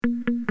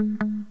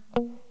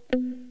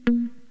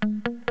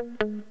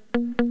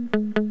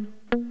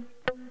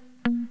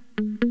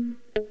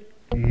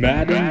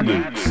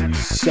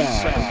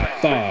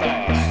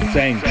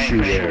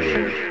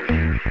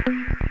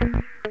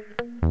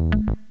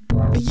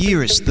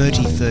year is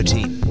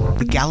 3013.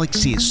 The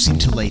galaxy is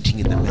scintillating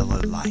in the mellow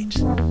light.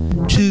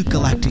 Two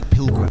galactic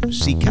pilgrims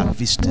seek out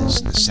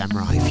vistas in the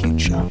samurai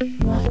future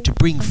to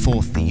bring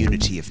forth the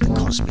unity of the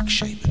cosmic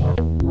shaman.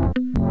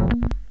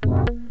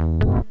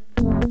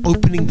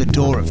 Opening the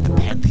door of the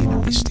pantheon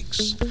of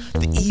mystics,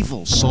 the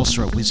evil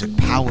sorcerer wizard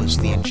powers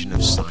the engine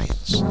of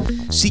science,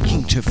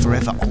 seeking to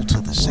forever alter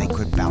the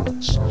sacred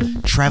balance,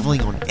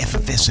 travelling on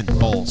effervescent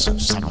balls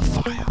of summer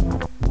fire.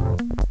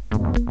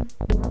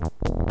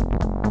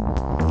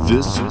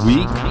 This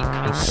week,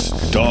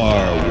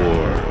 Star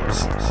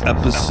Wars,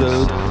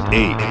 Episode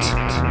 8,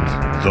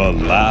 The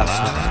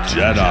Last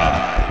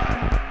Jedi.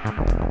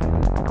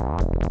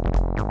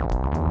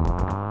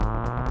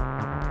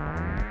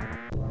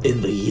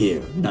 In the year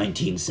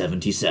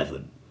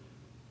 1977,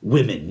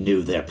 women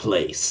knew their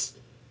place.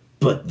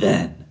 But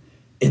then,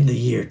 in the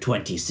year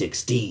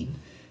 2016,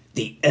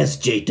 the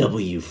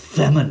SJW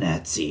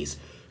feminazis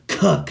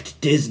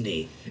cucked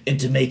Disney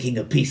into making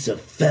a piece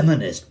of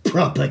feminist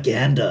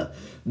propaganda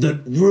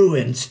that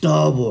ruined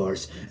Star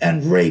Wars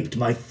and raped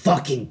my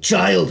fucking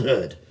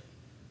childhood.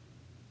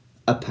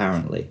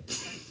 Apparently.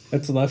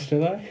 That's The Last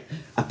Jedi?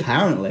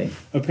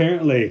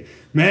 Apparently.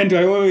 Man, do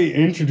I want to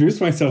introduce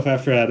myself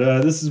after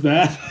that? This is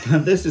Matt.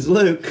 This is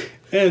Luke.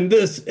 And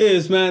this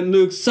is Matt and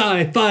Luke's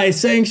Sci-Fi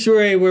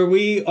Sanctuary, where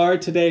we are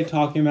today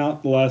talking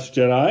about The Last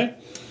Jedi.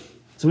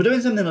 So we're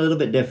doing something a little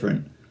bit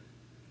different.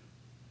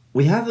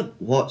 We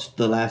haven't watched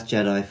The Last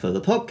Jedi for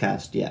the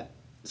podcast yet.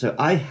 So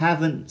I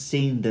haven't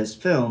seen this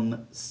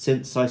film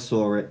since I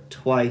saw it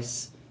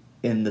twice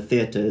in the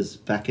theaters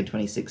back in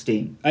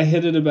 2016. I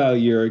hit it about a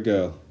year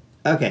ago.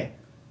 Okay.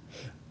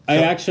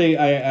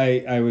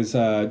 I was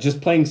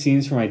just playing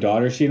scenes for my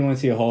daughter. She didn't want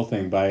to see a whole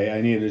thing, but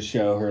I needed to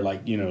show her,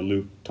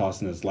 Luke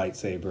tossing his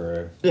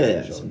lightsaber.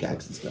 Yeah, some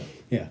gags and stuff.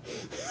 Yeah.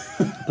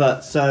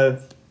 But so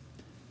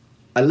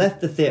I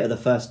left the theater the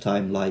first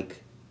time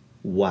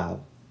wow.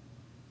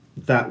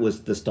 That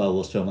was the Star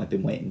Wars film I've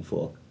been waiting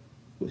for.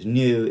 It was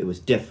new, it was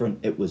different,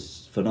 it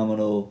was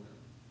phenomenal.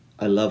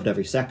 I loved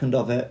every second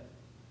of it.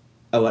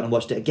 I went and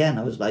watched it again.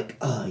 I was like,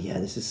 oh yeah,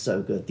 this is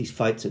so good. These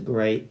fights are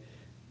great.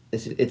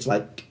 It's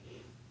like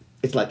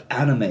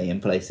anime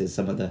in places,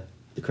 some of the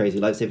crazy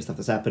lightsaber stuff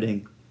that's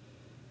happening.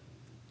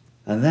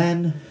 And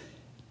then,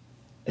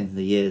 in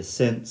the years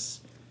since,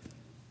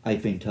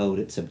 I've been told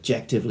it's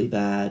objectively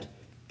bad.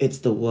 It's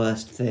the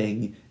worst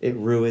thing. It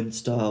ruined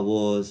Star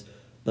Wars.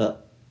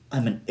 But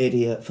I'm an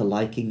idiot for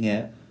liking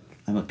it.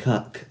 I'm a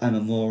cuck. I'm a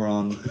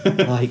moron.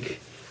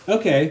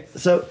 Okay.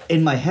 So,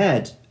 in my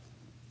head,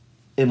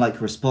 in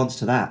response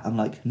to that, I'm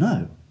like,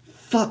 no,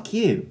 fuck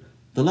you.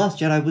 The Last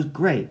Jedi was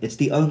great. It's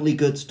the only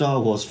good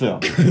Star Wars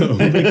film.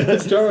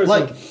 Just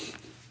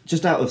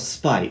out of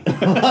spite.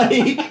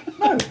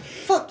 No,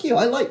 fuck you.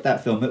 I liked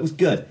that film. It was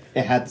good.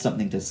 It had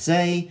something to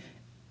say.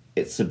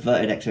 It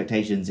subverted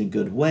expectations in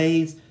good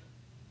ways.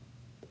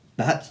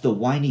 That's the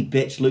whiny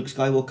bitch Luke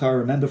Skywalker I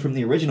remember from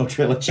the original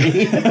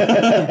trilogy.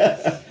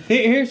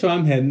 Here's where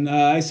I'm heading.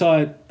 I saw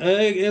it,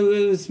 it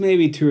was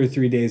maybe 2 or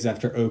 3 days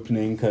after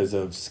opening because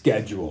of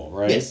schedule,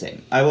 right? Yeah,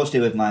 same. I watched it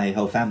with my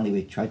whole family.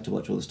 We tried to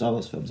watch all the Star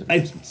Wars films every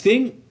Christmas.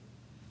 Think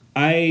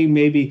I've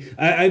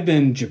been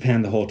in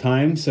Japan the whole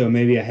time, so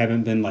maybe I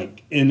haven't been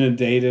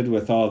inundated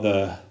with all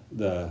the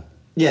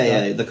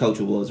the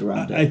cultural wars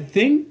around it. I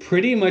think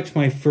pretty much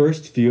my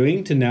first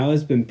viewing to now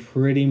has been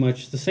pretty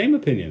much the same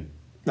opinion.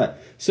 Right.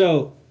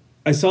 So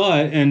I saw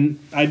it, and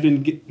I'd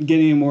been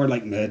getting more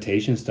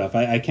meditation stuff.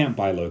 I can't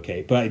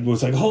bilocate, but I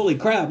was like, holy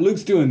crap,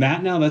 Luke's doing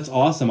that now? That's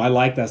awesome. I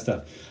like that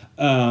stuff.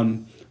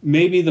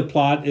 Maybe the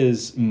plot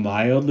is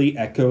mildly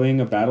echoing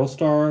a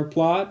Battlestar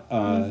plot,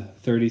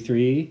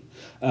 33.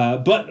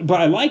 But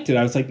I liked it.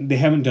 I was like, they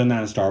haven't done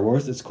that in Star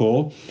Wars. It's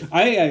cool.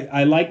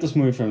 I like this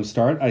movie from the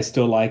start. I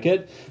still like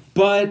it.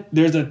 But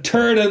there's a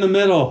turd in the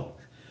middle.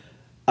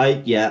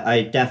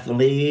 I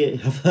definitely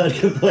have heard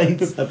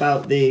complaints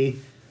about the...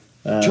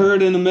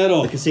 turd in the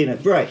middle. The casino.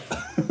 Right.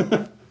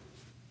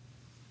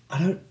 I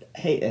don't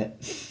hate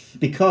it.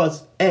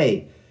 Because,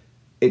 A,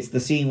 it's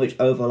the scene which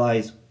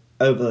overlies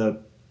over...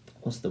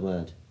 What's the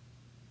word?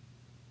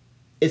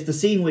 It's the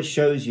scene which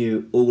shows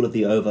you all of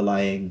the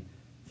overlying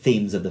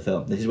themes of the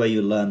film. This is where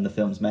you learn the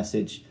film's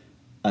message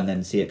and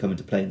then see it come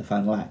into play in the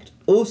final act.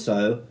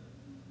 Also,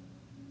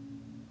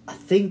 I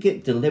think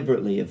it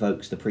deliberately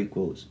evokes the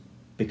prequels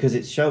because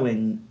it's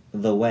showing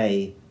the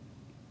way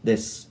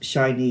this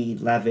shiny,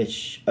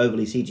 lavish,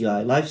 overly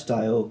CGI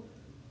lifestyle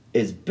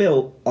is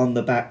built on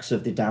the backs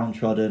of the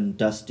downtrodden,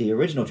 dusty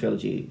original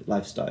trilogy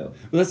lifestyle.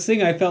 Well, that's the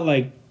thing. I felt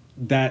like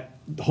that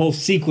whole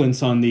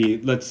sequence on the,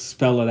 let's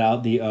spell it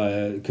out,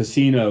 the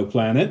casino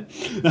planet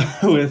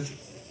with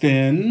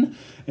Finn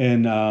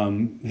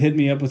and hit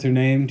me up with her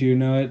name. Do you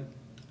know it?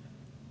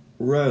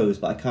 Rose,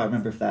 but I can't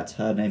remember if that's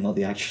her name or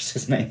the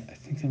actress's name. I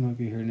think that might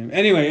be her name.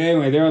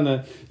 Anyway, they're on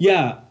the...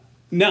 Yeah.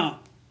 Now,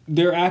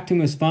 their acting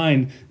was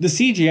fine. The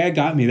CGI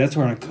got me. That's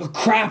where I'm like, oh,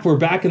 crap, we're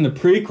back in the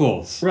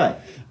prequels. Right.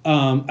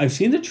 I've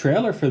seen the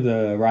trailer for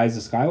the Rise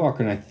of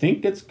Skywalker, and I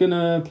think it's going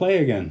to play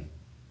again.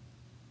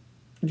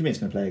 What do you mean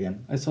it's going to play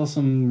again? I saw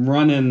some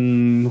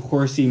running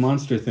horsey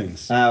monster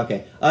things.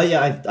 Okay. Oh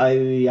yeah,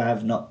 I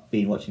have not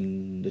been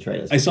watching the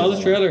trailers. I saw the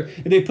trailer.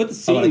 They put the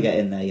seed. I want to get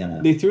in there, you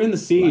know. They threw in the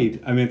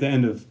seed. Like, I mean, at the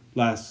end of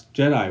Last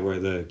Jedi, where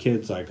the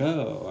kid's like,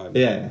 "Oh,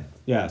 yeah."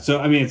 So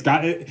I mean,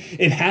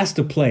 it has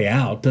to play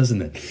out,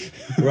 doesn't it?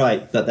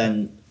 Right, but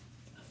then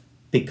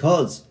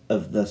because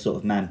of the sort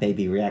of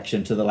man-baby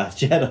reaction to the Last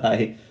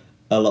Jedi,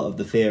 a lot of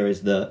the fear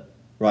is that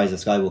Rise of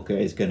Skywalker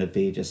is going to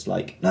be just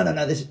like, no,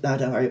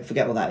 don't worry,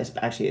 forget all that.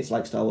 It's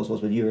like Star Wars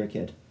was when you were a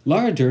kid.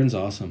 Laura Dern's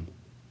awesome.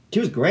 She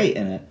was great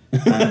in it.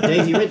 And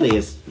Daisy Ridley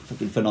is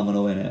fucking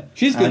phenomenal in it.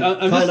 She's good.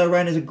 Kylo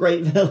Ren is a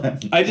great villain.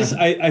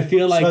 I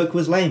feel like Snoke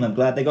was lame. I'm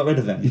glad they got rid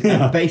of him.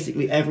 Yeah. And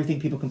basically everything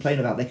people complain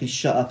about, they can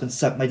shut up and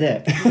suck my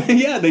dick.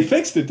 Yeah, they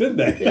fixed it, didn't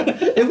they?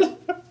 Yeah, it was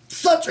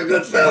such a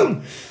good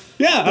film.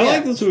 Yeah, I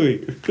like this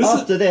movie.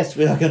 After this,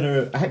 we are going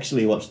to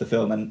actually watch the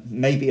film, and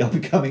maybe I'll be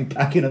coming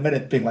back in a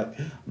minute being like,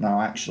 no,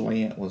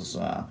 actually, it was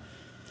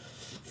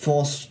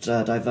forced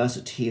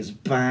diversity is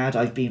bad.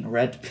 I've been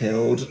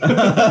red-pilled.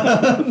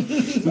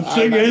 The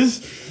thing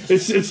is,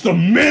 it's the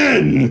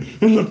men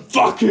in the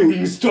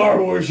fucking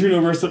Star Wars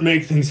universe that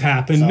make things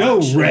happen. So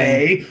no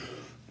Rey.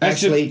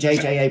 Actually,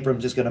 J.J.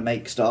 Abrams is going to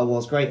make Star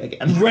Wars great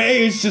again.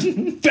 Rey is just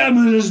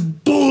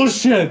feminist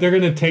bullshit. They're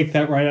going to take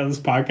that right out of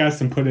this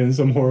podcast and put it in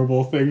some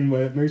horrible thing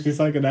where it makes me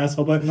sound like an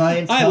asshole. But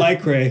I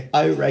like Rey.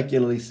 I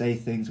regularly say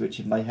things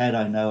which in my head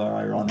I know are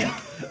ironic.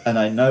 And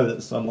I know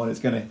that someone is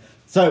going to...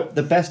 So,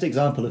 the best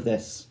example of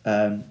this,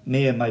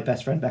 me and my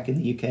best friend back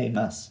in the UK,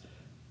 Mus,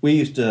 we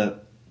used to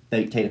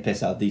take the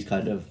piss out of these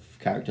kind of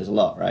characters a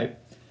lot, right?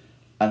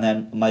 And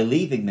then my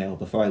leaving meal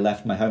before I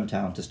left my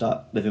hometown to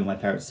start living with my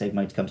parents to save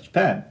money to come to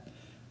Japan,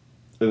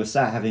 we were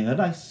sat having a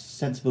nice,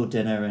 sensible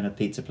dinner in a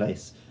pizza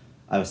place.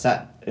 I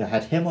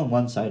had him on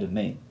one side of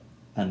me,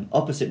 and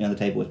opposite me on the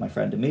table was my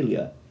friend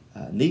Amelia.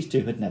 And these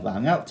two had never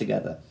hung out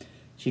together.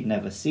 She'd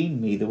never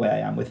seen me the way I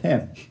am with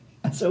him.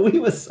 And so we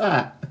were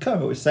sat, I can't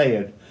remember what we were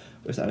saying.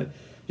 We were sat,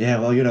 yeah,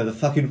 well, you know, the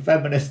fucking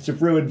feminists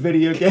have ruined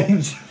video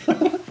games.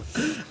 And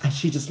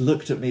she just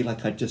looked at me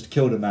like I'd just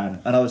killed a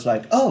man. And I was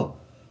like, oh,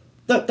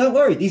 don't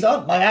worry, these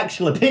aren't my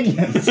actual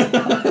opinions. And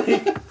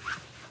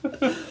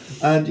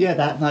yeah,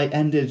 that night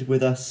ended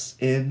with us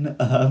in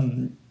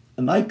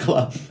a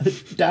nightclub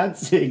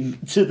dancing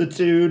to the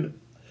tune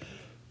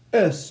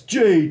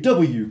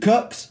SJW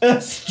Cucks,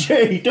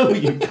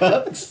 SJW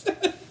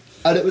Cucks.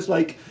 And it was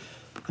like,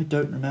 I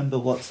don't remember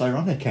what's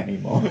ironic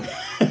anymore.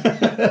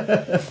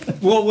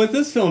 Well, with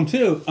this film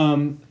too,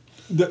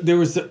 there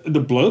was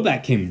the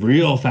blowback came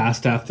real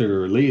fast after the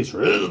release.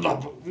 This is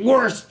the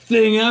worst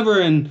thing ever,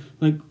 and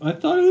like I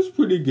thought it was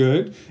pretty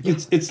good. Yeah.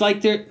 It's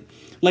like they're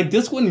like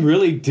this one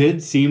really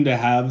did seem to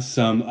have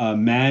some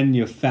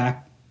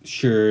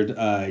manufactured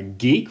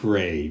geek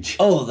rage.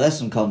 Oh, there's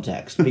some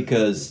context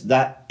because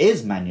that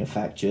is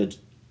manufactured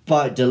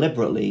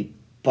deliberately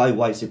by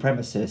white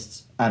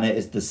supremacists, and it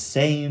is the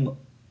same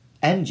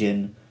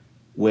engine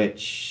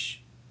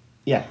which,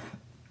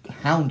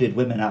 hounded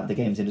women out of the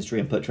games industry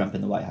and put Trump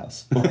in the White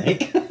House.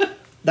 Like,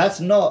 that's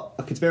not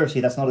a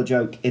conspiracy, that's not a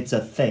joke, it's a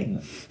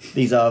thing.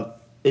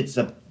 It's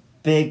a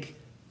big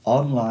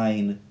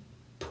online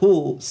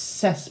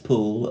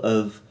cesspool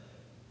of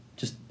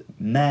just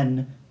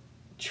men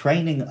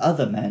training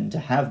other men to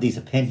have these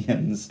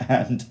opinions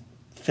and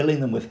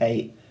filling them with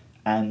hate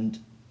and,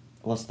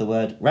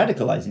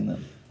 radicalizing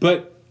them.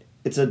 But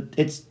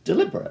it's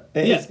deliberate.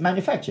 It's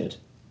manufactured.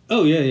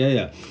 Oh,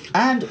 yeah.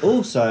 And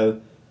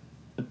also,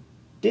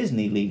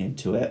 Disney lean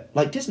into it.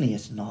 Like, Disney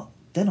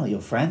they're not your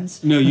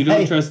friends. No, you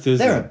don't trust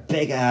Disney. They're a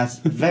big-ass,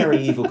 very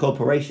evil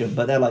corporation,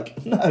 but they're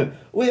like, no,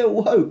 we're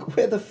woke,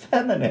 we're the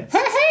feminists.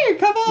 Hey,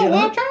 come on,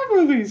 watch our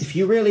movies. If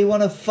you really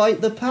want to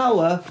fight the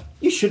power,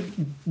 you should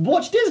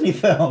watch Disney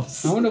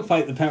films. I want to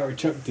fight the power of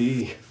Chuck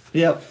D.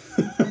 Yep.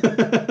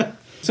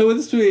 So with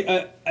this movie,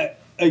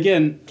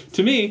 again,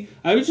 to me,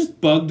 I was just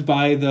bugged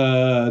by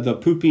the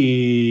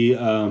poopy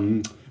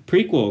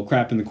prequel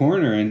crap in the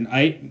corner, and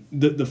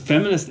the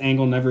feminist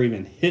angle never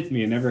even hit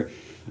me.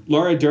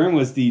 Laura Dern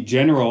was the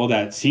general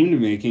that seemed to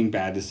be making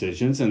bad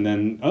decisions, and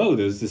then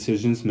those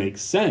decisions make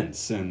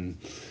sense, and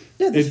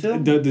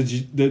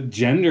the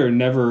gender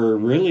never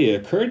really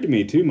occurred to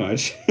me too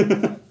much.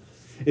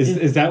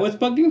 Is that what's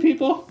bugging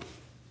people?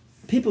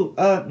 People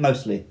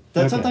mostly.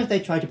 Okay. Sometimes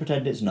they try to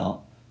pretend it's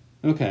not.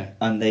 Okay.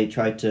 And they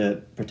try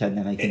to pretend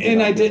they're making.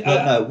 And I did.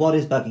 But no, what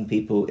is bugging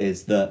people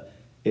is that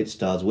it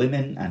stars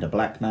women and a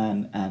black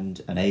man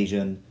and an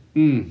Asian,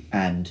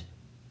 and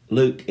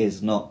Luke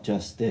is not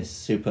just this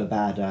super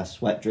badass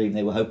wet dream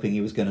they were hoping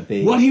he was going to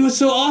be. What? He was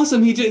so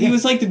awesome. He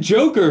was like the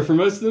Joker for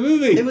most of the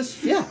movie. It was,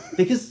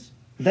 because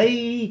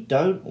they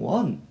don't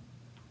want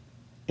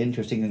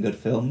interesting and good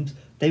films.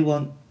 They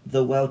want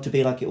the world to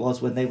be like it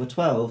was when they were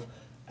 12,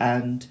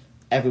 and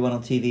everyone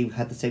on TV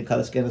had the same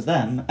colour skin as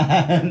them.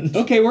 And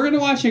okay, we're going to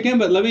watch it again,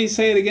 but let me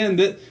say it again.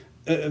 That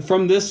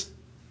from this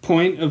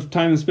point of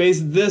time and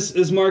space, this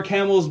is Mark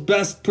Hamill's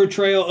best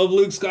portrayal of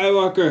Luke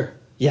Skywalker.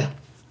 Yeah.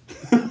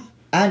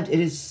 And it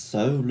is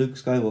so Luke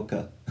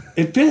Skywalker.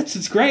 It fits,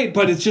 it's great,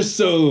 but it's just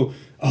so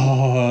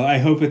Oh, I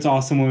hope it's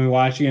awesome when we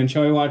watch again.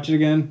 Shall we watch it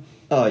again?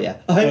 Oh, yeah.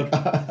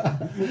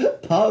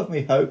 Part of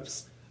me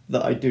hopes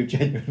that I do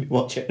genuinely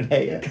watch it and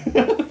hate it.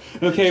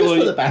 Okay, Just well,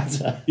 for the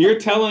banter. You're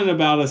telling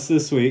about us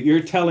this week.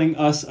 You're telling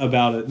us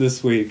about it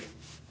this week.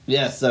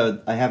 Yeah,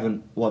 so I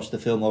haven't watched the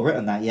film or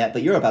written that yet,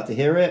 but you're about to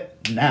hear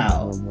it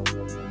now.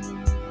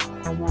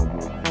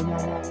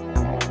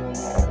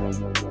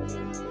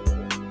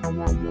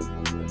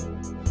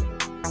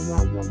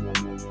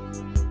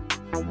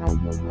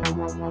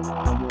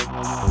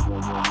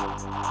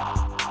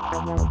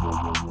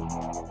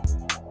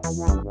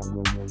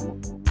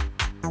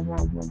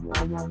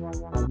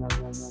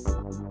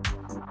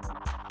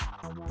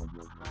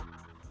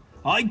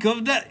 Hi,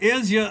 Governor.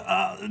 Here's your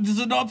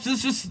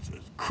synopsis. Just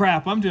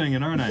crap. I'm doing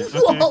it, aren't I? Okay.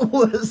 What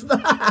was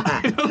that?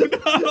 I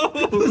don't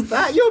know. Was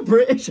that your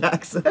British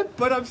accent?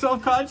 But I'm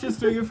self-conscious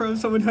doing it from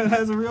someone who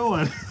has a real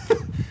one.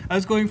 I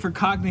was going for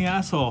Cockney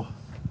asshole.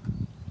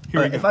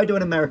 Here we go. If I do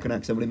an American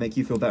accent, will it make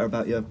you feel better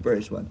about your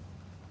British one?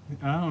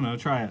 I don't know.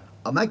 Try it.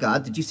 Oh my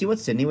god, did you see what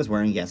Sydney was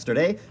wearing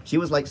yesterday? She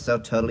was like so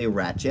totally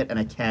ratchet, and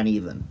I can't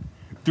even.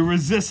 The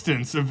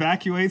Resistance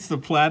evacuates the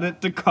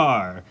planet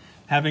Dakar,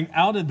 having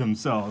outed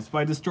themselves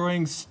by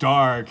destroying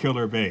Star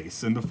Killer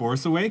Base in The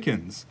Force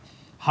Awakens.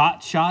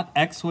 Hotshot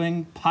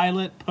X-Wing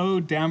pilot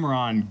Poe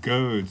Dameron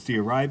goads the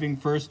arriving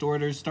First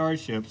Order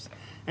starships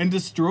and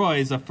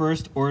destroys a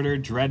First Order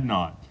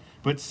dreadnought,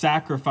 but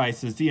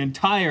sacrifices the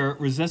entire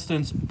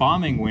Resistance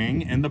bombing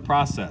wing in the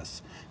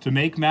process. To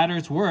make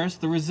matters worse,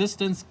 the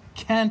Resistance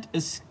can't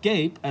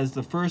escape as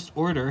the First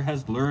Order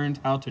has learned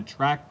how to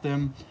track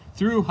them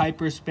through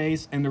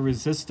hyperspace and the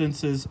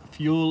Resistance's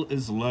fuel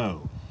is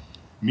low.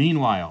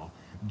 Meanwhile,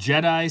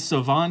 Jedi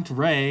savant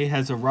Rey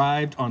has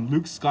arrived on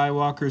Luke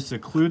Skywalker's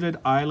secluded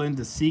island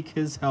to seek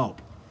his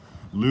help.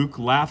 Luke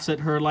laughs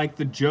at her like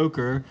the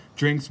Joker,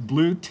 drinks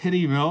blue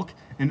titty milk,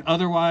 and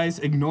otherwise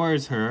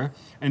ignores her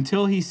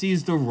until he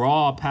sees the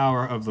raw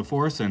power of the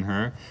Force in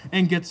her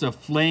and gets a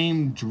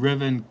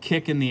flame-driven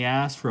kick in the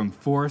ass from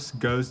Force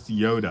Ghost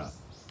Yoda.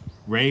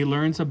 Rey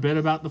learns a bit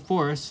about the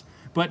Force,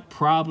 but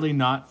probably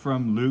not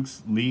from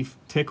Luke's leaf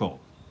tickle.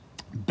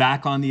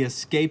 Back on the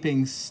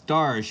escaping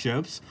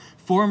starships,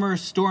 former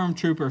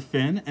Stormtrooper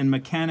Finn and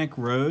Mechanic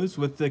Rose,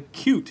 with the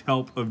cute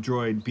help of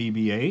droid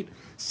BB-8,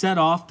 set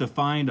off to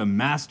find a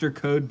master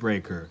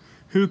codebreaker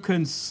who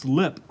can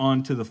slip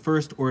onto the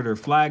First Order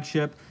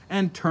flagship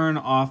and turn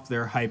off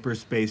their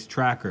hyperspace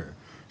tracker.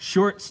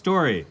 Short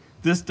story,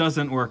 this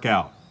doesn't work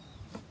out.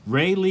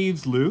 Rey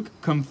leaves Luke,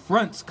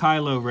 confronts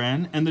Kylo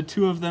Ren, and the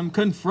two of them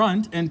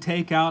confront and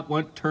take out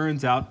what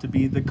turns out to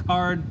be the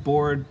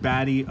cardboard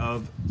baddie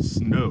of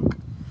Snoke.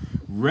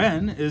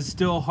 Ren is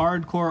still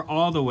hardcore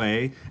all the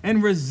way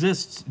and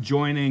resists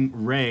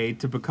joining Rey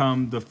to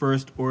become the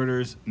First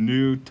Order's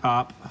new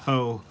top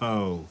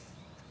ho-ho.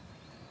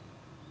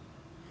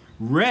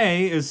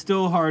 Rey is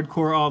still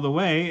hardcore all the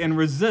way and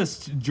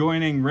resists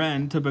joining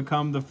Ren to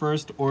become the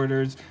First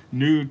Order's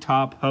new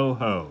top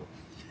ho-ho.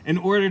 In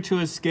order to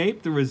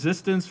escape, the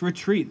Resistance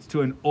retreats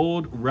to an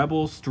old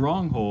rebel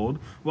stronghold,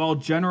 while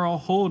General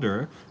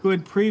Holder, who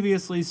had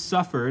previously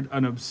suffered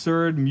an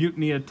absurd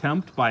mutiny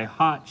attempt by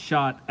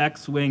hotshot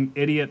X-Wing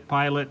idiot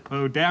pilot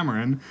Poe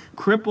Dameron,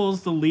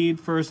 cripples the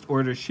lead First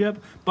Order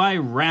ship by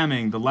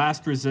ramming the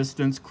last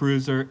Resistance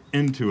cruiser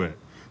into it.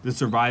 The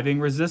surviving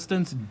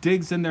Resistance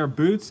digs in their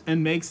boots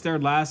and makes their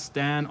last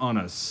stand on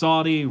a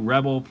Saudi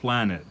rebel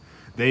planet.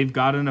 They've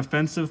got an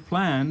offensive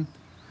plan,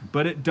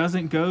 but it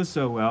doesn't go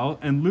so well,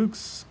 and Luke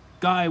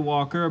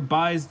Skywalker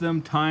buys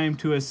them time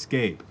to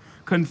escape,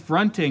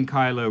 confronting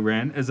Kylo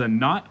Ren as a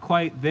not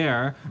quite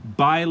there,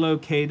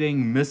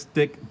 bilocating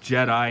mystic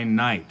Jedi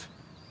Knight.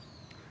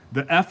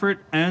 The effort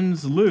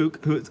ends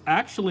Luke, who is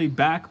actually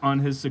back on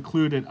his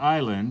secluded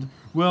island,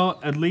 well,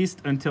 at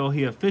least until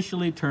he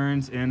officially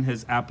turns in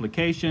his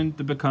application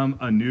to become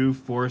a new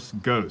Force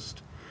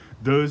ghost.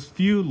 Those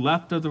few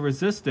left of the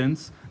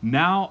Resistance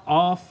now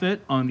all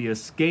fit on the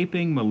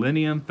escaping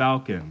Millennium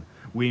Falcon.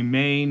 We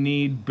may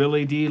need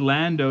Billy D.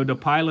 Lando to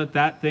pilot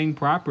that thing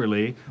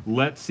properly.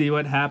 Let's see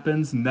what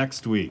happens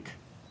next week.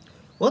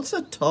 What's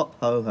a top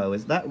ho-ho?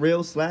 Is that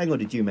real slang, or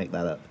did you make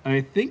that up? I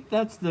think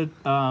that's the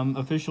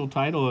official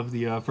title of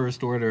the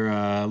First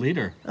Order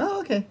leader.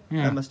 Oh, okay.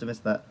 Yeah. I must have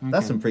missed that. Okay.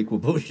 That's some prequel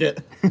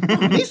bullshit.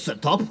 He's a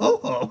top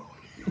ho-ho.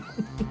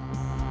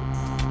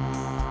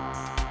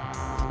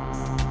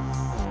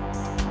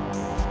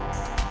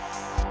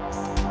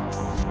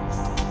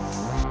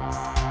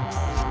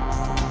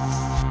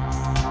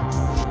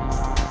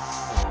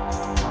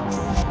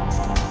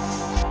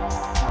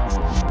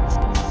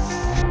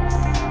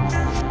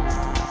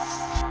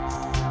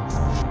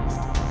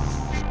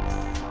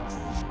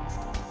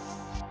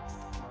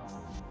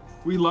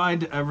 We lied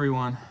to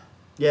everyone.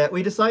 Yeah,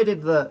 we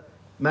decided that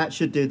Matt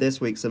should do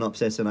this week's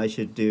synopsis and I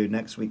should do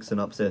next week's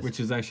synopsis. Which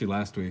is actually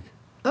last week.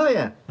 Oh,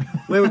 yeah.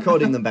 We're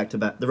recording them back to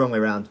back, the wrong way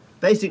around.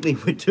 Basically,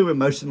 we're too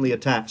emotionally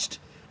attached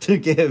to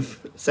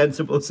give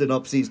sensible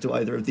synopses to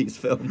either of these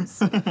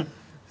films.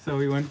 So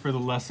we went for the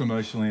less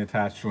emotionally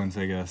attached ones,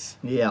 I guess.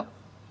 Yeah.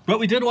 But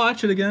we did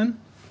watch it again.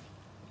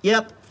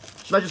 Yep.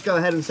 Should I just go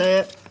ahead and say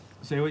it?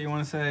 Say what you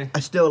want to say. I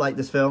still like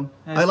this film.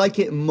 I like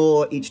it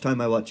more each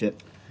time I watch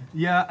it.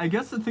 Yeah, I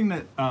guess the thing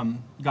that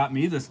got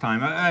me this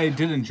time, I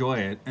did enjoy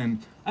it, and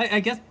I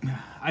guess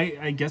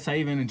I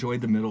even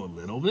enjoyed the middle a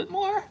little bit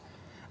more,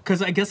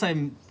 because I guess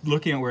I'm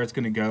looking at where it's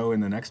going to go in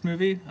the next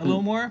movie a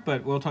little more,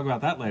 but we'll talk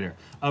about that later.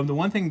 The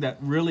one thing that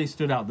really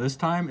stood out this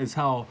time is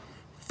how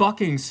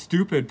fucking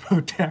stupid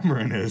Poe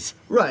Dameron is.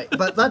 Right,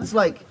 but that's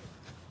like,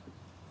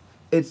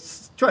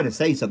 it's trying to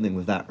say something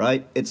with that,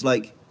 right? It's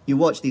like you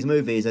watch these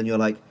movies and you're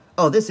like,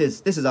 oh, this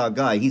is our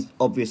guy. He's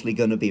obviously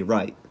going to be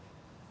right.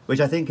 Which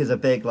I think is a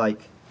big,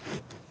 like...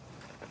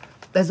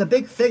 There's a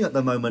big thing at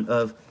the moment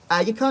of,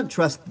 you can't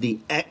trust the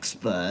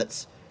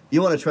experts.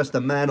 You want to trust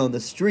the man on the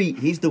street.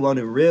 He's the one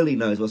who really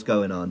knows what's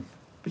going on.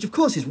 Which, of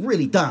course, is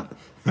really dumb,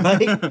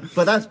 right?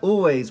 But that's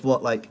always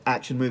what, like,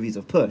 action movies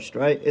have pushed,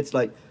 right? It's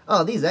like,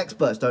 oh, these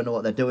experts don't know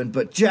what they're doing,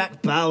 but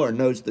Jack Bauer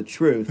knows the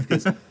truth,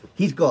 because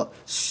he's got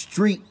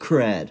street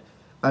cred.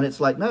 And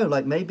it's like, no,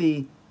 like,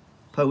 maybe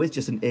Poe is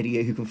just an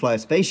idiot who can fly a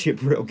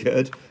spaceship real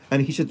good,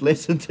 and he should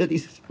listen to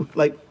these,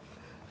 like...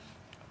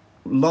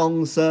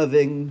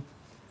 long-serving,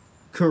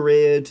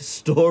 careered,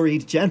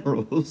 storied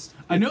generals.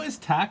 I know his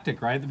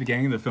tactic right at the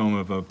beginning of the film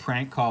of a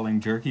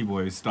prank-calling Jerky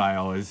Boys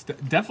style is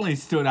definitely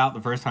stood out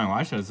the first time I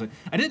watched it. I was like,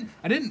 I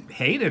didn't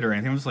hate it or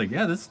anything. I was like,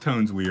 yeah, this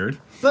tone's weird.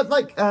 But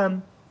like,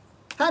 Han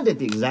did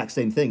the exact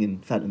same thing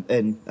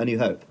in A New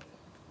Hope.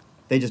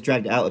 They just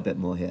dragged it out a bit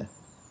more here.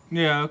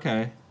 Yeah.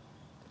 Okay.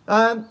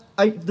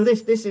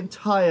 This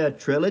entire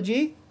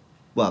trilogy.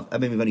 Well, I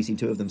mean, we've only seen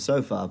 2 of them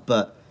so far,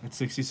 but. It's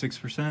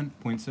 66%,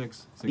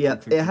 0.6. Yeah,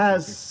 it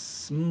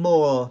has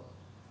more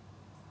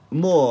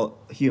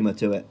humour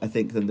to it, I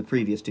think, than the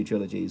previous 2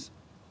 trilogies.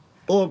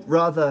 Or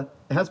rather,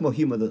 it has more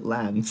humour that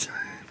lands.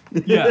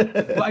 Yeah,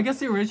 well, I guess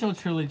the original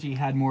trilogy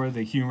had more of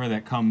the humour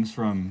that comes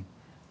from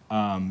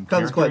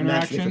comes quite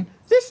naturally.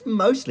 This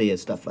mostly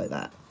is stuff like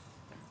that.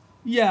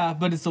 Yeah,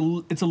 but it's a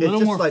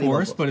little more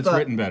forced, but it's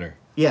written better.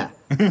 Yeah.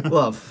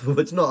 Well,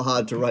 it's not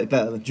hard to write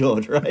better than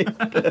George, right?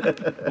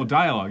 Well,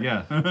 dialogue,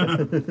 yeah.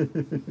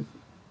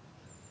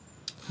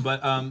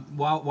 But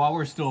while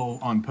we're still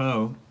on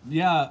Poe,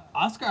 yeah,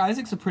 Oscar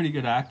Isaac's a pretty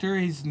good actor.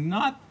 He's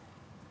not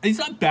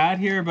bad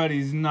here, but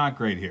he's not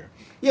great here.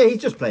 Yeah,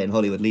 he's just playing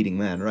Hollywood leading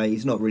man, right?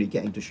 He's not really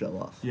getting to show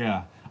off.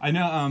 Yeah, I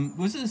know.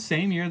 Was it the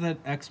same year that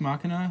Ex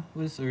Machina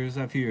was, or was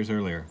that a few years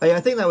earlier? I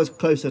think that was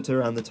closer to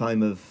around the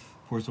time of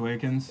Force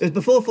Awakens. It was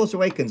before Force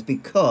Awakens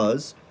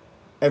because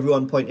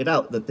everyone pointed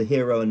out that the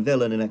hero and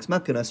villain in Ex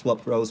Machina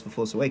swapped roles for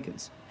Force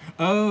Awakens.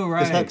 Oh,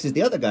 right. Because Hux is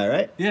the other guy,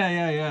 right?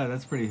 Yeah.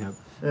 That's pretty hip.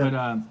 Yeah.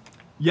 But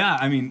yeah,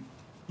 I mean,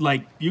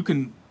 like you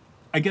can,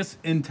 I guess,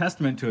 in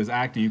testament to his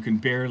acting, you can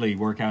barely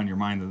work out in your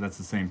mind that that's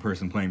the same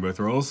person playing both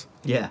roles.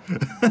 Yeah,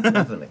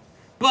 definitely.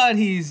 But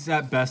he's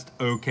at best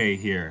okay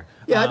here.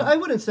 Yeah, I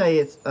wouldn't say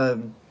it's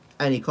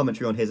any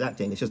commentary on his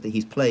acting. It's just that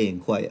he's playing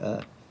quite.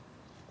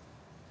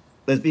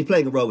 He's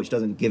playing a role which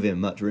doesn't give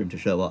him much room to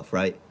show off,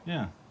 right?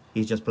 Yeah.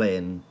 He's just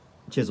playing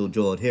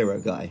chisel-jawed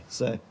hero guy.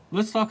 So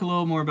let's talk a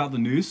little more about the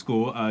new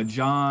school.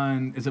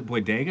 John, is it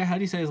Boyega? How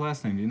do you say his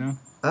last name? Do you know?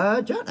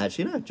 John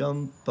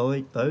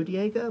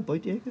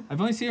Boyega.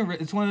 I've only seen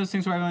it. It's one of those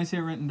things where I've only seen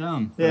it written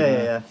down.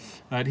 Yeah.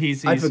 But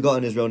he's I'd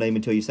forgotten his real name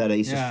until you said it.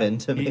 He's just Finn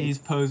to me. He's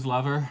Poe's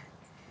lover.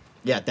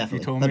 Yeah, definitely.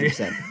 You told me.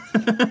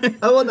 100%.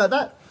 Oh, well, no,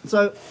 that...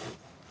 So,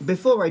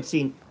 before I'd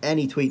seen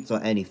any tweets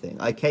or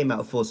anything, I came out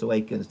of Force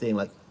Awakens being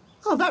like,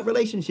 oh, that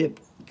relationship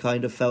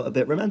kind of felt a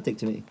bit romantic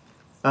to me.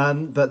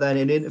 But then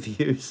in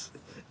interviews,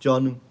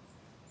 John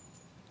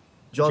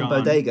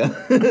Bodega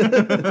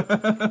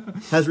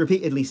has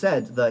repeatedly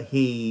said that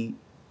he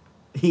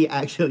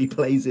actually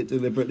plays it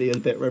deliberately as a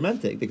bit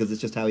romantic because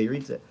it's just how he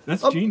reads it.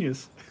 That's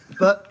genius.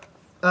 But,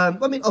 I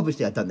mean,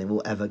 obviously I don't think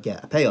we'll ever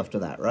get a payoff to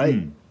that,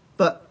 right?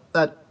 But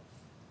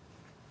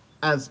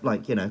as,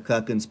 like, you know,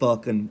 Kirk and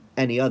Spock and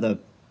any other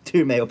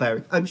 2 male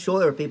pairing, I'm sure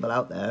there are people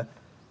out there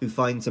who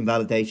find some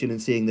validation in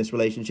seeing this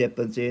relationship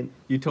and seeing,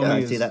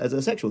 I see that as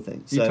a sexual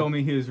thing. You told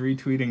me he was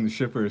retweeting the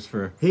shippers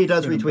for... He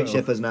does retweet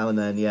shippers now and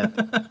then, yeah.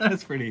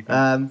 That's pretty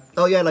cool.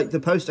 Oh, yeah, like,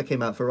 the poster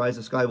came out for Rise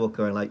of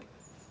Skywalker, and, like,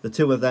 the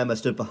 2 of them are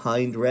stood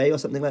behind Rey or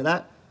something like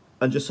that,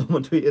 and just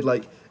someone tweeted,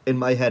 like, in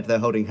my head, they're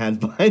holding hands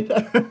behind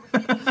her.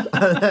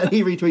 And then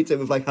he retweets it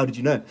with, like, how did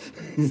you know?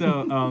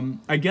 So,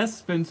 I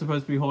guess Finn's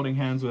supposed to be holding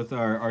hands with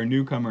our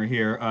newcomer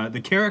here.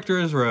 The character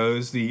is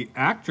Rose. The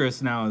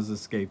actress now is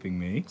escaping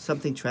me.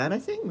 Something Tran, I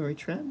think? Marie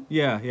Tran?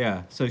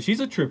 Yeah. So she's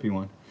a trippy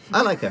one.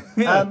 I like her.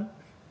 Yeah.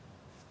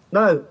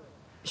 No,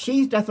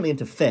 she's definitely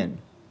into Finn.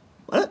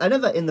 I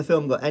never in the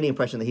film got any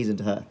impression that he's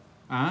into her.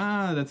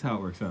 Ah, that's how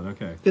it works out.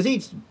 Okay. Because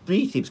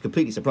he seems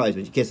completely surprised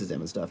when she kisses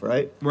him and stuff,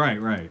 right?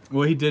 Right.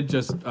 Well, he did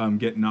just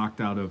get knocked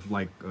out of,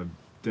 like, a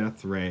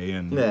death ray,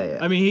 and yeah.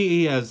 I mean,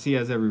 he has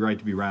every right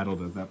to be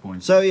rattled at that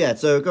point. So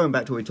going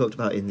back to what we talked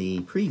about in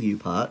the preview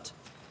part,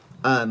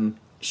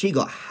 she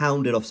got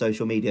hounded off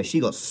social media.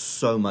 She got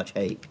so much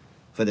hate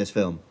for this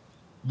film.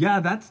 Yeah,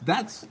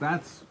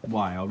 that's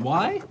wild.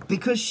 Why?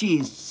 Because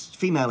she's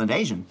female and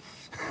Asian.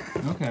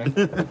 Okay.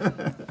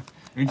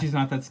 And she's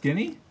not that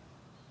skinny?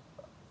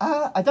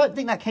 I don't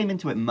think that came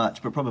into it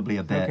much, but probably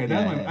a bit. Okay,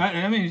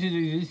 I mean,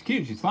 she's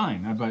cute. She's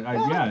fine. She's But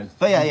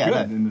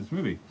good in this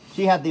movie.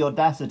 She had the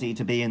audacity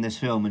to be in this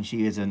film, and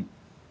she isn't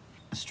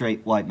a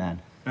straight white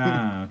man.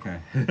 Okay.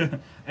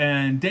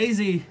 And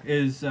Daisy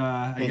is,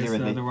 I Daisy guess, the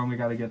Ridley. other one we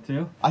got to get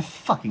to. I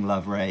fucking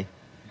love Rey.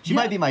 She Yeah.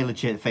 might be my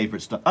legit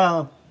favorite Star.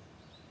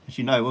 As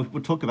you know,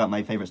 we'll talk about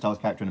my favorite Star Wars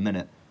character in a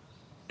minute.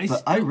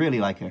 But I really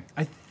like her.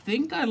 I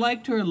think I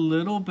liked her a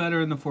little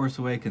better in The Force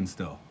Awakens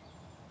still.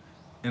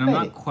 And I'm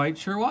Really? not quite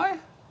sure why.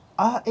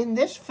 In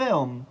this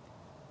film,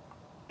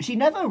 she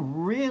never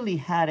really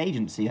had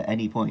agency at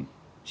any point.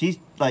 She's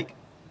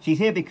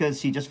here because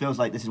she just feels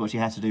like this is what she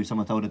has to do.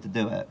 Someone told her to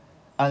do it.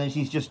 And then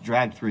she's just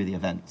dragged through the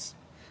events.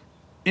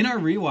 In our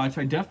rewatch,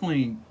 I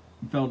definitely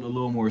felt a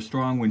little more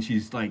strong when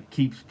she's like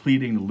keeps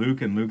pleading to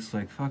Luke, and Luke's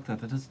like, "Fuck that!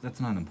 That's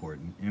not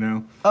important," you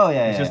know. Oh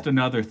yeah, It's yeah. just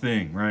another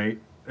thing, right?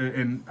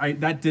 And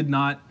that did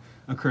not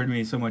occur to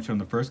me so much on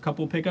the first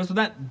couple of pickups, but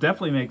that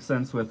definitely makes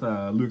sense with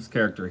Luke's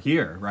character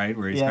here, right?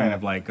 Where he's Yeah. kind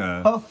of like,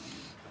 Oh,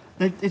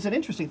 it's an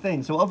interesting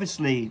thing. So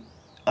obviously,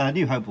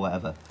 New Hope or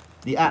whatever,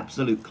 the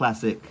absolute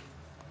classic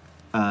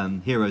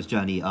hero's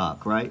journey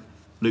arc, right?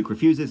 Luke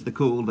refuses the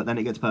cool, but then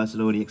it gets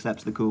personal and he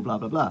accepts the cool, blah,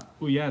 blah, blah.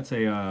 well, yeah, it's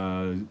a,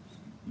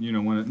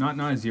 not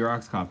a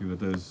Xerox copy, but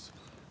those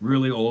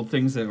really old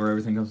things where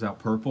everything comes out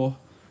purple.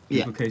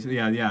 Yeah. Duplication.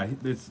 Yeah.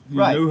 It's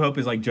Right. New Hope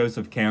is like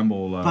Joseph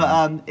Campbell.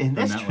 But in done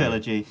this that way.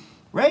 trilogy,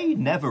 Rey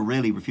never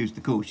really refused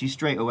the cool. She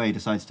straight away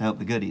decides to help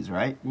the goodies,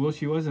 right? Well,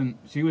 she was in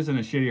a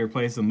shittier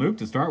place than Luke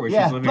to start with.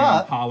 Yeah, She's living on a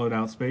but hollowed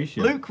out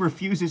spaceship. Luke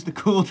refuses the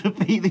cool to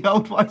be the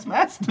old wise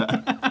master.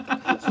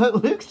 So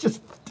Luke's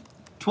just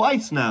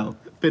twice now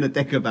been a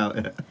dick about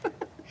it.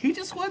 He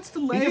just wants to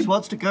He lay. just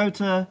wants to go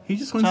to He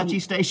just wants Tachi to-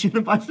 Station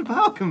and buy some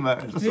power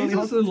converters. That's all He he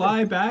wants wants to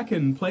lie back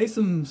and play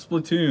some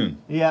Splatoon.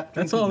 Yeah,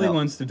 That's drink all his he milk.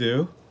 wants to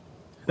do.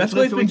 That's What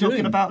what he's are we been talking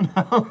doing. about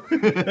now?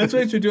 That's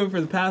what he's been doing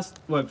for the past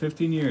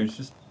 15 years,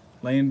 just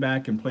laying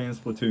back and playing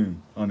Splatoon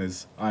on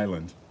his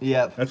island.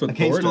 Yeah, That's what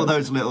against Thor all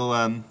does.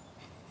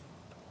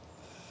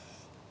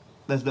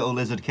 those little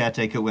lizard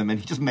caretaker women.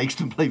 He just makes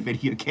them play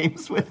video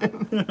games with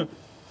him.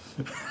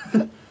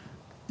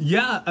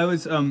 Yeah, I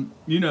was,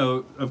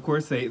 of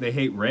course they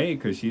hate Rey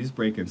because she's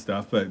breaking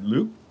stuff, but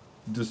Luke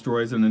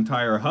destroys an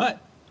entire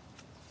hut.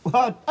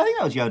 Well, I think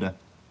that was Yoda.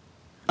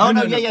 Oh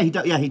No, no, no.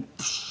 he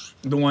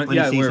The one, When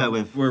he sees where, her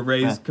with- where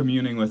Rey's yeah.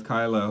 communing with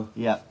Kylo.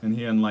 Yeah. And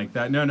he didn't like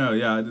that. No,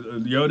 yeah.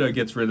 Yoda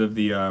gets rid of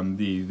the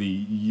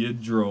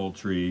Yggdrasil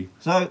tree.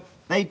 So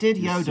they did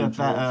The Yoda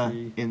central better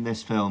tree. in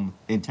this film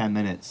in 10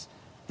 minutes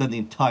than the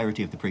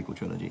entirety of the prequel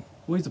trilogy.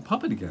 Well, he's a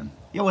puppet again.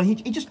 Yeah, well, he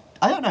just,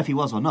 I don't know if he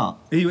was or not.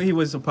 He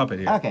was a puppet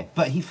here. Okay,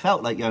 but he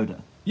felt like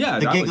Yoda. Yeah,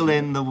 The that was-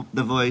 giggling,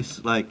 the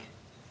voice, like,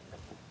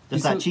 just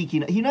He's that so-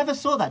 cheekiness. He never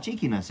saw that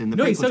cheekiness in the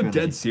No, prequel he's so trilogy.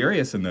 dead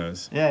serious in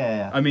those.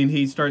 Yeah. I mean,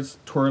 he starts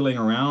twirling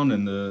around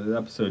in the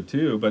episode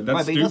 2, but that's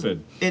Right, but he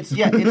stupid.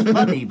 it's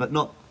funny, but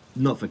not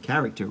for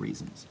character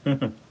reasons.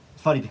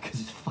 It's funny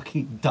because it's a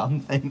fucking dumb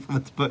thing for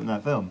them to put in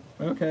that film.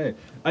 Okay.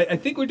 I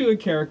think we're doing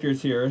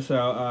characters here, so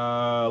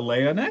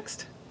Leia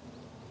next?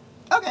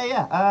 Okay,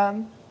 yeah.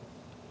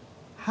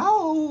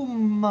 How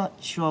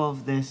much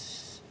of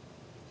this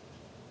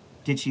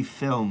did she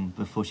film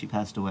before she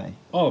passed away?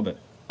 All of it.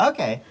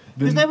 Okay,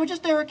 because Then-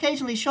 there were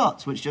occasionally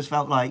shots which just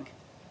felt like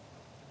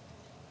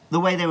the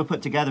way they were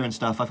put together and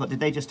stuff. I thought, did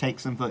they just take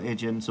some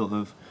footage and sort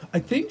of? I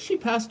think she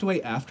passed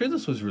away after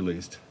this was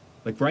released.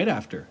 Like, right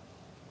after.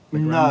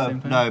 Like, around the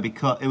same time? No,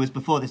 because it was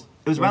before this. It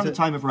was Was around the it?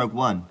 time of Rogue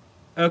One.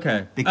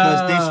 Okay.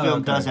 Because this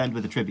film okay. does end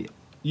with a tribute.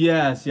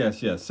 Yes.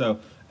 So,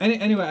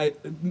 anyway,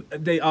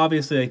 they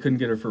couldn't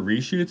get her for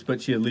reshoots,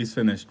 but she at least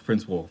finished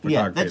principal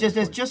Yeah, photography.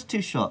 there's just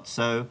two shots.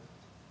 So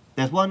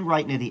there's one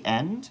right near the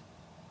end,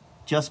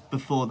 just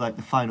before like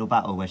the final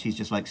battle, where she's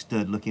just like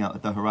stood looking out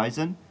at the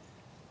horizon,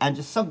 and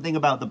just something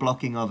about the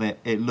blocking of it.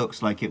 It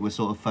looks like it was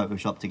sort of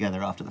photoshopped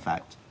together after the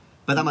fact.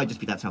 But that might just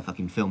be that's how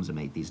fucking films are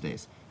made these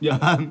days.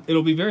 Yeah,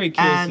 it'll be very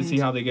curious to and- see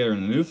how they get her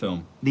in the new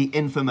film. The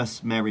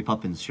infamous Mary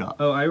Poppins shot.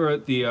 Oh, I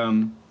wrote the,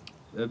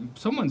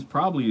 someone's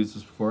probably used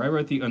this before. I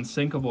wrote the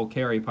unsinkable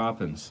Carrie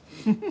Poppins.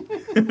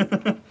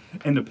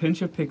 And a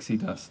pinch of pixie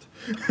dust.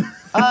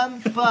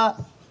 But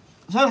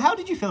so how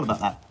did you feel about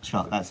that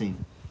shot, that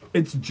scene?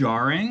 It's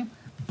jarring,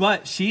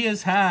 but she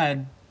has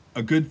had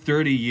a good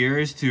 30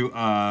 years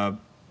to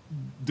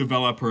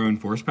develop her own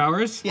force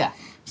powers. Yeah.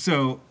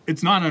 So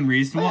it's not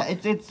unreasonable. Well, yeah,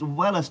 it's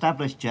well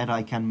established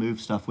Jedi can move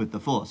stuff with the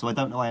Force, so I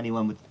don't know why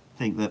anyone would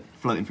think that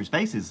floating through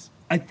space is.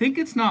 I think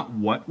it's not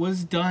what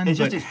was done, It's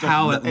but just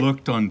how it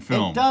looked on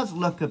film. It does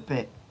look a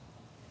bit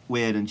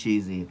weird and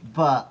cheesy,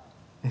 but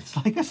it's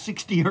like a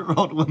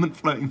 60-year-old woman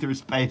floating through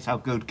space. How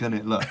good can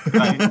it look?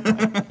 Right?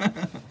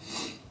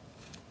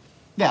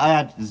 Yeah, I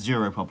had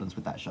zero problems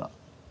with that shot.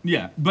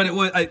 Yeah, but it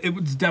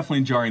was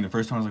definitely jarring the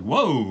first time. I was like,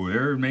 whoa,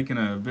 they're making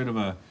a bit of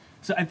a...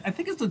 So I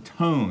think it's the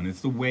tone.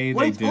 It's the way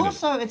Well, they it's did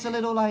also, it's a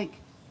little like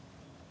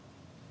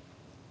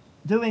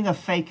doing a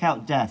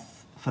fake-out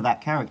death for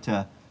that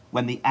character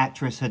when the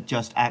actress had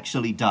just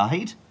actually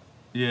died.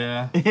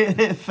 Yeah.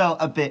 It felt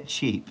a bit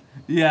cheap.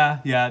 Yeah,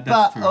 that's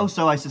But true.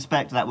 also, I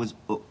suspect that was.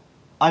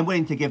 I'm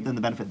willing to give them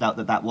the benefit of the doubt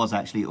that that was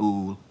actually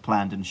all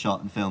planned and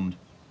shot and filmed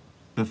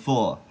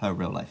before her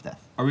real life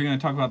death. Are we going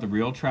to talk about the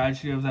real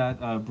tragedy of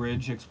that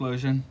bridge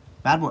explosion?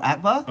 Admiral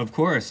Akbar? Of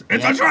course.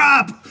 It's Yeah. a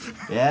trap!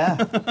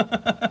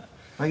 Yeah.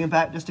 Bring him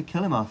back just to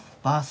kill him off.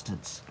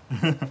 Bastards.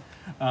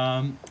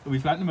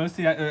 We've gotten to most of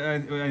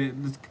the...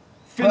 let's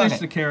finish Okay.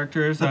 the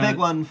characters. The big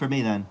one for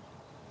me then.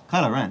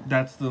 Kylo Ren.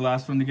 That's the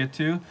last one to get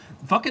to.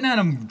 Fucking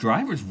Adam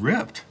Driver's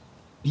ripped.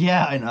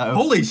 Yeah, I know.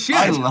 Holy shit!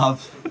 I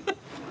love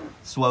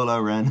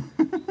Swolo Ren.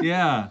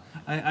 Yeah.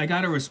 I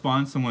got a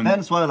response. Someone... Ben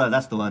Swolo,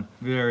 that's the one.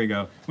 There we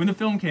go. When the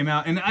film came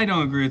out, and I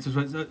don't agree, it's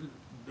just,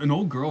 an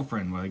old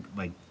girlfriend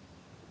like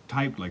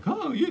typed like,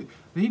 "Oh,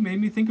 he made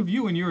me think of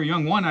you when you were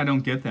young." One, I don't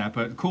get that,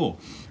 but cool.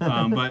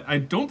 But I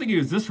don't think he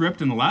was this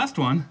ripped in the last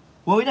one.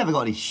 Well, we never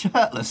got any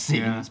shirtless scenes,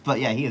 Yeah. but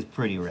yeah, he is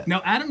pretty ripped.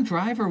 Now, Adam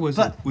Driver was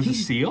But a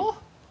he's-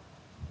 seal.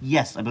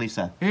 Yes, I believe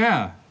so.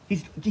 Yeah,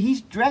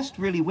 He's dressed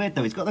really weird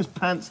though. He's got those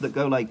pants that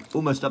go like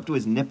almost up to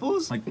his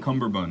nipples. like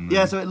cummerbund.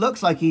 Yeah, so it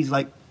looks like he's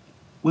like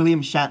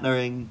William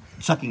Shatnering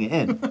chucking it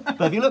in.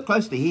 But if you look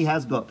closely, he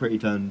has got pretty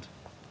toned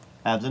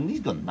abs and he's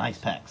got nice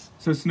pecs.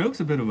 So Snoke's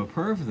a bit of a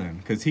perv then,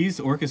 because he's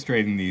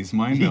orchestrating these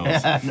mind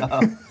melts. Yeah,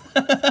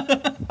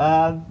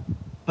 no.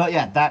 But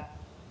yeah, that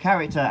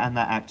character and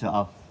that actor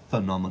are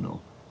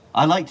phenomenal.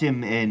 I liked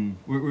him in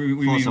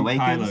We Force mean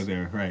Awakens. Kylo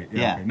there, right?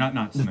 Yeah. Okay. Not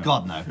Snoke.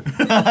 God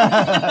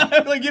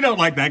no. Like you don't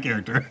like that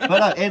character.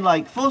 But no, in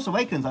like Force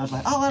Awakens, I was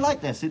like, oh, I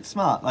like this. It's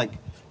smart. Like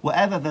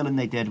whatever villain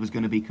they did was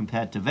going to be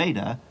compared to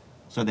Vader,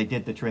 so they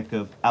did the trick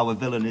of our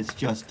villain is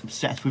just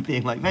obsessed with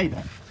being like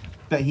Vader.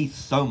 But he's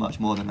so much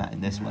more than that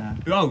in this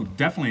one. Oh,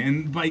 definitely.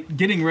 And by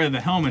getting rid of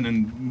the helmet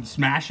and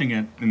smashing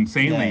it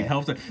insanely Yeah.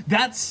 helps it.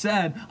 That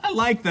said, I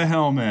like the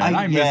helmet.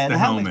 I miss yeah, the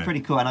helmet's helmet.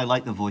 pretty cool, and I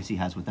like the voice he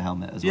has with the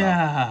helmet as well.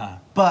 Yeah.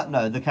 But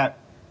no,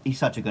 he's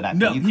such a good actor.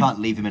 No, you can't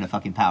leave him in a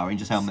fucking Power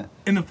Rangers helmet.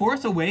 In The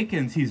Force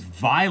Awakens, he's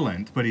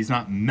violent, but he's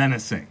not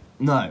menacing.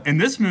 No. In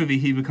this movie,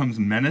 he becomes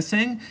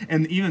menacing,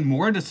 and even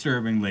more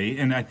disturbingly,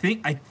 and I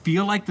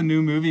feel like the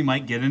new movie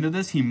might get into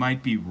this, he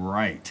might be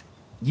right.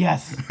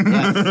 Yes.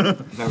 Yes.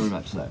 Very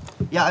much so.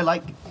 Yeah, I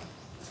like...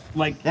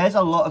 Like, There's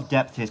a lot of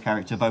depth to his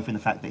character, both in the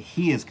fact that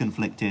he is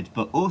conflicted,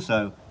 but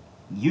also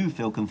you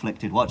feel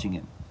conflicted watching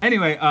him.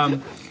 anyway,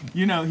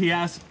 he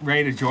asked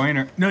Rey to join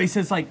her. No, he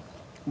says, like,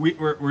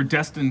 we're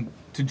destined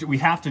to, we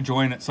have to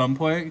join at some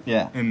point.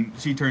 Yeah. And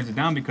she turns it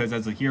down because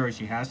as a hero,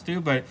 she has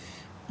to, but,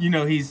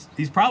 he's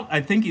probably, I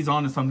think he's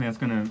on to something that's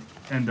going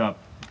to end up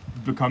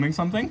becoming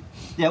something.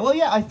 Yeah, well,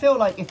 yeah, I feel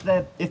like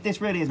if this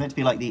really is meant to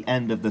be like the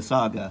end of the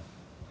saga,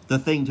 the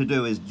thing to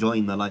do is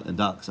join the light and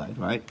dark side,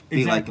 right?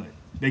 Exactly.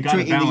 Be They like, gotta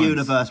treating the balance.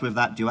 universe with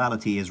that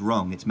duality is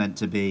wrong. It's meant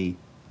to be,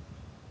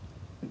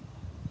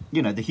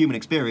 the human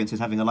experience is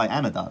having a light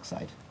and a dark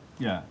side.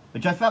 Yeah.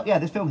 Which I felt,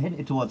 this film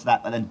hinted towards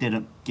that, but then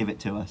didn't give it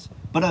to us.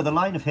 But no, the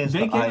line of his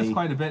They that gave us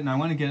quite a bit, and I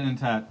want to get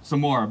into that some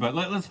more, but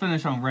let's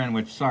finish on Ren,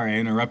 which, sorry, I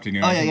interrupted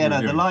you. Oh, yeah,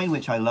 no, the line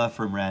which I love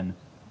from Ren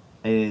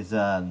is,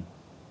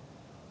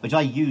 which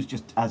I use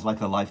just as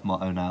like a life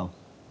motto now.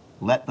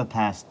 Let the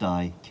past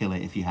die, kill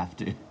it if you have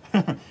to.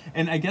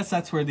 And I guess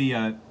that's where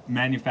the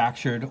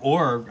manufactured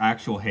or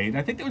actual hate,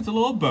 I think there was a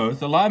little of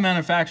both, a lot of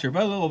manufactured,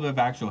 but a little bit of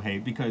actual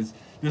hate, because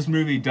this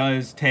movie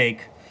does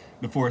take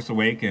The Force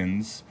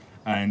Awakens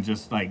and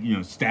just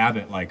stab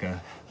it like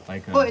a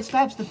Well, it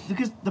stabs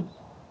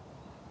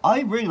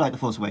I really like The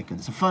Force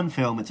Awakens. It's a fun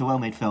film, it's a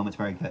well-made film, it's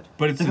very good.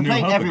 But it's the a New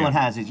complaint Hope everyone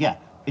again. has is,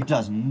 it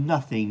does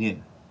nothing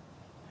new.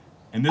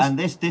 and And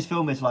this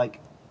film is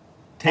like...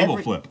 table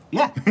flip.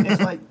 Yeah, it's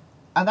like...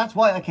 And that's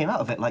why I came out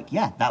of it like,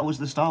 that was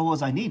the Star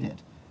Wars I needed.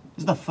 This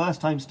is the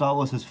first time Star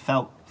Wars has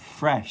felt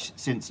fresh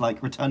since,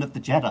 like, Return of the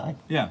Jedi.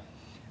 Yeah.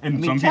 And I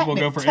mean, some people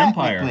go for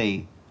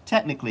Empire.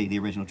 Technically, the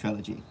original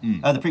trilogy,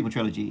 the prequel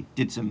trilogy,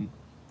 did some,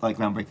 like,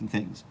 groundbreaking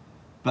things.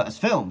 But as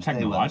films, they were...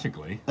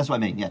 Technologically. That's what I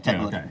mean, yeah,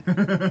 technologically.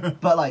 okay.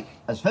 But, like,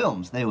 as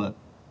films, they were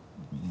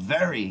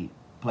very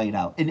played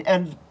out.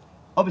 And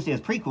obviously,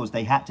 as prequels,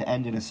 they had to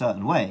end in a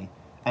certain way.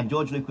 And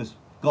George Lucas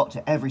got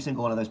to every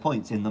single one of those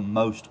points in the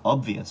most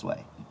obvious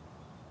way.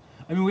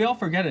 I mean, we all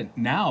forget it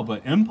now,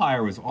 but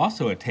Empire was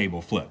also a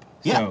table flip.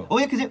 Yeah. So,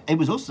 Because it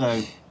was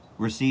also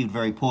received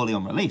very poorly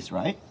on release,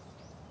 right?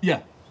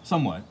 yeah,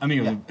 somewhat. I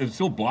mean, Yeah. it was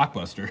still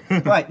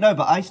blockbuster. Right, no,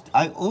 but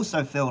I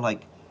also feel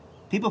like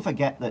people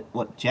forget that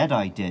what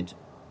Jedi did,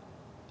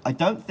 I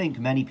don't think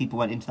many people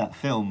went into that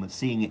film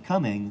seeing it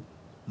coming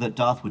that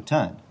Darth would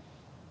turn.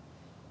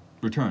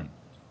 Return.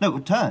 No,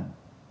 would turn.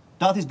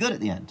 Darth is good at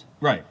the end.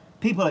 Right.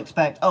 People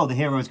expect, the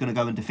hero is going to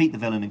go and defeat the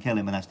villain and kill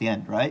him, and that's the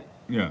end, right?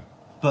 Yeah.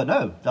 But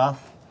no,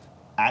 Darth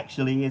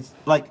actually is...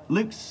 Like,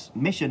 Luke's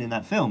mission in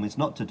that film is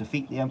not to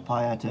defeat the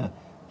Empire, to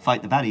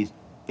fight the baddies.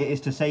 It is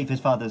to save his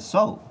father's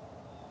soul.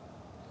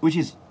 Which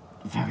is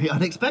very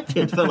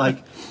unexpected for,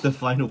 like, the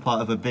final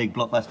part of a big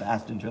blockbuster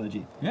Aston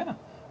trilogy. Yeah.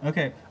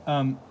 Okay.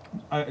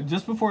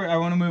 Just before I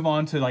want to move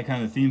on to like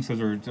kind of the themes because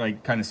we're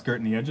like kind of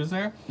skirting the edges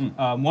there.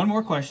 One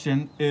more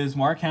question: is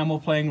Mark Hamill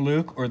playing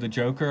Luke or the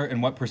Joker,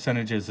 and what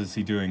percentages is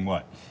he doing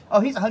what? Oh,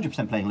 he's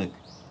 100% playing Luke.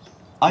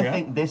 I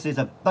think this is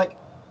Luke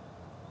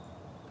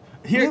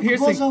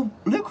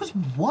was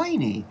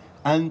whiny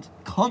and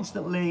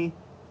constantly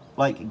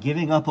like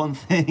giving up on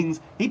things.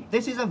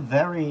 This is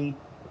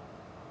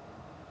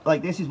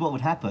what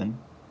would happen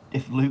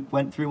if Luke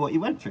went through what he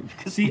went through.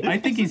 See, I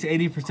think he's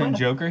 80%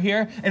 Joker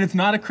here, and it's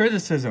not a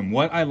criticism.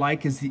 What I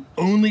like is the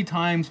only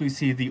times we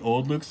see the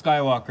old Luke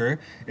Skywalker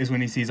is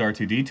when he sees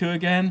R2-D2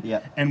 again,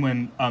 and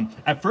when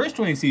at first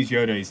when he sees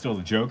Yoda, he's still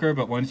the Joker,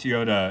 but once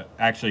Yoda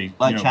actually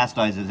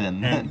chastises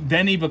him, and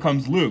then he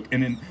becomes Luke.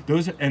 And in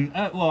those,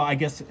 I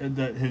guess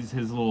his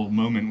little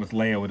moment with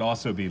Leia would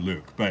also be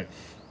Luke, but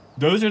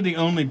those are the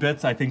only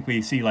bits I think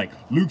we see like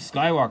Luke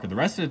Skywalker. The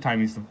rest of the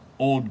time he's the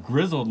old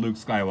grizzled Luke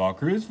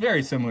Skywalker, who's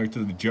very similar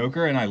to the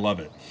Joker, and I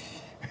love it.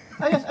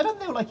 I don't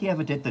feel like he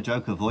ever did the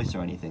Joker voice or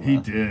anything. He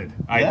did.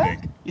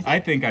 I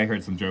think I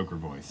heard some Joker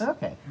voice.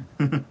 Okay.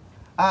 Tell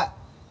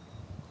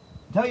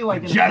you why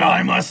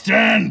Jedi must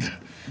end.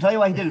 Tell you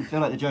why he didn't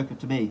feel like the Joker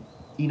to me.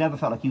 He never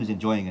felt like he was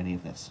enjoying any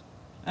of this.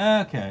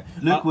 Okay.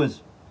 Luke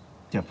was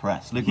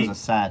depressed. Luke was a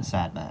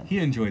sad man. He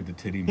enjoyed the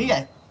titty movie.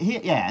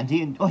 And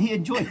he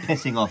enjoyed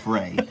pissing off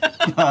Rey.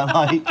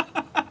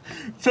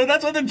 So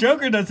that's what the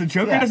Joker does. The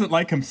Joker doesn't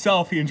like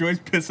himself. He enjoys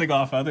pissing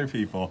off other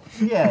people.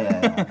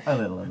 Yeah. A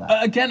little of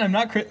that. Again, I'm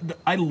not.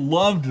 I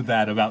loved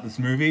that about this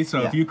movie.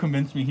 So if you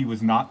convince me he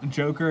was not the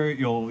Joker,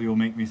 you'll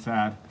make me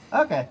sad.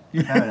 Okay,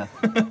 fair enough.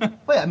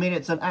 But I mean,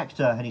 it's an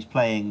actor and he's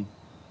playing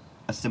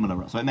a similar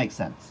role, so it makes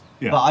sense.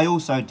 Yeah. But I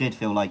also did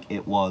feel like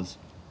it was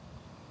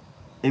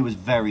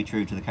very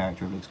true to the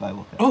character of Luke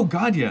Skywalker. Oh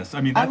God, yes. I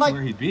mean, that's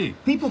where he'd be.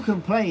 People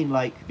complain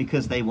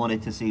because they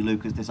wanted to see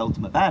Luke as this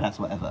ultimate badass,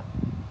 whatever.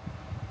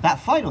 That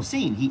final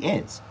scene, he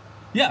is.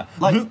 Yeah,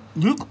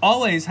 Luke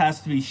always has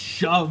to be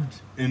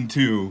shoved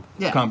into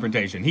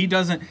confrontation. He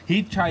doesn't.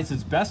 He tries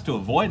his best to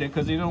avoid it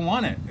because he don't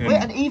want it.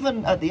 And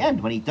even at the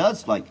end, when he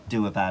does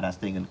do a badass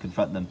thing and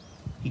confront them,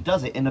 he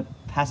does it in a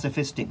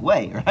pacifistic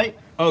way, right?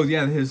 Oh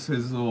yeah, his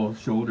little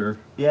shoulder.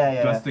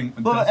 Dust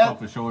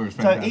off his shoulder is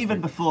fantastic. So even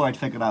before I'd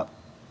figured out,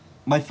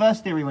 my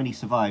first theory when he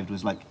survived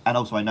was and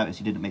also I noticed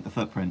he didn't make the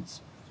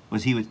footprints,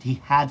 was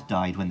he had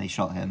died when they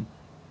shot him,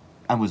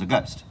 and was a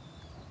ghost.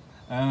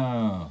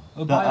 Oh,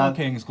 Bio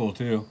King's cool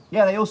too.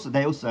 Yeah, they also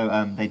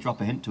they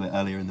drop a hint to it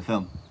earlier in the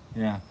film.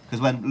 Yeah,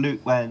 because when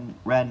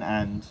Ren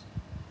and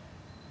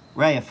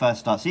Rey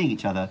first start seeing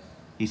each other,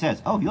 he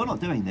says, "Oh, you're not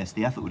doing this.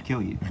 The effort would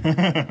kill you."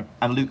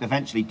 And Luke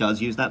eventually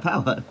does use that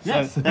power.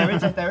 Yes. So there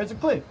is a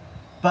clue.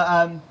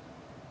 But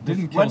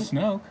didn't kill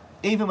Snoke.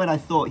 Even when I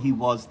thought he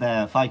was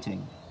there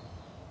fighting,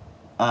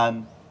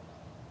 the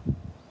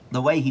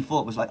way he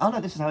fought was like, "Oh no,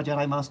 this is how a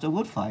Jedi Master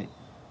would fight."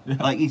 Yeah.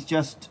 Like he's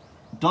just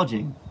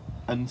dodging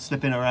and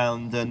slipping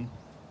around and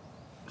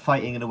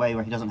fighting in a way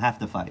where he doesn't have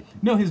to fight.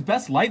 No, his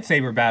best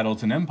lightsaber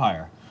battle's in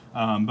Empire,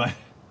 and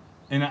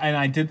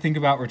I did think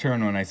about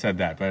Return when I said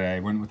that, but I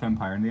went with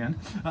Empire in the end.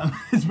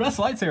 His best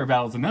lightsaber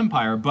battle's in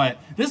Empire, but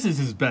this is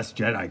his best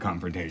Jedi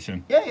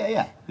confrontation.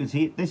 Yeah.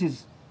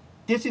 Because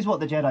this is what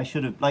the Jedi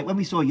should have, like when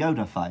we saw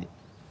Yoda fight,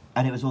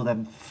 and it was all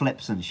them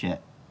flips and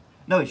shit.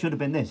 No, it should have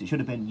been this. It should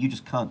have been, you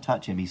just can't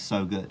touch him. He's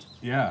so good.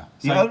 Yeah.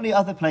 The only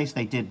other place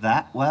they did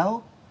that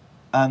well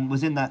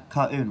was in that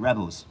cartoon,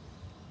 Rebels.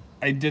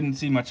 I didn't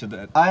see much of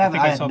that. I had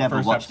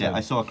never watched it. I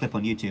saw a clip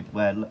on YouTube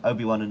where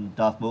Obi-Wan and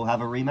Darth Maul have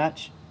a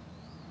rematch.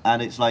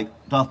 And it's like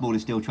Darth Maul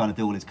is still trying to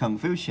do all his kung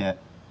fu shit,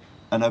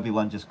 and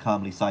Obi-Wan just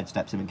calmly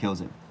sidesteps him and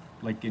kills him.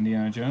 Like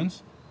Indiana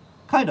Jones?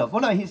 Kind of.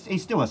 Well, no,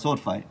 he's still a sword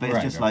fight, but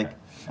it's just like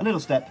a little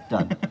step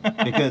done.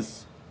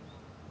 Because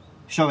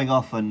showing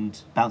off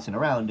and bouncing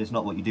around is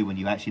not what you do when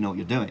you actually know what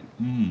you're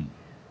doing.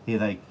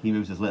 He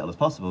moves as little as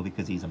possible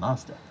because he's a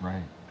master.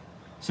 Right.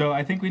 So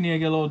I think we need to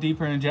get a little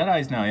deeper into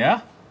Jedis now,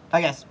 yeah?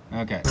 I guess.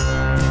 Okay.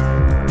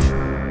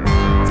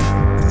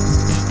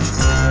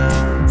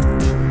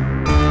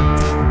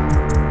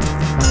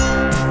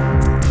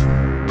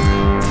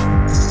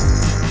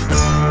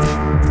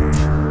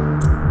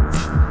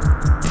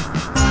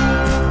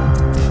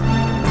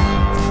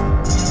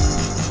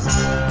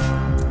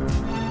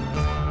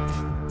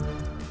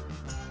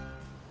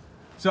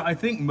 So I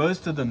think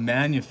most of the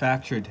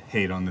manufactured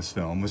hate on this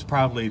film was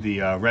probably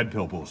the red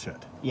pill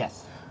bullshit.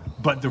 Yes.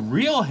 But the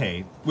real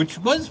hate, which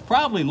was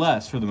probably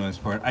less for the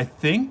most part, I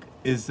think,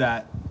 is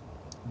that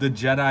the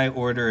Jedi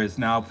Order is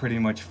now pretty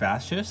much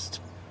fascist.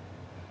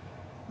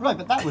 Right,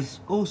 but that was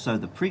also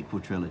the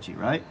prequel trilogy,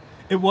 right?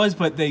 It was,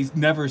 but they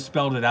never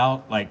spelled it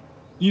out. Like,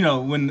 you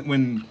know,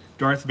 when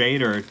Darth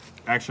Vader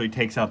actually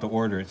takes out the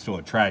Order, it's still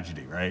a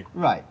tragedy, right?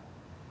 Right.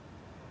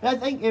 I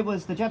think it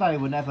was the Jedi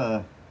were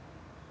never...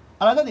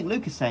 And I don't think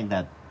Luke is saying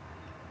they're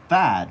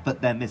bad,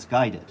 but they're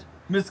misguided.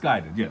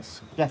 Misguided,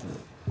 yes.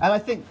 Definitely. And I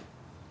think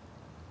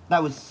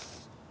that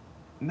was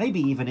maybe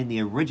even in the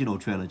original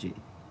trilogy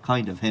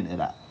kind of hinted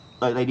at.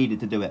 Like they needed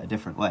to do it a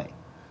different way.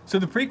 So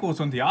the prequels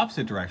went the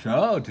opposite direction.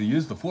 Oh, to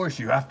use the Force,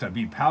 you have to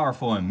be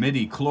powerful and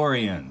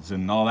midi-chlorians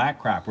and all that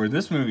crap. Where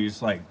this movie is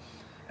like,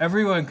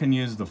 everyone can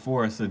use the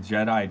Force. The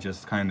Jedi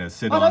just kind of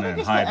sit I on don't it think and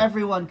it's hide that it.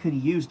 everyone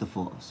can use the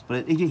Force,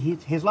 but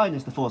his line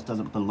is the Force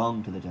doesn't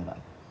belong to the Jedi,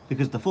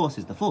 because the Force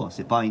is the Force.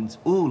 It binds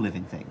all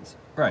living things,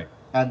 Right.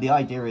 and the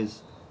idea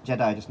is Jedi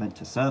are just meant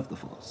to serve the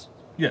Force.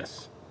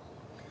 Yes.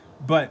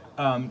 But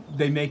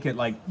they make it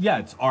like, yeah,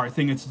 it's our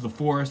thing. It's the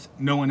Force.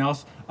 No one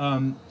else.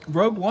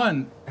 Rogue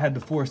One had the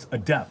Force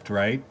adept,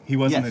 right? He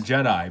wasn't Yes. a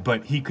Jedi,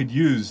 but he could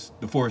use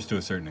the Force to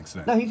a certain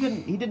extent. No, he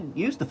couldn't. He didn't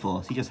use the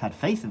Force. He just had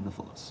faith in the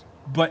Force.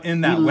 But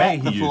in that he way,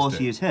 let the he Force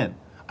used it. use him.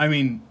 I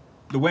mean,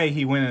 the way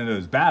he went into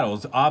those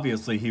battles,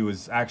 obviously he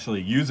was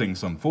actually using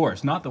some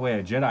Force, not the way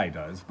a Jedi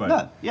does. But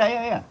No,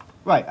 yeah.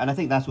 Right, and I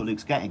think that's what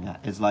Luke's getting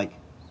at, is like,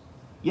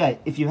 yeah,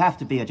 if you have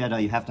to be a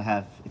Jedi, you have to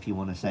have, if you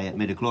want to say it,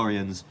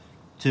 midichlorians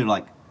to,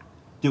 like,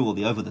 do all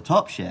the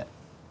over-the-top shit.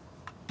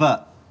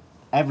 But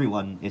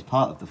everyone is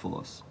part of the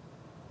Force.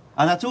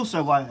 And that's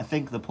also why I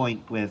think the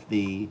point with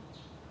the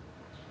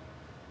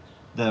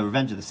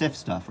Revenge of the Sith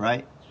stuff,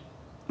 right,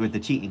 with the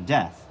cheating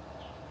death,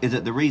 is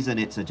that the reason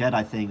it's a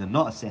Jedi thing and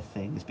not a Sith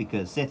thing is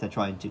because Sith are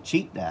trying to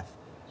cheat death,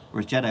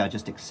 whereas Jedi are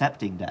just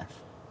accepting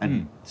death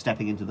and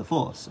stepping into the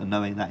Force and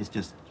knowing that is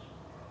just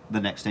the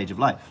next stage of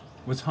life.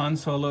 was Han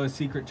Solo a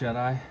secret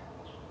Jedi?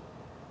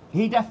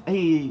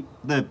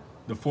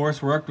 The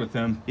Force worked with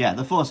him.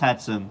 the Force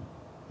had some.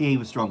 He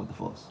was strong with the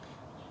Force.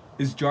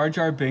 Is Jar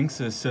Jar Binks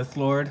a Sith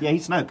Lord? Yeah,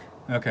 he's Snoke.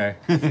 Okay.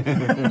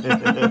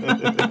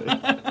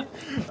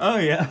 Oh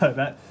yeah,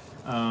 that.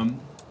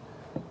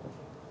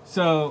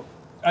 So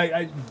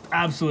I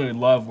absolutely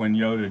love when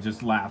Yoda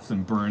just laughs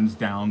and burns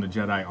down the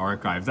Jedi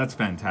archives. That's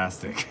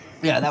fantastic.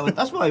 Yeah,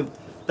 that's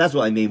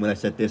what I mean when I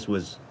said this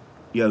was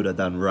Yoda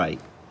done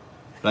right.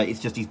 Like, it's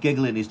just he's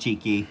giggling, he's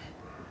cheeky.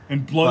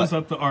 And blows But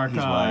up the he's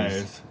wise.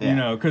 archives, Yeah. you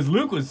know, because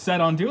Luke was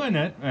set on doing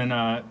it, and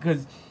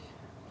because,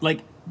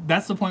 like,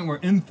 that's the point where,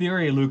 in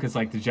theory, Luke is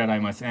like, the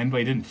Jedi must end, but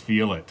he didn't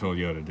feel it till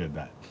Yoda did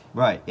that.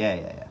 Right,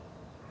 yeah.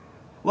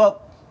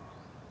 Well,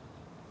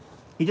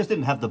 he just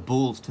didn't have the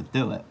balls to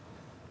do it.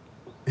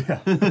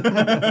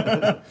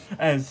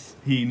 As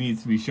he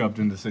needs to be shoved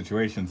into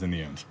situations in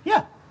the end.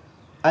 Yeah.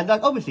 And,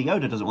 like, obviously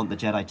Yoda doesn't want the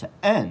Jedi to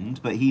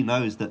end, but he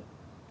knows that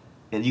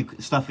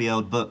stuffy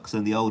old books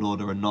and the old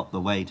order are not the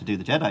way to do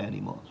the Jedi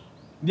anymore.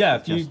 Yeah,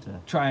 if you Just,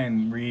 try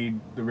and read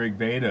the Rig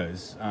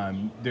Vedas,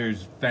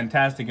 there's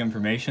fantastic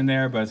information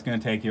there, but it's going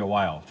to take you a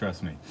while,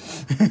 trust me.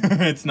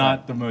 It's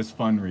not the most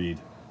fun read.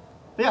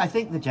 But yeah, I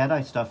think the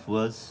Jedi stuff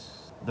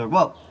was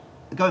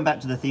going back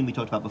to the theme we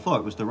talked about before,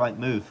 it was the right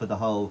move for the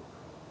whole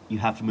you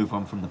have to move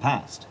on from the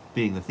past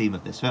being the theme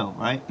of this film,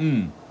 right?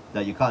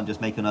 That you can't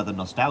just make another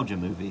nostalgia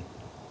movie.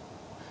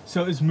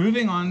 So is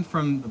moving on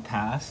from the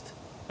past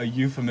a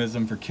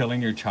euphemism for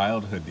killing your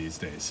childhood these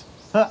days?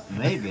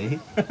 Maybe.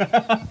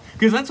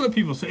 Because that's what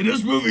people say.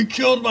 This movie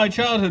killed my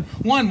childhood.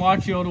 One,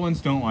 watch the older ones.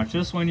 Don't watch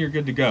this one. You're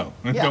good to go.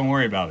 Yeah. Don't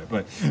worry about it.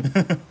 But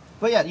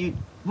But yeah,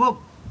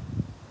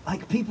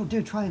 like, people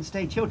do try and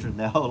stay children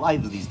their whole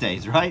lives these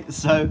days, right?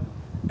 So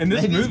in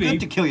this maybe movie, it's good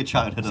to kill your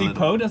childhood a see,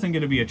 little. Poe doesn't get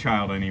to be a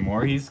child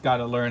anymore. He's got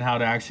to learn how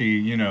to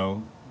actually,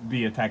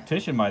 be a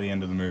tactician by the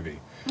end of the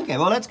movie. Okay,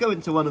 well, let's go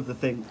into one of the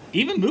things.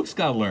 Even Luke's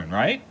got to learn,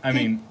 right? I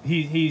mean,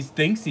 he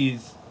thinks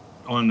he's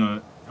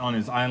on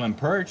his island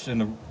perched in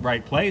the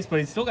right place, but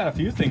he's still got a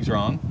few things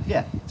wrong.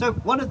 Yeah. So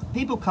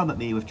people come at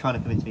me with trying to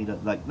convince me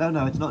that, like,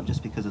 no, it's not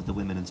just because of the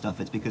women and stuff.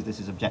 It's because this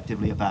is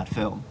objectively a bad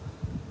film.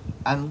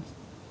 And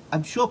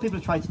I'm sure people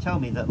have tried to tell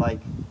me that, like,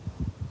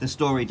 the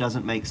story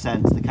doesn't make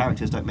sense, the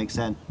characters don't make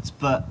sense,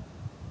 but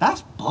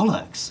that's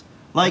bollocks.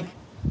 Like,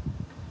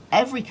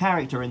 every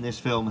character in this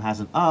film has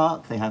an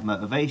arc, they have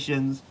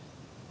motivations.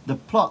 The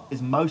plot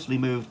is mostly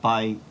moved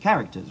by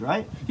characters,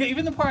 right? Yeah,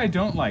 even the part I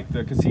don't like,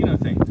 the casino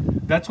thing.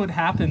 That's what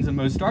happens in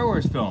most Star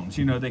Wars films.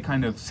 They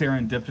kind of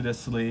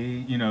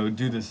serendipitously,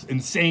 do this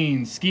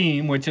insane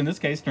scheme, which in this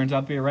case turns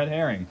out to be a red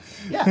herring.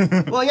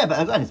 Yeah. Well, yeah, but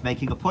again, it's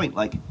making a point.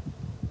 Like,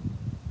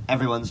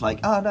 everyone's like,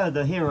 oh no,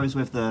 the heroes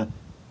with the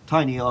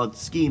tiny odd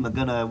scheme are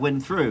gonna win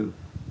through.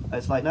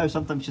 It's like, no,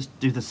 sometimes just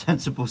do the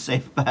sensible,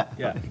 safe bet.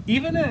 Yeah.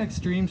 Even in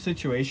extreme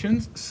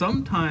situations,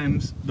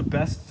 sometimes the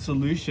best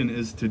solution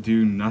is to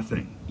do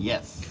nothing.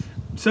 Yes.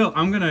 So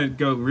I'm gonna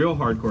go real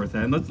hardcore with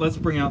that, and let's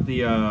bring out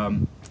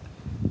the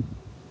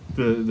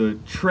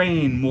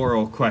train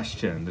moral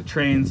question. The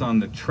train's on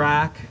the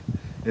track.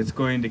 It's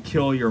going to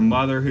kill your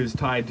mother who's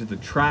tied to the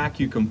track.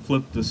 You can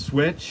flip the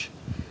switch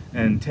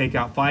and take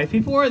out 5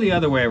 people, or the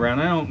other way around.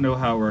 I don't know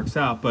how it works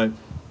out, but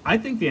I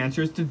think the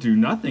answer is to do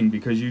nothing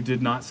because you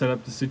did not set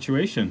up the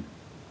situation.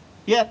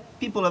 Yeah,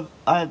 people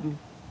have.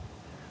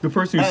 The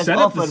person who That is set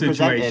up the often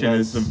presented situation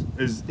as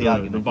is the the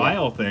argument,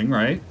 vile thing,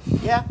 right?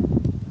 Yeah.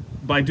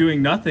 By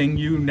doing nothing,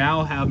 you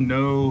now have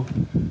no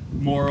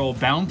moral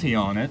bounty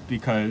on it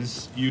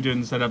because you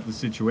didn't set up the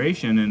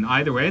situation, and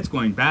either way, it's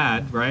going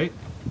bad, right?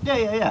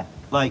 Yeah.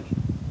 Like,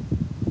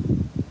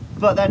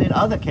 but then in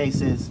other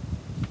cases,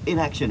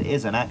 inaction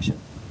is an action.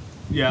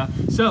 Yeah.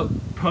 So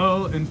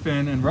Poe and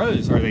Finn and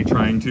Rose, are they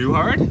trying too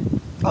hard?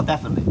 Oh,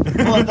 definitely.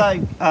 Well, like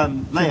Should they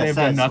Leia have done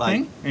says,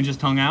 nothing like, and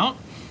just hung out?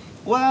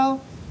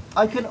 well,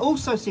 I can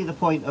also see the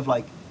point of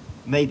like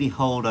maybe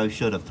Holdo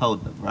should have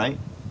told them, right?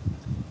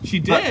 She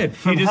But did. She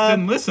from just her-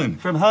 didn't listen.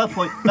 From her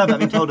point, no, but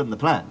we told them the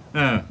plan.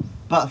 Uh,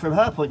 But from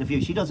her point of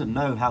view, she doesn't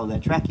know how they're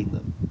tracking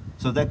them,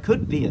 so there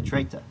could be a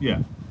traitor. yeah.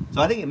 So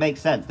I think it makes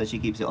sense that she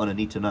keeps it on a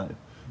need to know.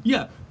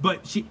 Yeah,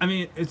 but I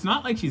mean, it's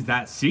not like she's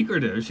that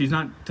secretive. She's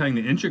not telling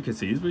the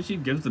intricacies, but she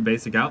gives the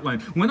basic outline.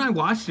 When I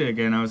watched it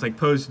again, I was like,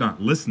 Poe's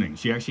not listening.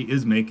 She actually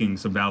is making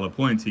some valid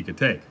points he could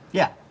take.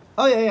 Yeah.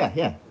 Oh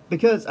yeah.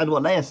 Because and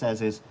what Leia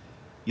says is,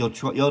 you're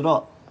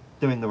not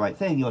doing the right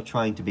thing. You're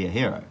trying to be a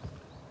hero.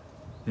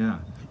 Yeah.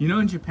 You know,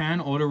 in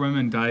Japan, older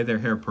women dye their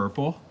hair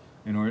purple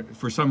in order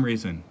for some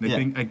reason. They Yeah.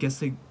 think. I guess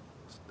they.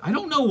 I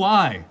don't know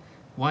why.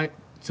 Why?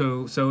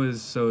 So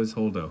is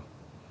Holdo.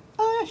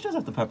 Oh yeah, she does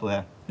have the purple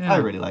hair. Yeah. I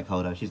really like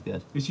Holdo. She's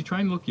good. Is she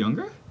trying to look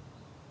younger?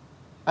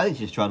 I think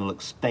she's trying to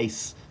look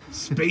space.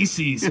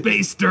 Spacey,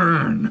 space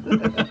stern.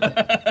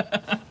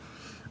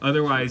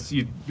 Otherwise,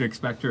 you'd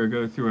expect her to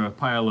go through a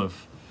pile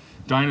of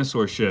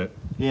dinosaur shit.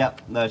 Yeah.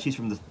 No, she's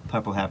from the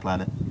purple hair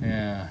planet.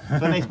 Yeah.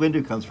 Where Mace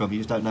Windu comes from, you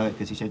just don't know it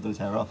because he shaved all his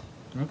hair off.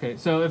 Okay,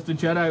 so if the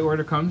Jedi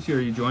Order comes,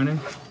 are you joining?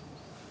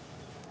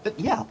 But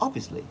yeah,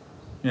 obviously.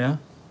 Yeah.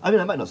 I mean,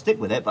 I might not stick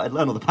with it, but I'd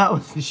learn all the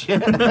powers and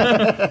shit.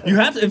 You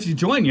have to, if you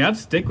join, you have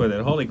to stick with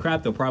it. Holy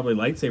crap, they'll probably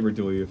lightsaber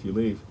duel you if you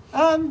leave.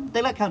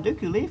 They let Count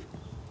Dooku leave.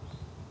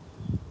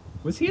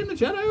 Was he in the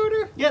Jedi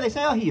Order? Yeah, they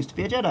say, oh, he used to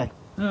be a Jedi.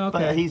 Oh, okay.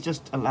 But he's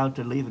just allowed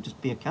to leave and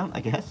just be a Count, I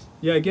guess.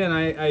 Yeah, again,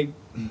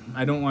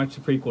 I don't watch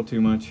the prequel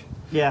too much.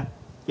 Yeah.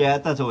 Yeah,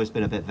 that's always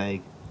been a bit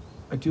vague.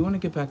 I do want to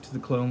get back to the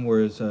Clone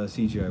Wars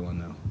CGI one,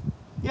 though.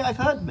 Yeah,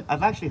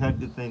 I've actually heard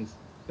good things.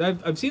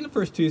 I've seen the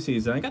first two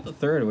seasons. I got the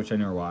third, which I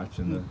never watched,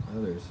 and the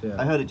others, yeah.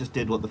 I heard it just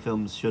did what the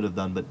films should have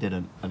done but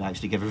didn't, and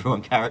actually gave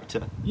everyone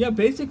character. Yeah,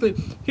 basically,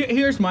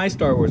 here's my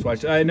Star Wars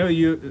watch. I know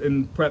you,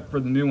 in prep for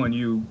the new one,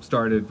 you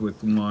started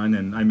with one,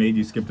 and I made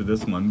you skip to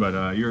this one,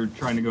 but you're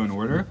trying to go in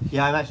order?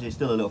 Yeah, I'm actually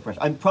still a little fresh.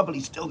 I'm probably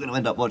still going to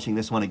end up watching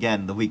this one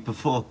again the week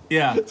before.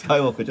 Yeah.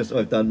 Skywalker, just so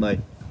I've done my...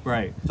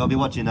 Right. So I'll be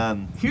watching,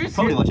 Here's-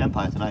 probably here- watch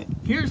Empire tonight.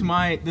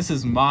 This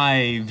is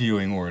my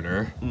viewing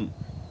order.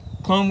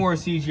 Clone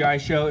Wars CGI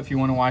show, if you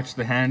want to watch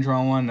the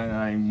hand-drawn one,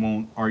 I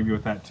won't argue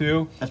with that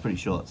too. That's pretty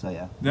short, so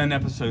yeah. Then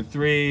episode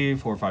 3,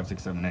 4, 5,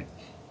 6, 7, 8.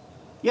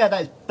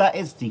 Yeah, that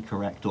is the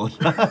correct order,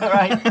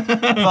 right?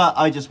 But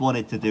I just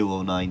wanted to do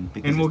all 9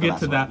 because And we'll it's the get last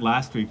to one. that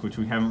last week, which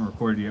we haven't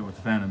recorded yet with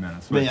the Phantom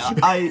Menace. But Which,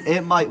 yeah,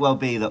 it might well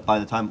be that by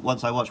the time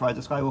once I watch Rise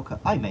of Skywalker,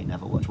 I may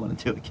never watch 1 and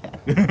 2 again.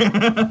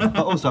 But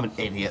also, I'm an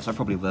idiot, so I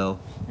probably will.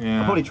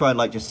 Yeah. I'll probably try and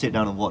like just sit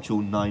down and watch all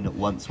 9 at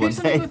once one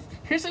day.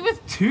 Here's the thing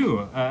with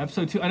 2,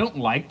 episode 2. I don't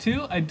like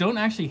 2. I don't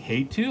actually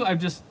hate 2. I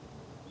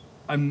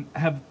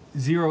have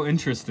zero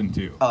interest in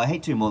 2. Oh, I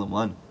hate 2 more than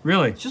 1.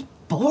 Really? It's just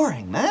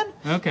boring, man.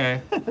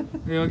 Okay.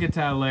 We'll get to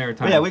that later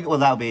time. But yeah, well,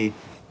 that'll be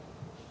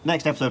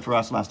next episode for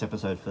us, last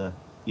episode for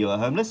you at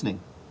home listening.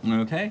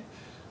 Okay.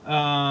 Do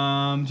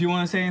you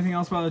want to say anything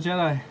else about the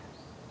Jedi?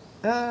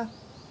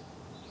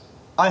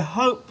 I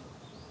hope.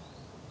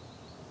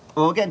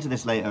 Well, we'll get into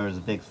this later as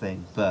a big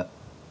thing, but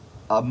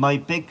my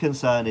big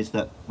concern is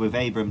that with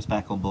Abrams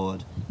back on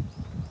board,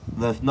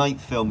 the 9th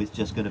film is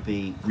just going to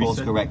be course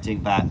Reset? correcting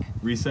back.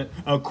 Reset?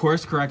 Oh,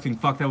 course correcting.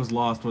 Fuck, that was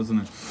Lost,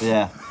 wasn't it?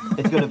 Yeah,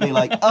 it's going to be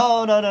like,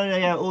 oh no,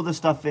 yeah, all the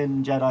stuff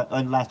in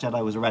Last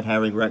Jedi was a red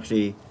herring. We're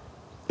actually,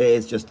 it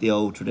is just the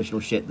old traditional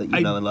shit that you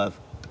know and love.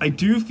 I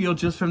do feel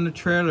just from the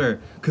trailer,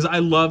 because I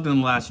loved in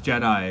The Last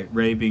Jedi,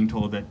 Rey being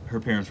told that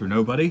her parents were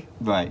nobody.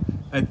 Right.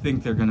 I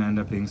think they're going to end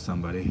up being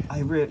somebody.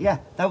 Yeah,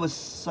 that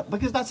was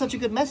because that's such a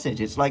good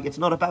message. It's like it's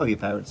not about who your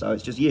parents are;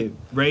 it's just you.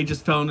 Rey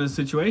just fell into a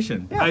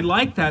situation. Yeah. I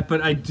like that,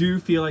 but I do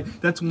feel like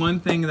that's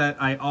one thing that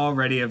I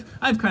already have.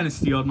 I've kind of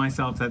steeled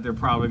myself that they're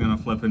probably going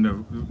to flip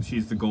into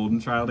she's the golden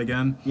child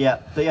again. Yeah,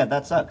 but yeah,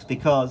 that sucks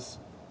because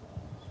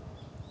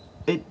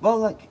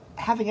like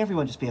having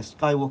everyone just be a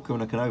Skywalker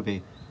and a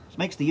Kenobi just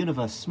makes the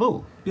universe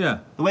small. Yeah,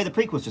 The way the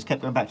prequels just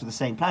kept going back to the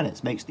same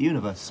planets makes the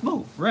universe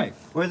small. right.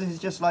 Whereas this is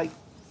just like,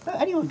 no,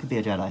 anyone could be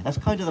a Jedi. That's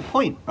kind of the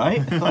point,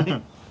 right?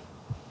 Like,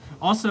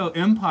 Also,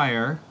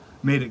 Empire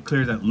made it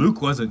clear that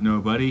Luke wasn't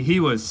nobody. He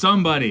was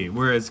somebody.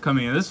 Whereas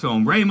coming in this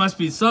film, Rey must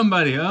be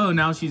somebody. Oh,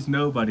 now she's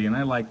nobody, and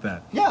I like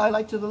that. yeah, I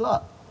liked it a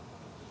lot.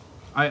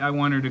 I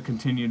want her to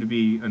continue to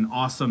be an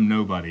awesome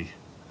nobody.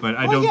 But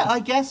I Well, don't... yeah,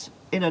 I guess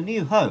in A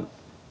New Hope,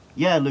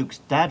 yeah, Luke's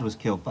dad was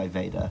killed by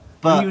Vader,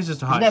 but He was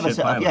just a hot he's never shit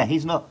set up. pilot. Yeah,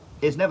 he's not.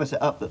 It's never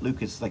set up that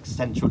Luke is like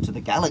central to the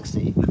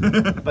galaxy.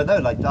 But no,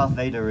 like Darth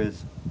Vader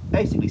is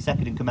basically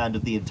second in command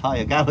of the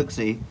entire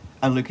galaxy,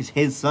 and Luke is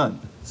his son.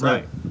 So,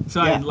 Right.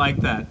 So yeah. I like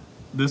that.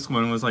 This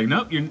one was like,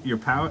 nope, your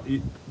power.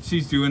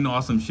 She's doing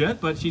awesome shit,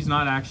 but she's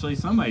not actually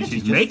somebody. Yeah, she's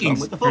she's just making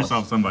gone with the Force.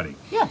 herself somebody.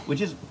 Yeah,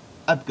 which is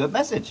a good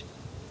message.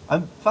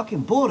 I'm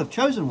fucking bored of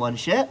Chosen One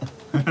shit.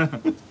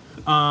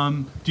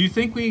 Do you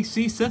think we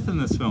see Sith in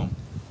this film?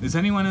 Is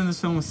anyone in this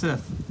film a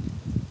Sith?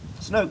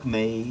 Snoke,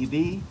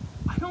 maybe.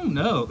 I don't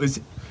know.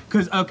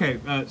 Because, okay,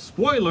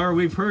 spoiler,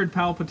 we've heard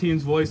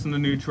Palpatine's voice in the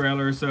new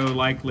trailer, so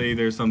likely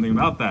there's something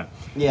about that.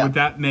 Yeah. Would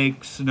that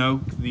make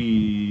Snoke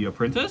the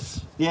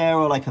apprentice? Yeah,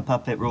 or like a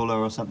puppet ruler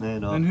or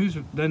something. Or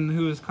Then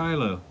who is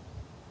Kylo?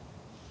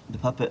 the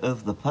puppet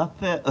of the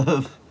puppet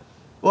of...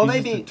 Well,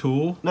 He's maybe... just a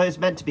tool? No, it's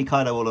meant to be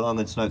Kylo all along,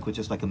 and Snoke was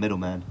just like a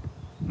middleman.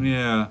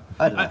 Yeah.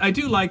 I don't know. I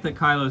do like that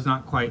Kylo's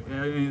not quite...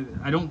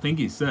 I don't think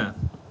he's Sith.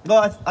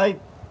 Well, I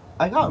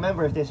can't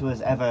remember if this was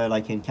ever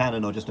like in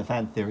canon or just a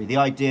fan theory. The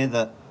idea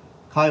that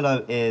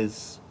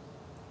Kylo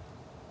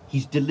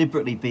he's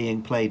deliberately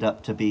being played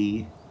up to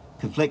be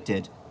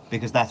conflicted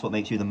because that's what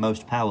makes you the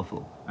most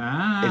powerful.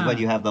 Is when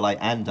you have the light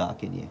and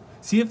dark in you.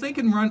 See if they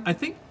can run... I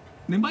think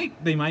they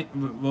might...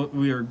 Well,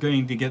 we are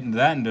going to get into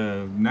that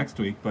into next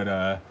week, but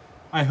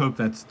I hope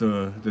that's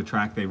the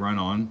track they run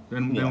on.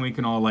 Then we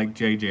can all like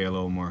JJ a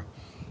little more.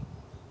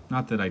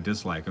 Not that I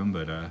dislike him,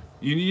 but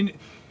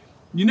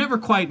you never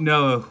quite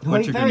know what Well,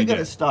 he's you're very going to good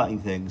get. at starting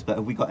things, but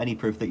have we got any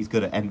proof that he's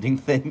good at ending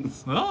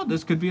things? Well,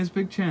 this could be his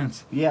big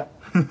chance. Yeah.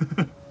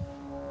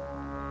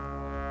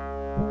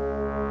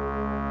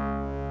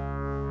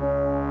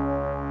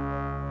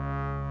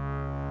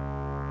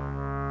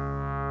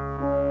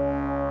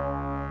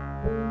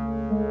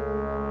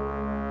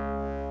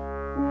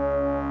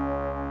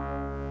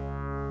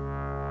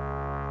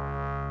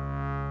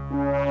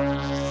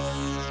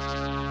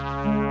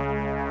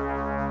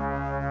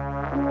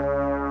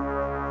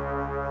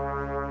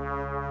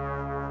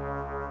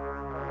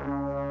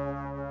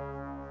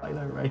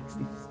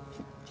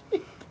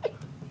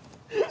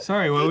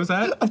 Sorry, what was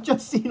that? I've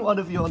just seen one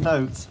of your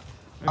notes.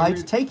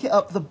 I'd take it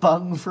up the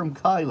bung from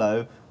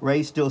Kylo.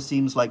 Rey still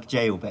seems like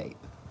jailbait.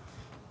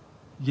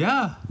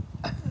 Yeah.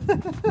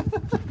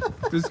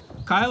 Because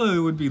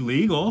Kylo would be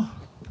legal.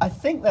 I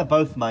think they're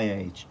both my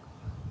age.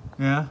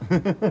 Yeah.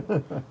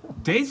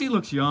 Daisy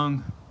looks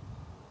young.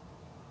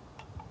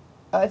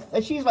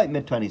 She's like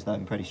mid-20s though,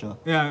 I'm pretty sure.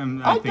 Yeah,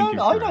 I think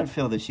you're I correct. don't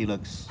feel that she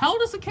looks How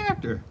old is the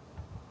character?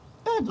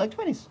 like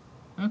 20s.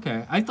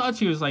 Okay. I thought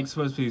she was like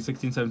supposed to be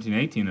 16, 17,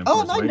 18 in Oh,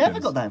 Force no, I Awakens. never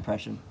got that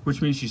impression.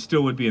 Which means she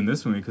still would be in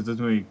this movie, because this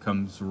movie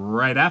comes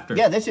right after.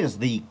 Yeah, this is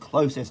the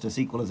closest a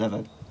sequel has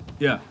ever.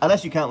 Yeah.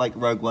 Unless you count like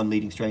Rogue One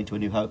leading straight into A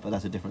New Hope, but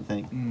that's a different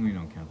thing. We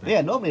don't count that. But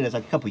yeah, normally there's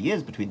like a couple of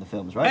years between the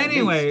films, right? At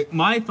Anyway, least.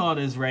 my thought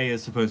is Rey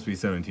is supposed to be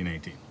 17,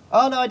 18.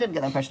 Oh, no, I didn't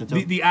get that impression at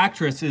all. The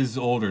actress is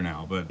older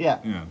now, but... Yeah.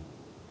 Yeah.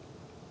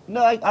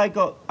 No,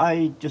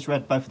 I just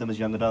read both of them as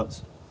young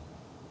adults.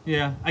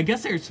 Yeah. I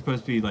guess they're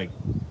supposed to be like...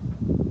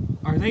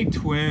 Are they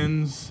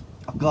twins?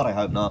 Oh, God, I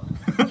hope not.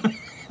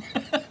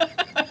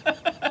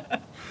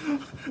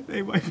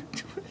 They might be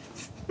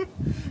twins.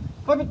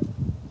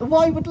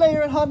 Why would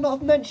Leia and Han not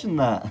have mentioned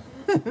that?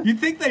 You'd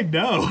think they'd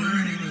know.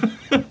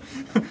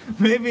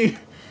 Maybe...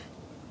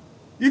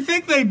 You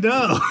think they'd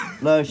know.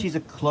 No, she's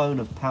a clone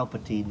of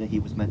Palpatine that he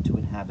was meant to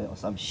inhabit or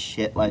some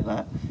shit like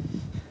that.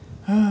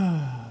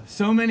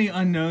 So many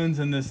unknowns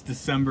in this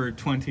December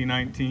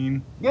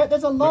 2019. Yeah,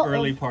 there's a The lot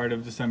early of... part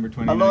of December A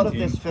 2019. lot of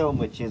this film,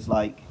 which is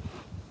like,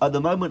 at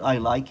the moment I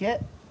like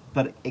it,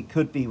 but it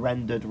could be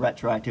rendered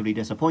retroactively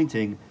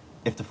disappointing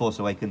if The Force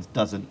Awakens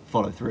doesn't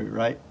follow through,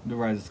 right? The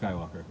Rise of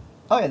Skywalker.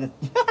 Oh yeah.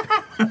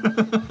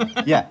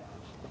 Yeah.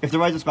 If The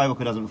Rise of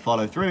Skywalker doesn't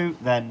follow through,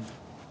 then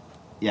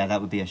yeah,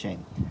 that would be a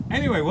shame.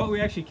 Anyway, what we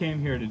actually came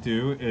here to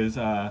do is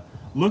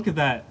look at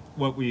that,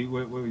 what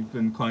we've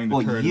been calling the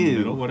Well, turd in the you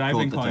middle. What I've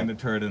called been the calling turd.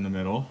 the turd in the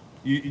middle.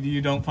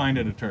 You don't find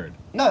it a turd.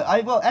 No,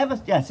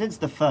 since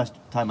the first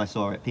time I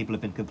saw it, people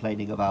have been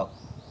complaining about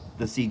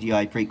the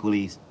CGI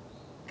prequel-y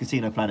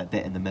Casino Planet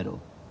bit in the middle.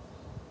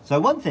 So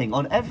one thing,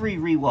 on every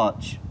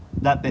rewatch,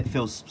 that bit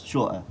feels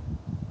shorter.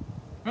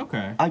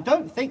 Okay. I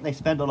don't think they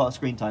spend a lot of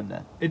screen time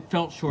there. It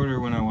felt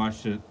shorter when I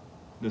watched it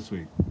this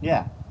week.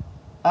 Yeah.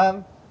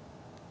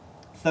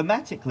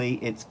 Thematically,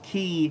 it's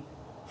key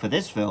for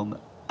this film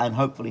and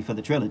hopefully for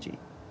the trilogy.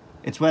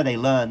 It's where they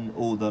learn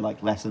all the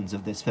like lessons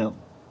of this film.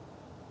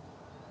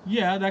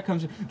 Yeah, that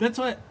comes. That's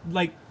what,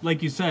 like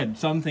you said,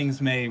 some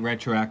things may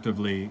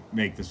retroactively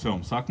make this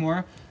film suck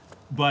more,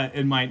 but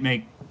it might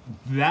make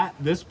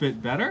this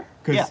bit better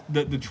because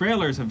Yeah. the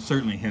trailers have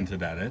certainly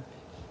hinted at it.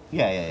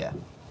 Yeah.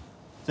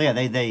 So yeah,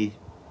 they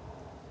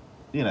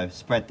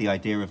spread the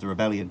idea of the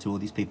rebellion to all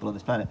these people on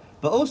this planet.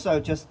 But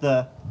also just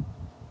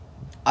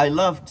I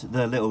loved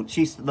the little...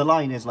 The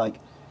line is like...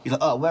 He's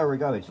like, oh, where are we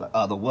going? She's like,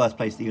 oh, the worst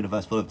place in the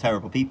universe full of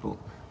terrible people.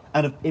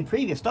 And in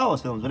previous Star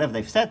Wars films, whenever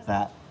they've said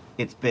that,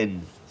 it's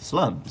been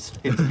slums.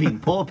 It's been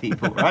poor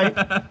people, right?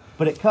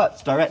 But it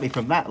cuts directly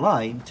from that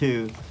line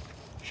to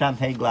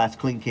champagne glass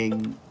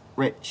clinking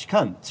rich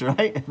cunts,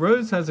 right?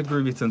 Rose has a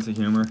groovy sense of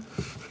humor.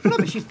 No,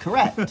 but she's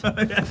correct.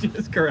 Yeah, she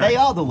is correct. They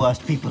are the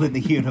worst people in the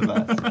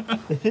universe.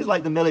 It's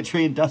like the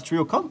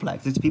military-industrial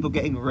complex. It's people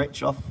getting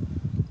rich off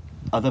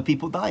other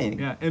people dying.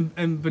 Yeah, and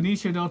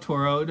Benicio del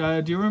Toro,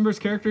 do you remember his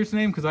character's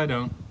name? Because I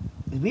don't.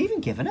 Did we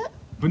even given it?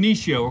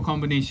 Benicio, we'll call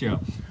him Benicio.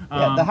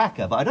 Yeah, the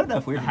hacker, but I don't know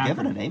if we were Hacker.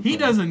 given a name. He for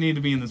doesn't need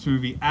to be in this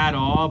movie at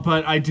all,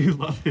 but I do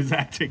love his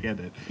acting in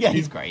it. Yeah,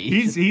 he's great.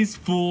 He's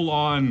full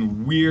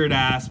on weird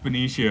ass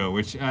Benicio,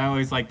 which I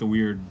always like the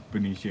weird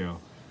Benicio.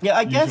 Yeah,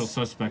 I usual guess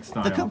suspect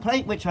style. the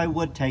complaint which I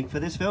would take for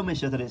this film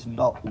is just that it's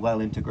not well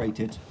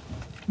integrated.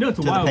 No, it's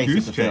a to the wild pace of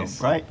goose the film,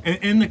 chase, right?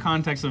 In the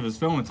context of his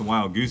film, it's a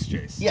wild goose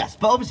chase. Yes,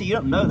 but obviously you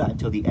don't know that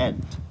until the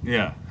end.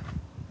 Yeah.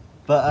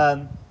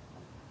 But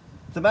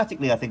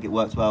thematically, I think it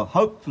works well.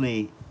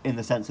 Hopefully, in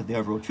the sense of the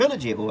overall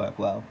trilogy, it will work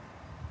well.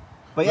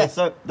 But yeah,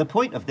 so the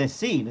point of this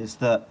scene is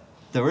that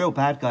the real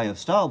bad guy of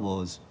Star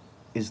Wars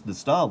is the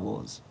Star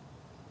Wars.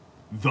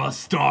 The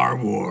Star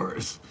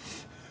Wars.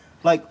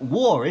 Like,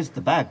 war is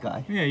the bad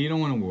guy. Yeah, you don't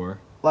want a war.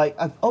 Like,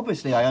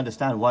 obviously, I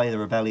understand why the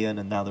rebellion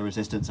and now the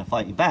resistance are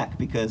fighting back,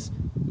 because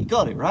you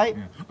got it, right?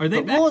 Yeah. Are they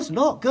but back war's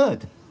not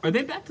good. Are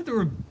they back to the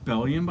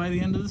rebellion by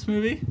the end of this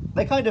movie?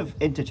 They kind of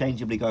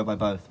interchangeably go by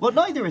both. Well,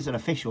 neither is an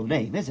official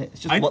name, is it?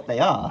 It's just what they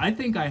are. I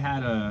think I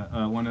had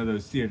a one of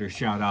those theater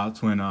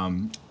shout-outs when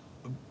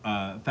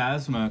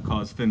Phasma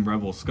calls Finn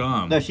Rebel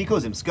Scum. No, she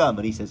calls him Scum,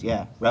 and he says,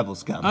 yeah, Rebel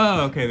Scum.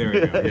 Oh, okay, there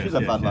we go. Which is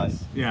a fun line.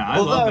 Yeah, I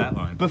love that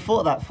line.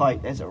 Before that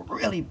fight, there's a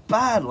really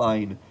bad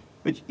line.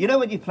 Which, you know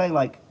when you play,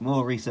 like,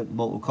 more recent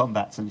Mortal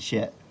Kombats and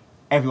shit,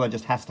 everyone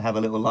just has to have a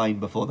little line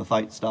before the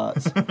fight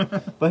starts.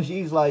 But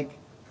she's like,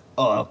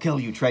 oh, I'll kill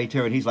you,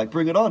 traitor. And he's like,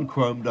 bring it on,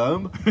 Chrome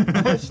Dome.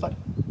 It's like,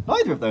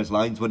 neither of those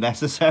lines were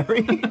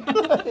necessary.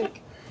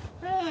 Like,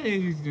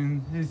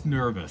 he's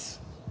nervous.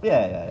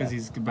 Yeah. Because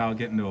he's about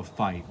getting into a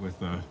fight with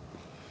The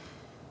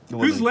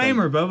Who's woman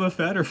lamer, Boba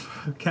Fett or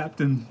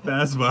Captain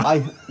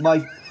Phasma?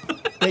 My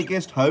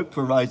biggest hope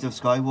for Rise of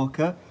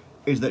Skywalker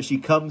is that she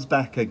comes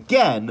back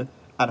again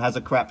and has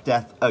a crap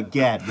death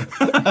again.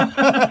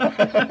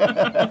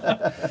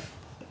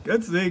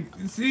 Good thing.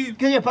 See,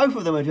 Because yeah, both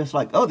of them are just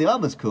like, oh, the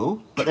armor's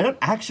cool, but they don't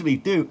actually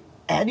do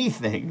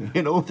anything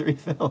in all three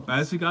films.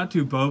 as we got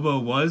to,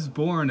 Boba was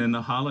born in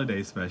the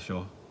holiday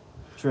special.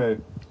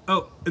 True.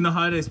 Oh, in the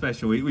holiday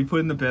special, we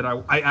put in the bit.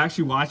 I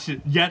actually watched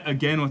it yet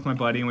again with my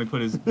buddy, and we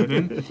put his bit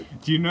in.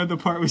 Do you know the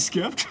part we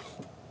skipped?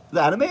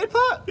 The animated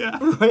part? Yeah.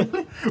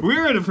 Really? We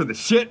were in it for the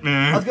shit,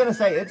 man. I was going to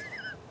say,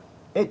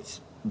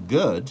 it's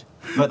good,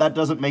 but that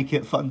doesn't make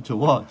it fun to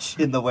watch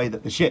in the way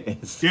that the shit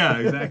is. Yeah,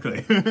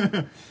 exactly.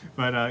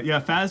 But yeah,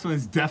 Phasma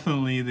is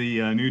definitely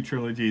the new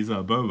trilogy's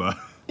Boba.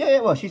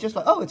 Yeah, well, she's just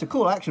like, oh, it's a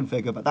cool action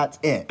figure, but that's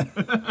it.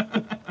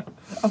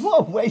 And what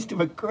a waste of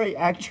a great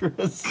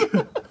actress.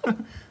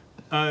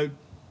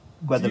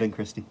 Gwendolyn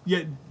Christie.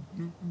 Yeah,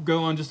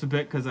 go on just a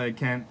bit because I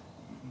can't,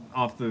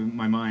 off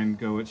my mind,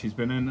 go what she's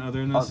been in other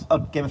than this. Oh,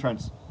 Game of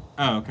Thrones.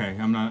 Oh, okay.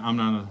 I'm not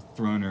a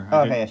throner.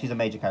 Oh, okay, yeah, she's a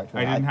major character.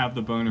 I didn't have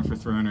the boner for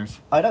throners.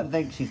 I don't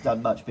think she's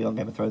done much beyond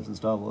Game of Thrones and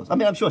Star Wars. I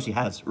mean, I'm sure she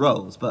has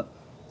roles, but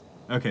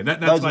Okay, that's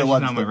Those are why the she's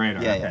ones on my that-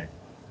 radar. yeah, Okay. yeah.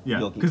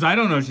 Yeah, because I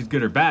don't know if she's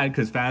good or bad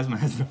because Phasma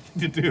has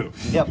nothing to do.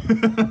 yep.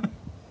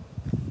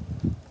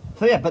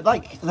 So yeah, but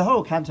like the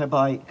whole Canto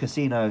Bight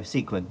casino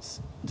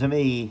sequence to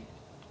me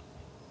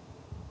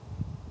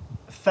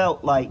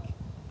felt like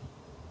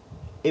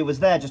it was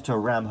there just to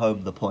ram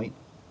home the point,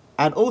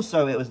 and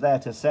also it was there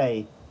to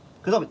say,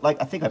 because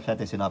like I think I've said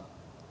this in our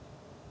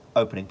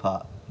opening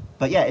part,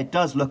 but yeah, it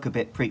does look a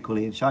bit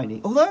prequely and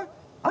shiny. Although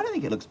I don't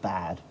think it looks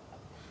bad.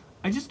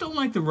 I just don't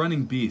like the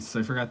running beasts.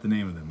 I forgot the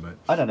name of them, but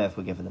I don't know if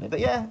we're given the name,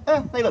 but yeah,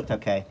 they looked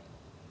okay.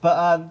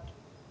 But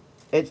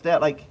it's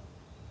that like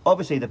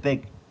obviously the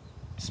big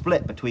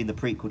split between the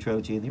prequel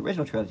trilogy and the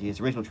original trilogy is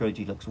the original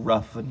trilogy looks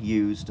rough and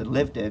used and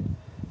lived in,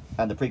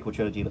 and the prequel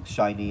trilogy looks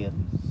shiny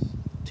and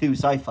too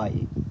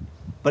sci-fi.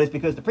 But it's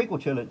because the prequel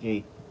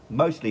trilogy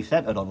mostly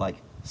centered on like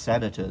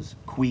senators,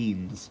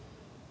 queens,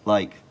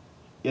 like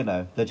the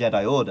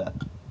Jedi Order.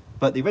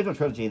 But the original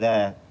trilogy,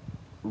 they're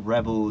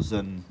rebels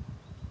and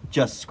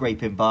just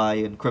scraping by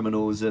and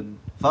criminals and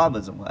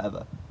farmers and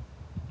whatever.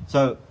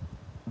 So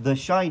the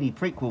shiny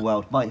prequel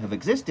world might have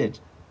existed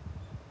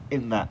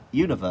in that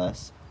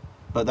universe,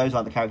 but those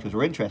aren't the characters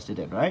we're interested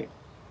in, right?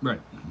 right.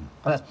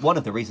 And that's one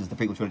of the reasons the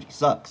prequel trilogy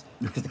sucks,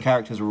 because the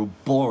characters are all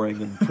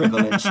boring and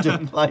privileged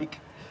and like,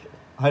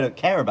 I don't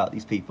care about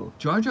these people.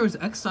 Jar Jar's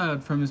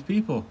exiled from his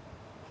people.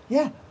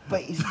 Yeah,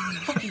 but he's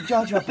fucking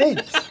Jar Jar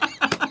Binks.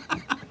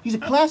 He's a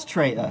class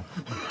traitor.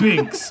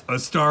 Binks, a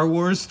Star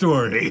Wars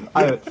story.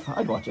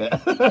 I'd watch it.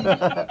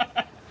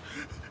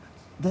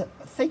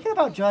 Thinking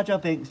about Jar Jar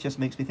Binks just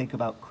makes me think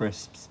about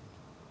crisps.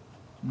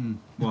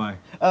 Why?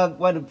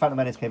 When Phantom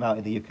Menace came out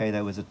in the UK,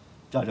 there was a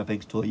Jar Jar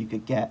Binks toy you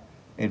could get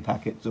in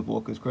packets of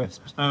Walker's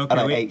crisps. Oh, okay, And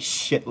I we- ate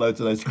shitloads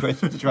of those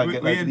crisps to try and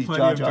get we rid of had these plenty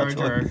Jar of Jar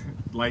Jar Jar toys.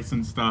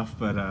 licensed stuff,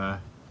 but I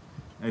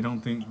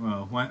don't think.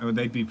 Well,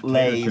 they'd be potato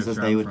Lay's, chips as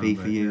where they I'm would from, be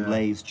but for you, yeah.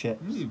 Lay's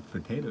chips. Maybe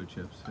potato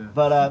chips. Yeah.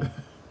 But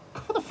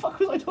what the fuck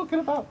was I talking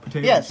about?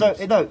 Potato yeah, so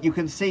chips. no, you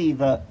can see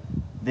that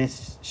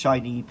this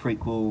shiny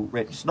prequel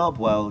rich snob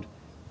world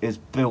is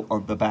built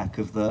on the back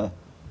of the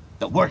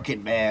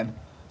working man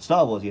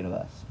Star Wars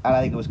universe, and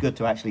I think it was good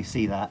to actually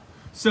see that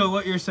So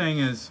what you're saying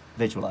is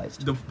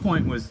visualized. the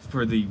point was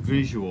for the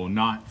visual,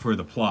 not for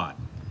the plot.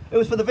 It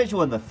was for the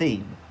visual and the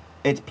theme.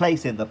 Its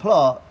place in the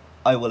plot,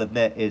 I will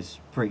admit, is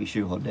pretty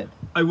shoehorned in.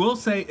 I will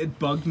say it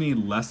bugged me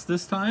less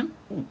this time.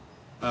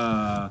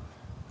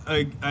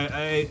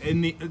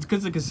 It's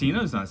because the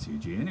casino's not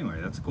CG anyway.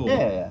 That's cool.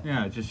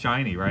 Yeah. It's just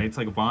shiny, right? It's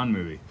like a Bond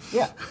movie.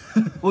 Yeah.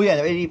 Well,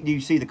 yeah, you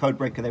see the code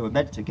breaker they were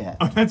meant to get.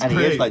 Oh, that's and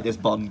great. he is like this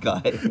Bond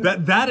guy.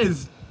 That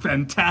is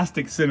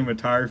fantastic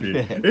cinematography.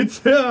 Yeah. It's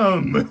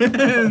him,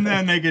 and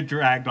then they get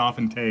dragged off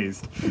and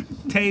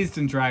tased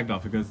and dragged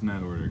off. It goes in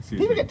that order. Excuse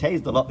People me. get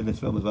tased a lot in this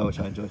film as well, which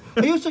I enjoyed.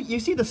 But you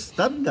see the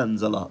stun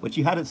guns a lot, which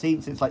you hadn't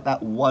seen since like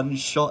that one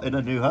shot in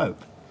A New Hope.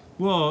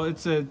 Well,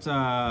 it's a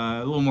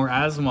little more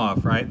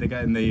Asimov, right? They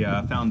got in the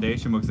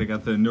Foundation books. They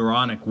got the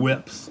neuronic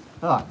whips.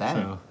 Oh, damn.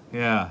 So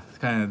yeah, it's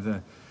kind of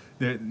the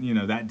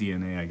that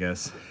DNA, I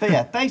guess. But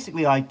yeah,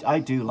 basically, I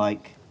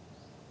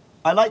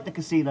like the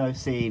casino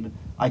scene.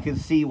 I can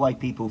see why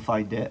people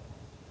find it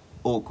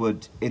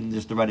awkward in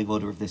just the running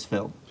order of this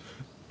film.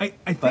 I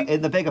But think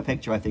in the bigger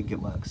picture, I think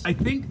it works. I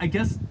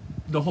guess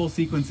the whole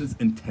sequence is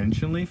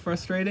intentionally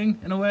frustrating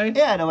in a way.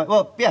 Yeah, no,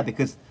 well, yeah,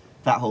 because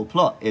that whole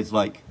plot is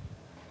like,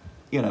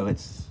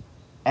 it's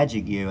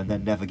edging you and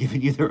then never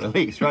giving you the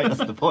release, right?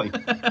 That's the point.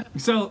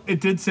 So it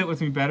did sit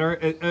with me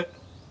better.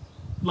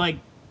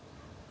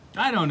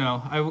 I don't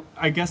know.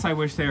 I guess I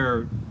wish they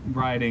were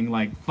riding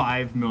like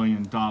 $5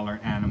 million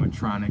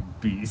animatronic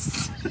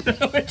beasts,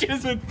 which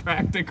isn't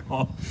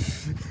practical.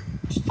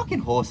 Just fucking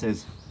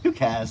horses. Who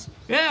cares?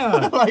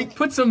 Yeah, Like,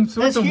 put some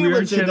There's weird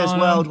humans shit in this on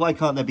world. them. Why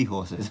can't there be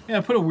horses?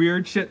 Yeah, put a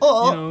weird shit.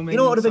 Or, maybe you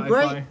know what would have been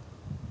sci-fi. great?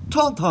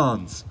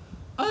 Tauntauns.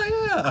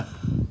 Oh yeah,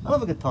 I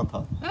love a good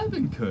tauntaun. that'd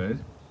been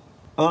good.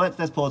 Oh,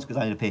 let's pause because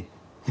I need to pee.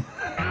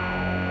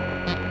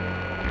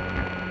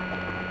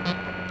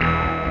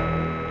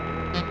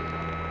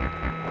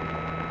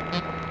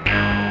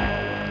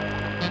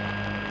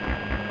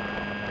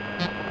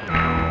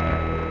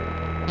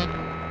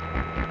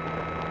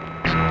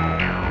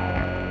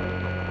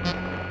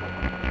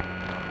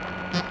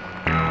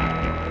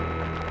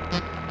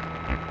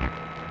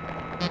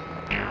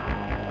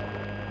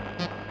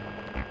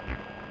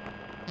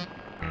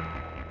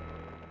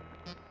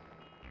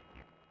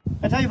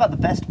 I tell you about the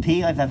best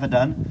pee I've ever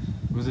done.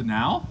 Was it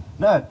now?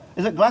 No,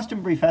 it's at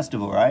Glastonbury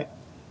Festival, right?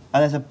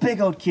 And there's a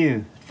big old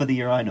queue for the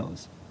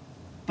urinals.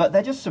 But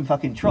they're just some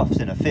fucking troughs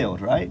in a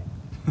field, right?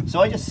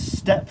 So I just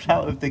stepped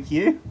out of the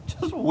queue,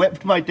 just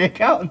whipped my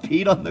dick out and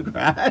peed on the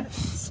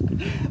grass.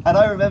 And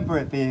I remember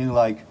it being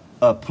like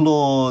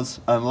applause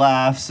and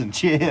laughs and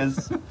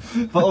cheers.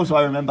 But also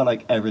I remember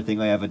like everything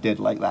I ever did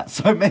like that,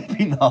 so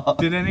maybe not.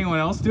 Did anyone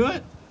else do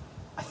it?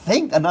 I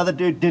think another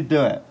dude did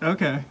do it.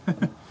 Okay.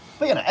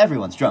 But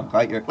everyone's drunk,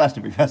 right? You're at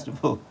Glastonbury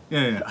Festival.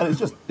 Yeah. And it's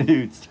just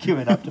dudes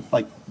queuing up to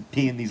like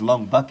pee in these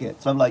long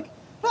buckets. I'm like,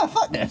 no,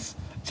 fuck this.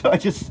 So I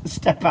just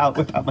step out,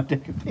 whip out my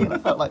dick and pee, and I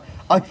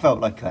felt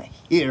like a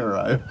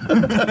hero.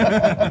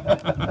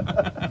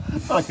 I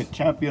felt like a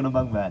champion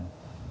among men.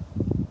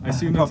 I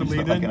assume that's a Probably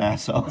lead look in. like an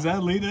asshole. Is that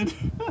a lead in?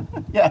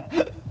 Yeah.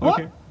 What?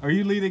 Okay. Are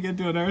you leading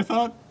into another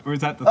thought, or is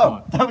that the Oh,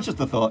 thought? that was just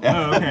a thought,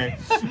 yeah. Oh, okay.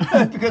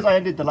 Because I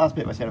ended the last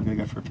bit by saying I'm going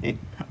to go for a pee.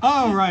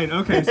 Oh, right.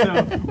 Okay.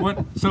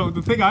 So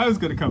the thing I was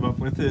going to come up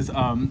with is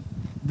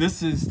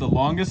this is the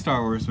longest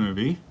Star Wars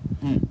movie,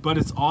 but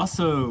it's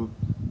also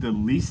the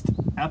least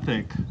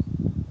epic,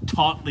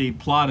 tautly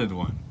plotted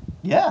one.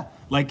 Yeah.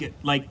 Like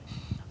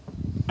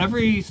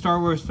every Star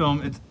Wars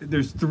film,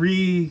 there's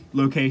 3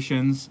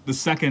 locations. The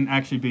second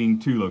actually being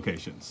 2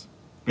 locations.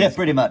 Yeah,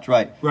 pretty much,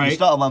 right. Right. You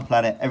start on one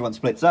planet, everyone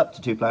splits up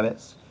to 2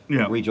 planets,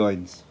 Yeah.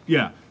 rejoins.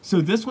 Yeah. So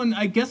this one,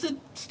 I guess it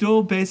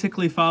still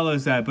basically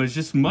follows that, but it's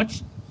just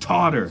much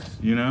tauter,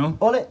 you know?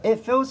 Well, it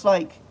feels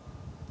like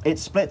it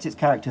splits its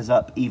characters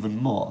up even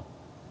more,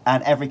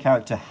 and every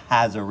character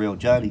has a real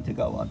journey to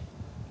go on.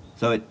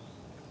 So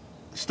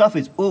stuff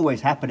is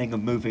always happening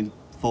and moving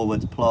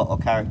forwards, plot or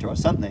character or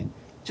something.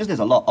 It's just there's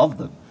a lot of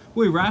them.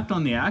 We wrapped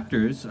on the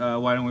actors.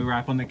 Why don't we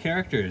wrap on the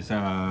characters?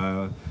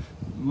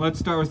 Let's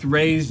start with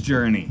Rey's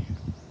journey.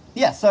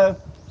 Yeah, so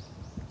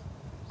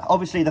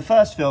obviously the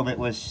first film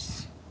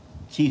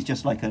she's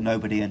just like a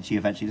nobody and she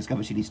eventually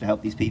discovers she needs to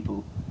help these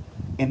people.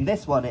 In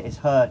this one it is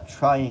her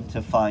trying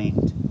to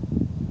find...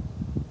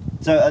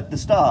 So at the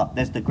start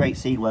there's the great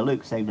scene where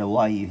Luke's saying, no,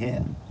 why are you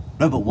here?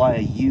 No, but why are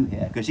you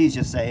here? Because she's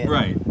just saying,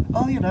 Right.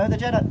 Oh, the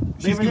Jedi...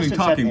 She's the giving Resistance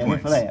talking sent me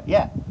points. for Leia.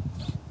 Yeah.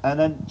 And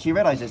then she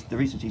realizes the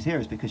reason she's here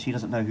is because she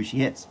doesn't know who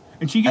she is.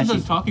 And she gives And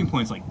us talking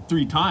points like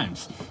 3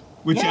 times,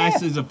 which Yeah.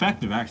 is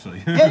effective,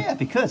 actually. Yeah,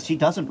 because she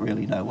doesn't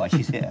really know why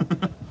she's here.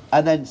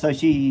 And then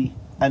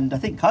and I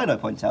think Kylo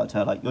points out to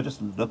her, like, you're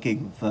just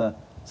looking for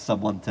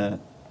someone to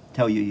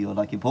tell you you're,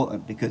 like,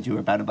 important because you were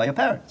abandoned by your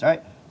parents,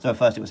 right? So at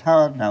first it was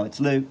Han, now it's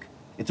Luke.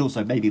 It's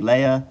also maybe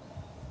Leia.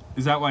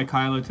 Is that why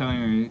Kylo telling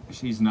her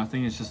she's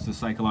nothing is just a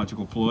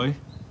psychological ploy?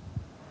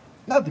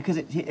 No, because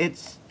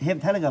it's him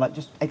telling her, like,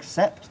 just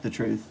accept the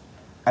truth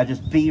and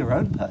just be your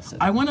own person.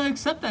 I want to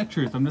accept that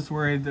truth. I'm just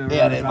worried that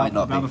Yeah, we're it might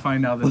not about be. to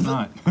find out it's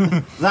not.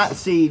 That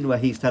scene where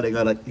he's telling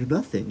her, like, you're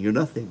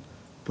nothing,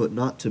 but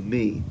not to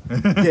me,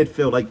 did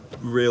feel like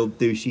real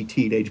douchey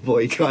teenage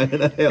boy trying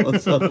to hit on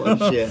someone's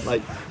shit.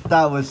 Like,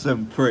 that was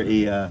some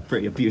pretty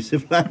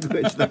abusive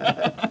language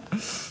there.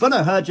 But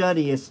no, her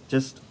journey is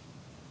just,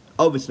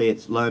 obviously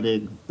it's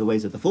learning the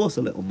ways of the Force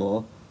a little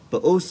more,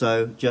 but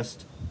also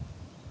just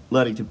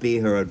learning to be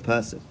her own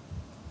person.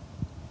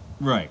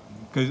 Right.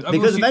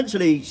 Because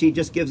eventually she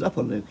just gives up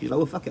on Luke. She's like,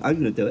 well, fuck it, I'm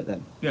going to do it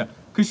then. Yeah,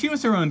 because she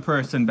was her own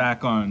person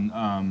back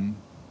on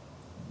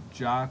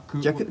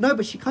Jakku. No,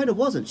 but she kind of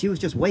wasn't. She was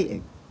just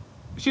waiting.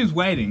 She was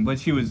waiting, but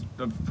she was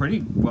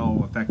pretty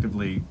well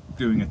effectively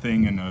doing a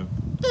thing in a...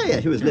 Yeah,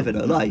 she was living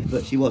her life,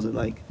 but she wasn't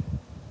like...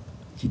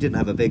 She didn't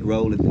have a big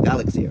role in the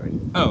galaxy or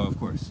anything. Oh, of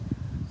course.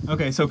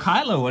 Okay, so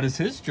Kylo, what is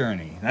his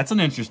journey? That's an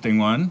interesting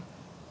one.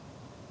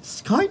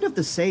 It's kind of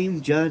the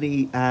same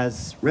journey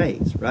as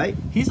Rey's, right?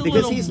 He's because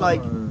little he's more...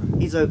 like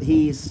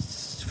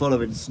he's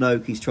following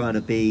Snoke. He's trying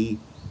to be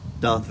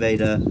Darth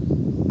Vader,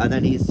 and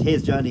then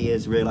his journey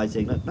is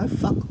realizing, like, no,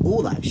 fuck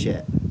all that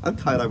shit. I'm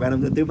Kylo Ren.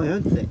 I'm gonna do my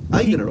own thing.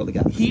 I'm gonna rule the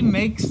galaxy. He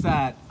makes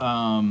that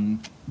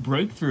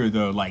breakthrough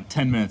though, like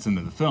 10 minutes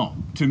into the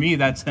film. To me,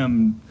 that's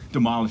him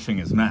demolishing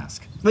his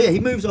mask. But yeah,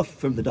 he moves off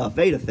from the Darth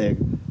Vader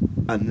thing,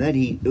 and then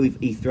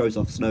he throws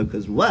off Snoke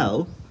as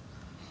well,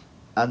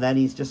 and then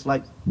he's just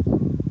like.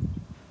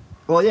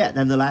 Well, yeah,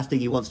 then the last thing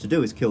he wants to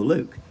do is kill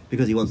Luke,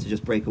 because he wants to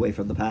just break away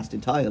from the past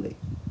entirely.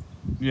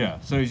 Yeah,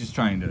 so he's just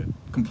trying to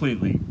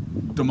completely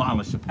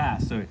demolish the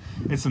past. So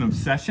it's an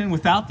obsession.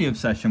 Without the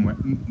obsession,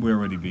 where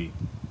would he be?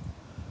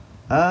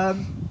 I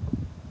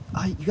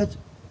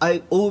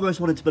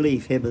almost wanted to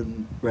believe him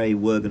and Rey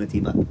were going to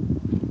team up.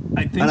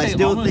 I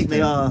still think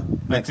they are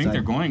next time.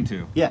 They're going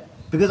to. Yeah,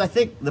 because I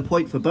think the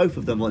point for both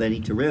of them, what they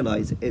need to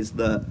realise, is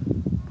that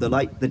the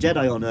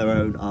Jedi on their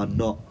own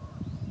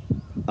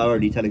are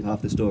only telling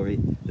half the story.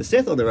 The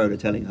Sith on their own are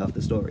telling half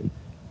the story.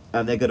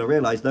 And they're going to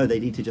realise, no, they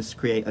need to just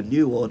create a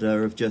new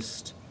order of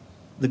just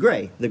the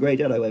Grey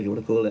Jedi, whatever you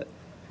want to call it.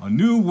 A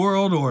new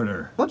world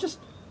order. Well,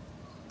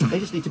 they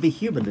just need to be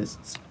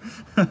humanists.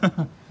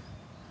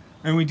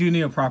 And we do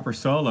need a proper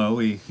Solo.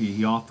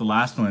 He off the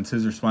last one. It's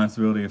his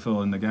responsibility to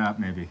fill in the gap,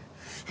 maybe.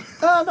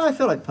 No, I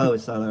feel like Poe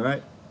is Solo,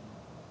 right?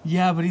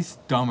 Yeah, but he's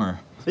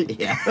dumber.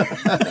 Yeah.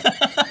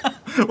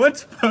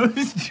 What's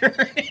Poe's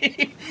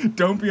journey?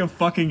 Don't be a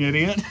fucking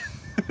idiot.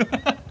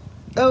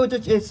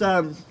 It's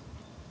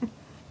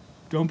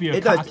Don't be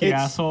a cocky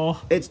asshole.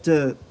 It's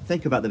to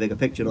think about the bigger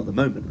picture, not the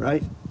moment,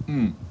 right?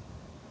 Mm.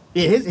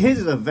 Yeah, his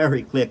is a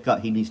very clear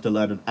cut. He needs to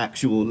learn an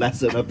actual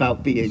lesson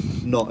about being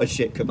not a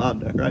shit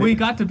commander, right? Well, he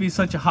got to be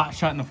such a hot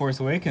shot in The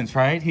Force Awakens,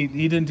 right? He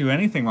didn't do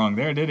anything wrong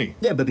there, did he?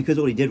 Yeah, but because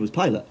all he did was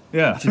pilot.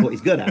 Yeah. Which is what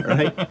he's good at,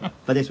 right?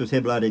 But this was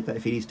him learning that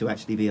if he needs to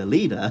actually be a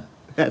leader,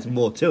 there's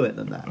more to it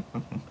than that.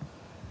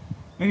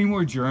 Any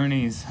more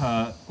journeys?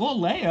 Well,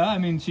 Leia, I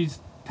mean, she's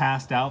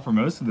passed out for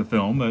most of the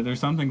film, but there's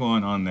something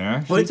going on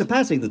there. Well, it's a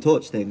passing the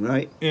torch thing,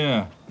 right?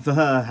 Yeah. For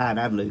her, Han,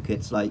 and Luke,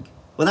 it's like...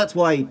 Well, that's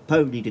why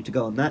Poe needed to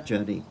go on that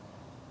journey.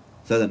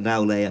 So that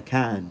now Leia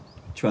can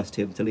trust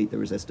him to lead the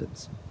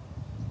Resistance.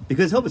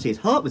 Because obviously his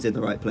heart was in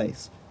the right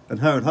place. And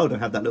her and Holdo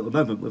have that little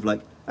moment with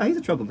like, oh, he's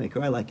a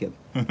troublemaker, I like him.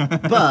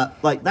 But,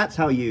 like, that's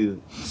how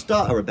you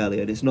start a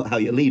rebellion, it's not how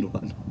you lead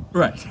one.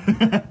 Right.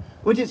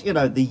 Which is,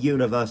 the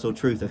universal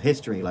truth of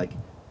history. Like,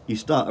 you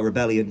start a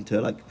rebellion to,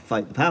 like,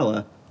 fight the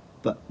power,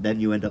 but then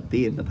you end up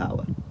being the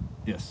power.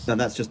 Yes. And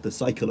that's just the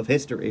cycle of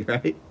history,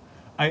 right?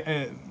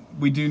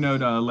 We do know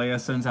that Leia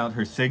sends out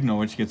her signal,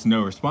 which gets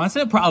no response.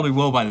 It probably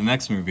will by the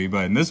next movie,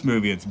 but in this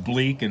movie, it's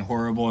bleak and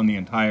horrible, and the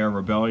entire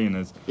rebellion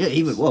is... Yeah,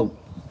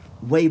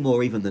 way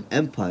more even than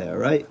Empire,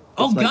 right?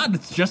 God,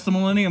 it's just the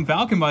Millennium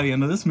Falcon by the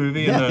end of this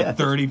movie, and the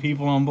 30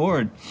 people on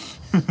board.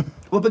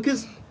 Well,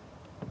 because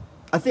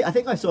I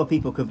think I saw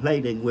people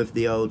complaining with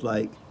the old,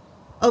 like,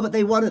 oh, but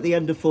they won at the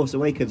end of Force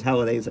Awakens, how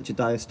are they in such a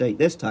dire state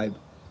this time?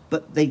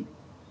 But they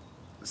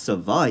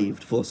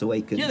survived Force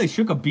Awakens. Yeah, they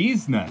shook a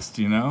bee's nest,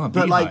 a But,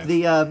 beehive. like,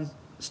 the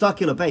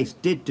Starkiller Base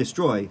did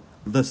destroy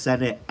the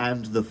Senate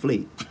and the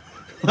fleet.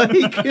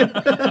 Like,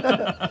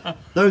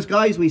 those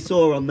guys we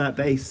saw on that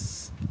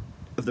base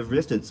of the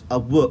Resistance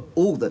were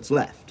all that's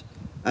left.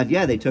 And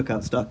yeah, they took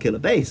out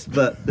Starkiller Base,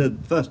 but the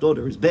First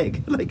Order is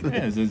big. Like,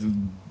 yeah, there's a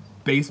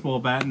baseball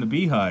bat in the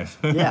beehive.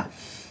 Yeah.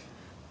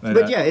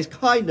 But yeah, it's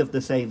kind of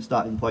the same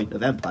starting point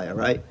of Empire,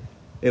 right?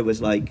 It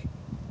was like,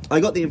 I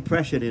got the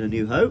impression in A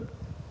New Hope,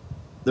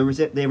 the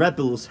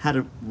rebels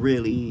hadn't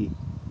really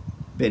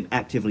been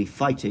actively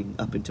fighting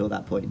up until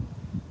that point.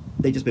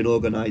 They'd just been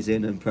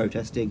organising and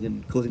protesting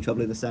and causing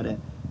trouble in the Senate.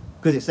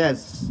 Because it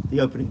says, the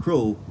opening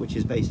crawl, which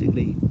is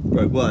basically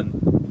Rogue One,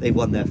 they've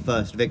won their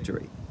first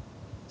victory.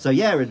 So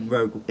yeah,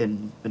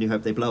 in A New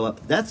Hope they blow up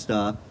the Death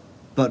Star,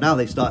 but now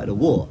they've started a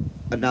war.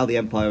 And now the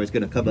Empire is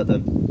going to come at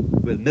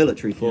them with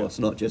military force,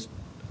 not just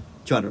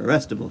trying to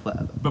arrest them or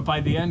whatever. But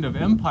by the end of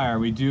Empire,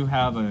 we do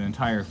have an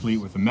entire fleet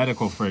with a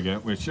medical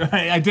frigate, which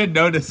I did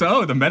notice.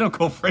 Oh, the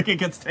medical frigate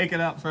gets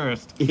taken out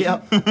first.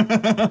 Yep.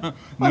 No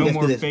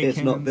more fake it's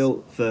not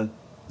built for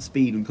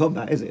speed and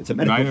combat, is it? It's a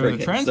medical frigate. Neither are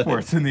the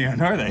transports in the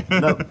end, are they?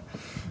 No.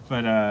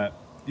 But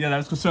yeah, that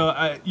was cool.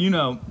 So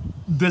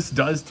this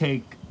does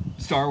take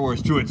Star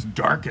Wars to its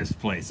darkest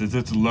places,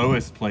 its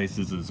lowest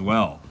places as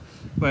well.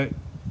 But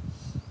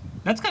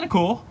that's kind of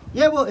cool.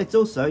 Yeah, well, it's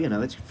also,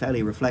 it's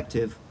fairly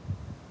reflective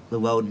the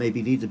world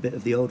maybe needs a bit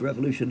of the old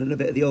revolution and a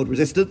bit of the old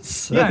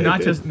resistance. Yeah,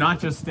 not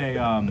just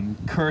a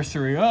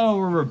cursory. Oh,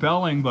 we're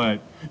rebelling,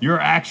 but you're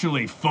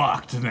actually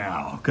fucked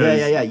now.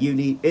 Yeah.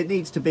 It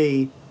needs to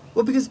be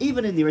because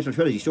even in the original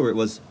trilogy, sure, it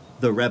was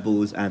the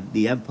rebels and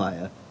the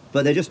Empire,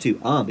 but they're just two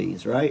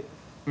armies, right?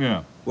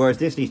 Yeah. Whereas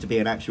this needs to be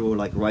an actual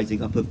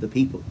rising up of the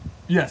people.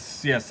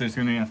 Yes. There's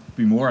going to have to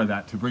be more of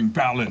that to bring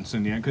balance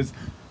in the end. Because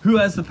who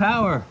has the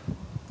power?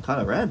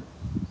 Kylo Ren.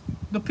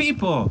 The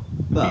people.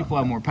 The people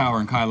have more power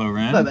than Kylo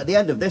Ren. No, but at the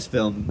end of this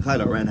film,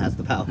 Kylo Ren has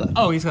the power.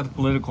 Oh, he's got the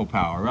political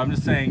power. I'm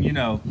just saying,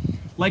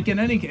 like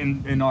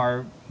in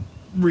our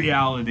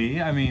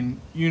reality, I mean,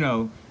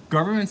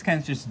 governments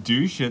can't just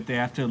do shit. They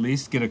have to at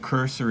least get a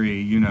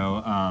cursory,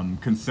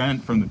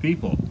 consent from the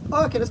people.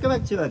 Oh, okay, let's go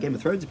back to Game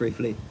of Thrones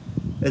briefly.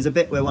 There's a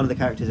bit where one of the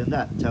characters in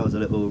that tells a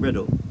little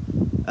riddle.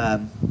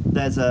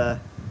 There's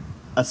a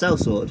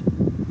sellsword,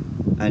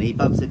 and he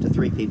bumps into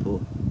three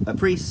people: a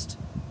priest,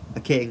 a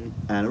king,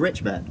 and a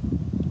rich man.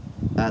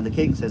 And the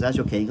king says, "As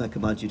your king, I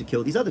command you to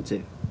kill these other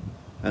two."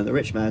 And the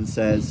rich man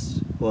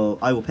says, "Well,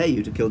 I will pay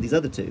you to kill these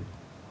other two."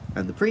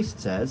 And the priest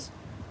says,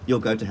 "You'll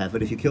go to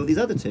heaven if you kill these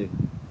other two."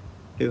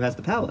 Who has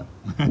the power?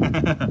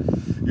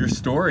 Your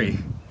story.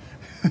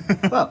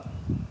 Well,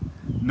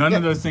 None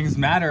of those things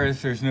matter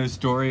if there's no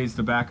stories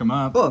to back them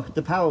up. well,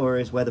 the power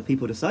is where the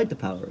people decide the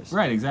power is.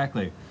 Right,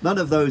 exactly. None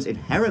of those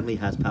inherently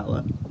has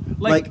power.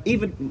 Like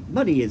even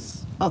money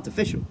is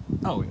artificial.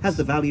 Oh, Has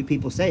the value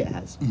people say it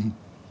has.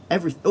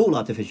 All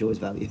artificial is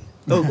value.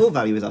 All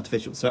value is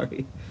artificial.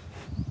 Sorry.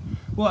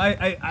 Well,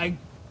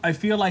 I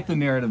feel like the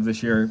narrative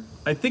this year.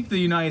 I think the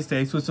United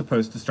States was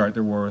supposed to start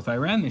their war with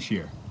Iran this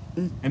year,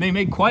 and they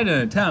made quite an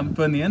attempt.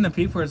 But in the end, the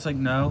people are just like,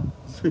 no.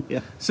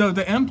 Yeah. So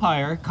the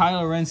Empire,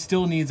 Kylo Ren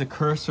still needs a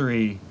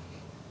cursory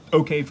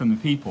okay from the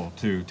people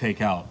to take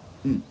out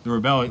the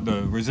rebellion,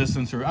 the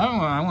resistance, or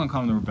I want to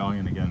call them the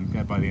rebellion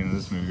again by the end of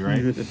this movie,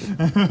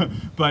 right?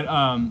 But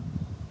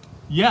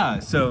yeah,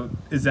 so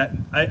is that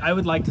I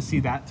would like to see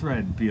that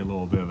thread be a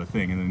little bit of a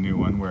thing in the new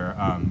one where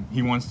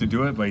he wants to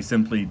do it, but he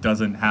simply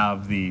doesn't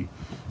have the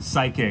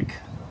psychic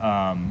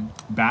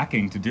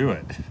backing to do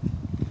it.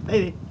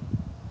 Maybe.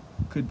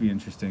 Could be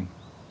interesting.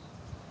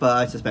 But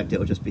I suspect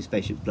it'll just be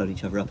spaceships blowing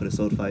each other up in a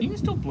sword fight. You can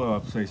still blow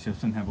up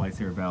spaceships and have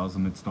lightsaber battles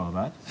amidst all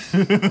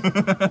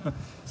that.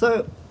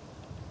 So,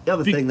 the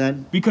other thing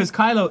then. Because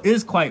Kylo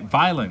is quite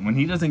violent. When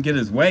he doesn't get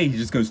his way, he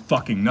just goes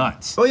fucking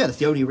nuts. Oh yeah, that's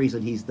the only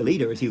reason he's the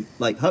leader. Is he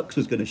Hux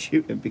was going to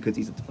shoot him because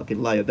he's a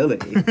fucking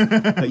liability.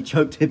 He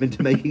choked him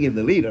into making him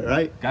the leader,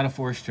 right? Got a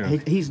force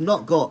choke. He's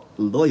not got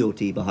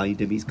loyalty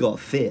behind him. He's got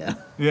fear.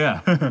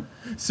 Yeah.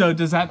 So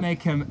does that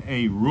make him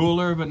a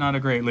ruler but not a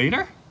great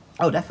leader?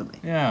 Oh, definitely.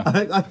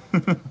 Yeah.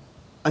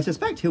 I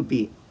suspect he'll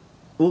be.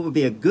 What would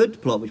be a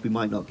good plot, which we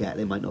might not get.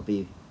 They might not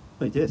be.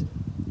 Wait, this.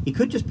 He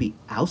could just be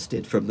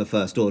ousted from the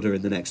First Order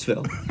in the next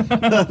film.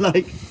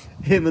 Like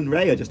him and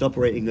Rey are just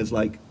operating as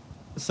a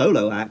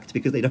solo act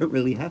because they don't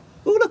really have.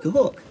 Oh, look, a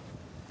hawk.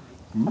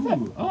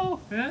 Ooh. Oh,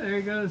 yeah, there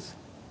he goes.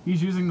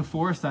 He's using the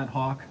force, that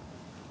hawk.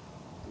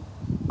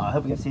 I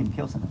hope we get to see him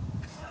kill someone.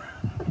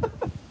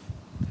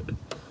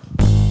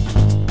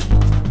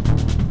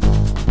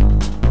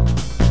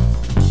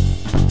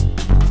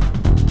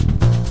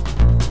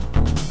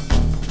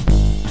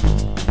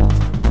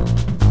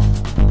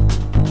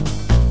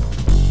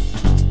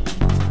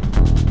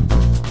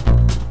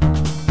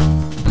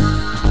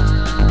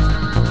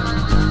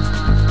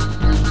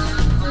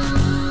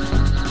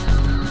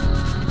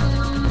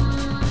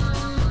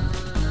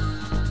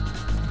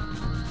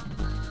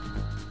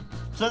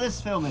 So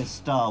this film is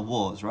Star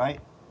Wars, right?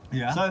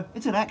 Yeah. So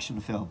it's an action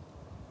film,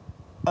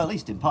 at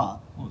least in part.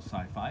 Oh,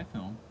 sci-fi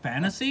film.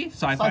 Fantasy?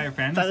 Sci-fi or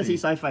fantasy? Fantasy,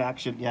 sci-fi,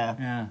 action,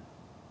 yeah.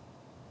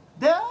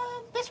 Yeah.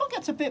 This one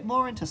gets a bit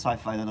more into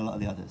sci-fi than a lot of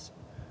the others.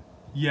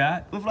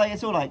 Yeah. With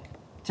it's all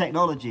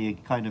technology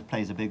kind of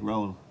plays a big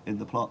role in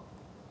the plot.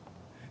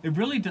 It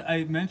really,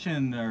 I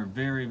mentioned the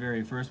very,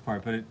 very first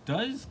part, but it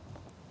does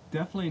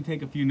definitely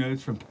take a few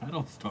notes from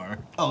Battlestar.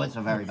 Oh, it's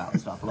a very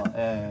Battlestar plot.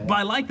 But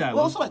I like that.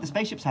 Well, also the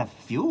spaceships have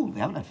fuel. They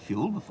haven't had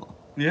fuel before.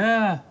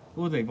 Yeah.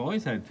 Well, they've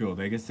always had fuel.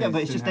 I guess they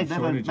but it's just they've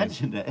never shortages.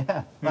 mentioned it.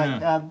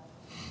 Yeah.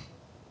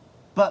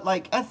 But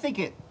I think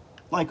it,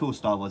 like all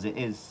Star Wars,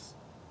 it's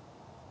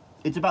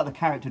about the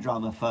character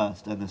drama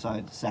first and the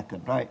science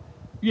second, right?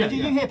 Yeah.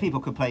 You hear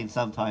people complain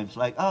sometimes,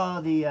 why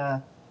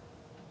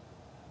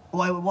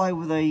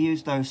would they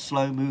use those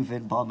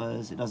slow-moving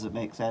bombers? It doesn't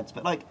make sense.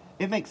 But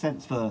it makes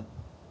sense for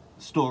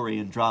story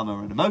and drama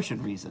and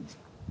emotion reasons,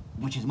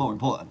 which is more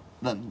important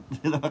than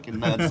the fucking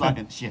nerd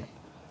science shit.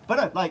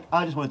 But no,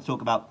 I just wanted to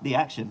talk about the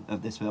action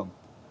of this film.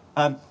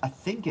 I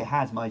think it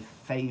has my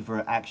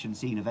favourite action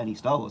scene of any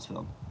Star Wars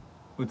film.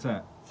 What's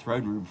that?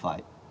 Throne room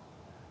fight.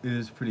 It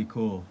is pretty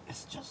cool.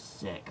 It's just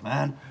sick,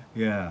 man.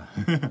 Yeah.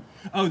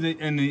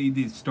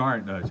 The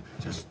start does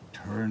just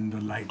turn the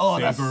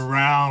lightsaber Oh,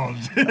 around.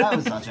 That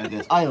was such a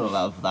good. I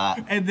love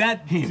that. And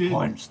that He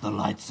points the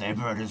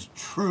lightsaber at his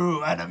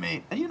true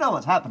enemy, and you know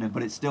what's happening,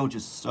 but it's still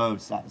just so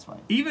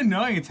satisfying. even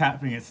knowing it's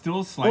happening, it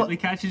still slightly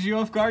catches you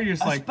off guard. You're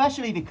just like,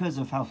 Especially because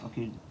of how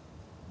fucking,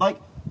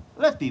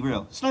 let's be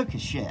real, Snoke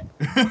is shit.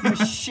 He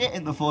was shit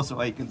in The Force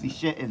Awakens, he's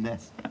shit in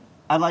this.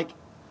 And like,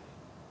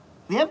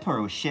 the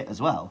Emperor was shit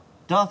as well.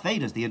 Darth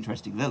Vader's the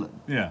interesting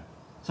villain. Yeah.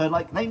 So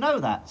like, they know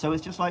that, so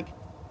it's just like,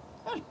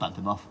 I'll just bump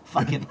him off.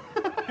 Fuck him.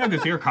 Yeah,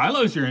 because here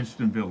Kylo's your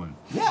instant villain.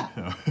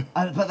 Yeah.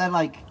 But then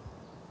like,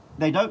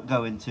 they don't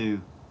go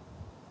into,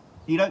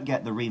 you don't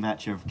get the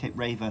rematch of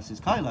Rey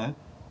versus Kylo.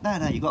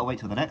 No, you gotta wait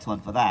till the next one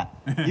for that.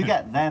 You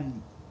get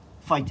them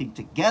fighting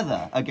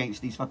together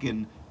against these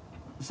fucking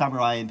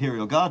samurai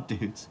Imperial Guard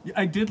dudes.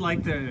 I did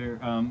like the,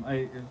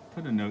 I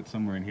put a note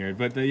somewhere in here,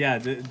 but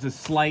the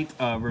slight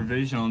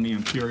revision on the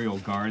Imperial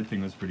Guard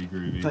thing was pretty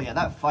groovy. So yeah,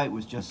 that fight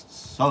was just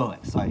so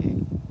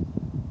exciting.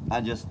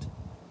 And just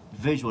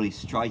visually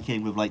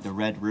striking with like the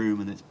red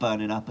room and it's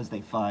burning up as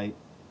they fight.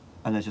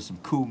 And there's just some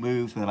cool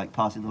moves where they're like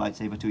passing the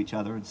lightsaber to each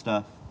other and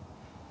stuff.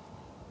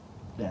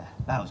 Yeah,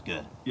 that was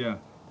good. Yeah.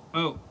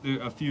 Oh,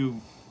 a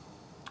few.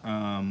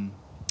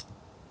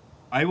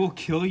 I will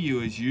kill you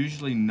is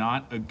usually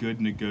not a good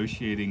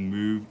negotiating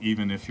move,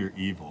 even if you're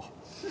evil.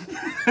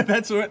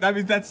 That's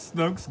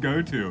Snoke's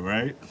go-to,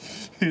 right?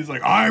 He's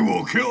like, I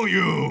will kill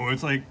you.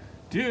 It's like,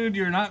 dude,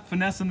 you're not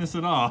finessing this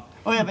at all.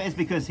 Oh yeah, but it's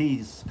because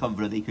he's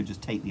confident he could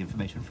just take the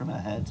information from her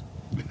head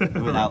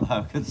without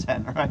her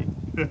consent, right?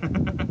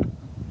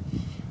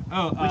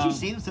 Which he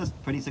seems to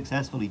pretty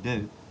successfully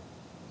do.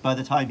 By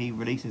the time he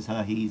releases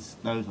her, he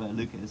knows where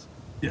Luke is.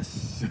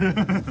 Yes.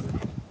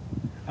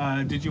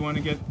 Did you want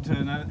to get to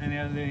any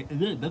other?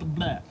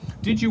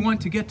 Did you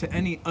want to get to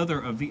any other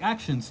of the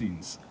action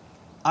scenes?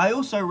 I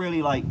also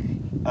really like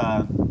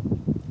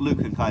Luke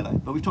and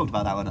Kylo, but we've talked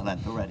about that one at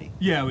length already.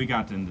 Yeah, we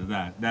got into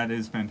that. That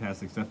is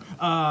fantastic stuff.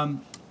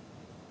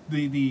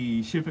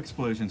 The ship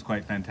explosion's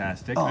quite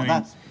fantastic. Oh,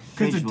 that's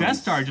because the Death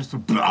Star just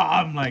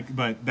bomb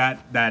but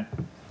that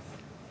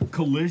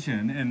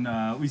collision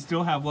and we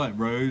still have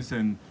Rose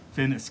and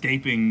Finn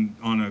escaping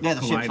on a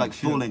the ship's like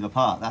ship. falling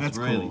apart. That's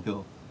really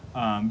cool.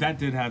 That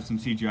did have some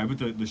CGI,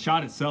 but the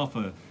shot itself,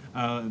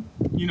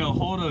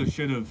 Holdo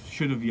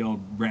should have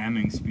yelled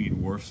ramming speed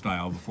Worf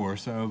style before,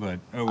 but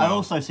oh well. I've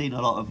also seen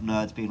a lot of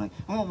nerds being like,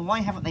 "Oh,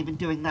 why haven't they been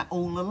doing that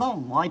all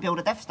along? Why build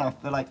a Death Star?"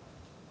 They're like,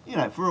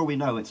 for all we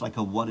know, it's like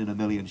a 1 in a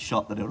million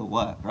shot that it'll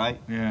work,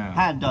 right? Yeah.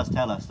 Han does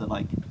tell us that,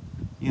 like,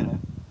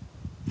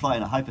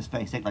 flying a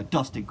hyperspace ain't like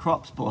dusting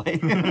crops, boy.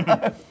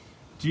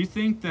 Do you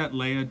think that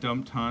Leia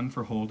dumped Han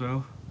for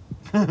Holdo?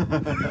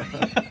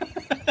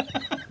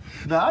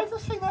 No, I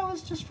just think that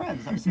was just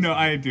friends. No,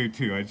 I do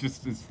too.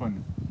 It's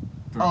fun.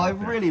 I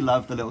really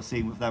love the little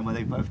scene with them where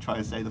they both try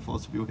to say the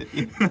Force will be with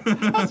you.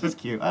 That's just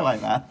cute. I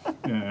like that.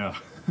 Yeah.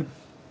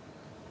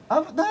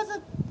 Other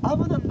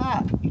than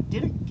that, you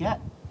didn't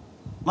get...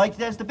 Like,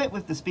 there's the bit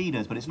with the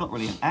speeders, but it's not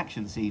really an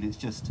action scene. It's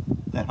just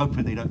they're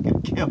hoping they don't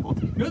get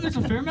killed. No, there's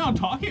a fair amount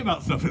of talking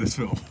about stuff in this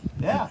film.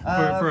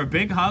 Yeah. For a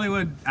big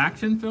Hollywood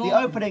action film? The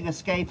opening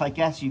escape, I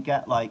guess you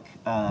get, like...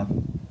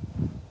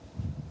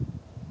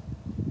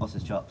 what's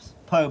his chops?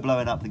 Poe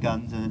blowing up the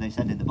guns and then they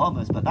send in the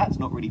bombers, but that's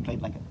not really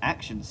played like an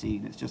action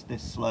scene. It's just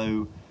this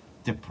slow,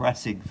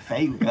 depressing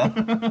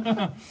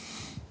failure.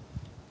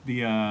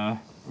 The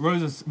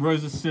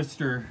Rose's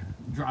sister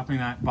dropping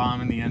that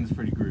bomb in the end is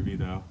pretty groovy,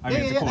 though.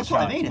 It's a cool that's shot,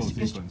 what I mean. cool It's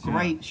just sequence,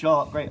 great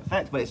shot, great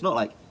effects, but it's not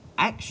like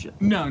action.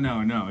 No.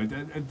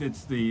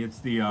 It's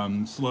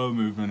the slow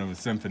movement of a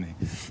symphony.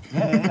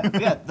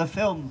 Yeah. The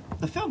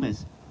film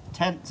is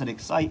tense and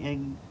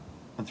exciting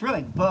and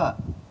thrilling, but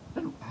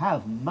doesn't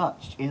have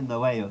much in the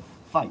way of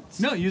fights.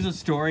 No, use a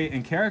story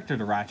and character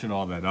to ratchet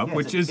all that up, Yeah,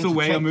 which is the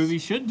way a movie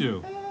should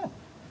do.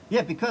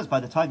 Yeah, because by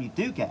the time you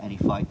do get any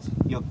fights,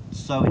 you're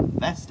so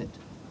invested.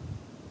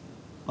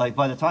 Like,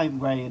 by the time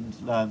Rey and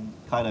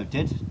Kylo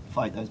did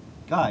fight those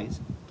guys,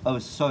 I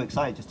was so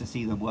excited just to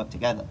see them work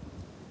together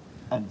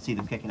and see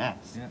them kicking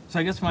ass. Yeah. So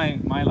I guess my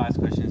last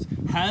question is,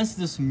 has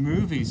this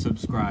movie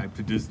subscribed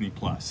to Disney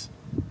Plus?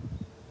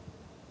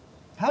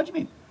 How do you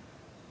mean?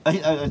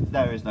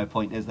 There is no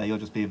point, is there? You're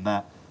just being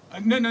Matt.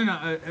 No.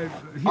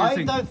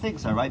 I don't think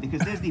so, right?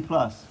 Because Disney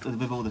Plus,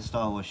 with all the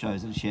Star Wars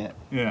shows and shit,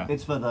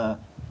 it's for the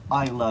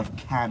I love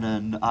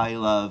canon, I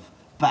love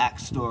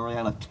backstory,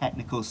 I love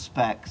technical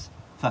specs,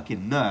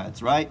 fucking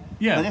nerds, right?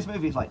 Yeah. But this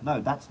movie is like,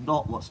 no, that's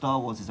not what Star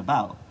Wars is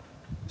about.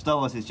 Star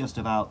Wars is just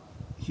about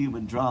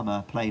human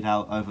drama played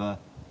out over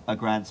a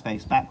grand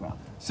space background.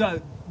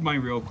 So my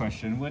real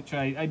question, which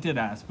I did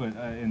ask, but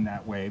in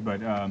that way,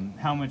 but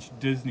how much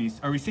Disney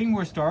are we seeing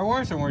more Star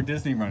Wars or more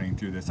Disney running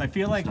through this? I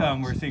feel like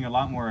we're seeing a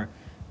lot more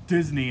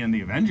Disney in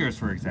the Avengers,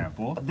 for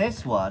example.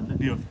 This one,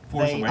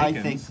 Force Awakens. I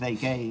think they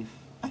gave.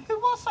 Who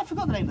was? I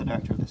forgot the name of the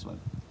director of this one.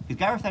 Because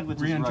Gareth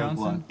Edwards was Rian Rogue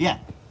Johnson? One. Yeah,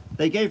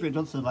 they gave Rian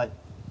Johnson like,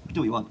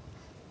 do what you want.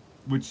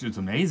 Which is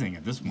amazing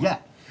at this point. Yeah,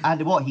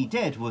 and what he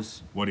did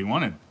was what he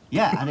wanted.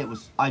 Yeah, and it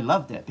was. I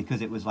loved it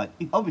because it was like,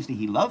 obviously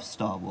he loves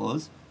Star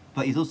Wars,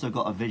 but he's also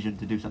got a vision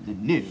to do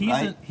something new.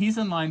 He's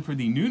in line for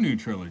the new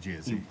trilogy,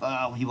 is he?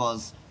 He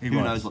was. Who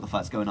knows what the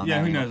fuck's going on? Yeah,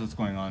 there who anymore. knows what's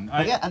going on?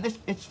 And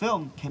its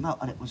film came out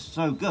and it was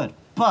so good,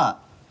 but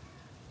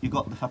you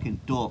got the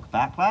fucking dork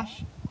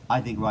backlash. I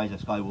think Rise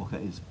of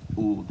Skywalker is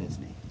all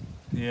Disney.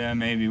 Yeah,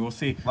 maybe we'll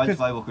see. Rise of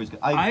 'Cause Skywalker is good.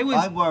 I'm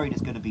I'm worried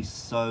it's going to be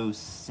so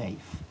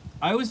safe.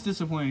 I was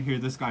disappointed here.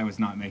 This guy was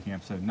not making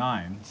episode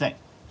 9. Safe.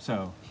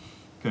 So,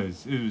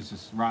 because it was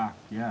just rock.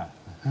 Yeah.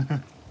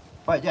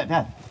 Right,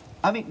 yeah.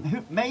 I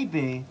mean,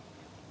 maybe,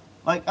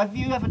 like, have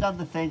you ever done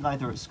the thing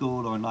either at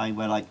school or online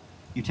where, like,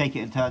 you take it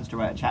in turns to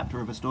write a chapter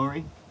of a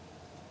story?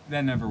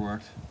 That never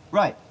worked.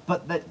 Right,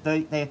 but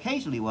they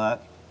occasionally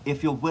work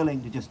if you're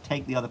willing to just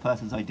take the other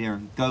person's idea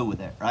and go with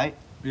it, right?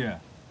 Yeah.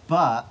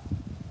 But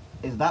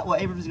is that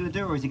what Abrams is going to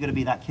do, or is he going to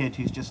be that kid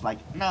who's just like,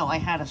 no, I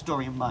had a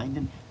story in mind,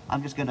 and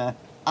I'm just going to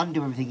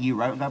undo everything you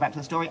wrote and go back to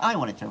the story I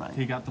wanted to write?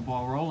 He got the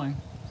ball rolling.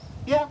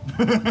 Yeah,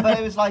 but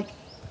it was like,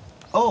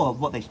 oh,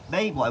 what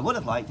I would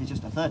have liked is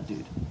just a third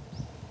dude.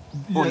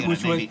 Or Yeah,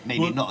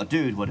 maybe not a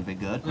dude would have been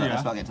good, but Yeah.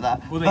 let's not get to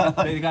that. Well,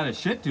 they got a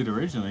shit dude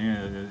originally.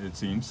 It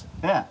seems.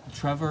 Yeah.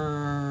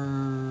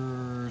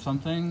 Trevor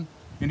something,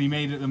 and he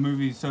made the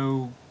movie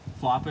so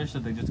floppish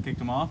that they just kicked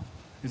him off.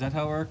 Is that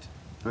how it worked?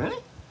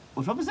 Really?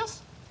 Which one was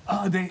this?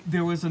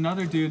 There was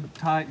another dude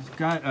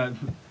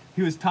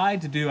he was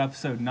tied to do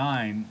episode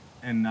 9,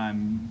 and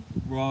I'm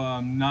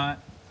not.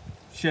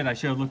 Shit, I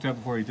should have looked it up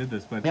before he did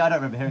this, but Yeah, I don't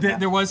remember hearing that.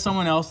 there was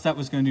someone else that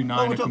was going to do 9.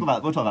 Well, we'll talk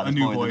about a this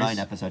new more in the voice. 9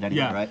 episode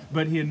anyway, Yeah, right?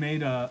 but he had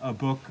made a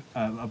book.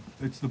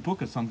 It's the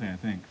book of something, I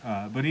think.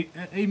 But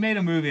he made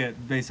a movie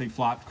that basically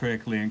flopped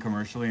critically and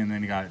commercially, and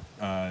then he got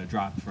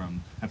dropped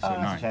from episode that's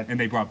a 9, shame. and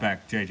they brought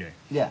back JJ,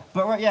 Yeah,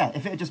 but right, yeah,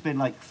 if it had just been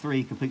like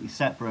 3 completely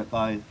separate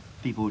by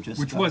people just...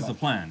 which was the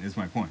plan. Is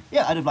my point.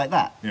 Yeah, I'd have liked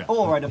that. Yeah.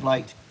 Or I'd have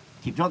liked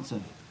Keith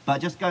Johnson.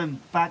 But just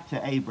going back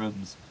to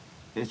Abrams,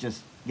 it's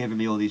just giving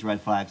me all these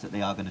red flags that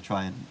they are going to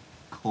try and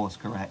course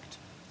correct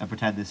and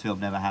pretend this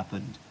film never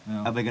happened.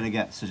 Yeah. And we're going to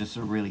get to just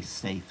a really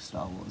safe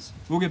Star Wars.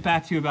 We'll get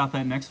back to you about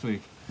that next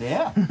week.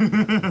 Yeah.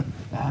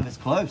 Damn, it's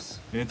close.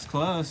 It's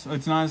close.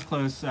 It's not as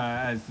close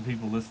as the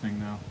people listening,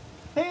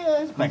 though. Hey,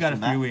 there's a question, We got a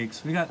Matt. few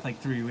weeks. We got like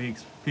 3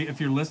 weeks.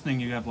 If you're listening,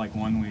 you have like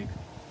 1 week.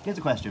 Here's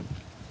a question.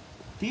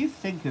 Do you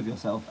think of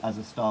yourself as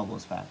a Star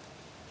Wars fan?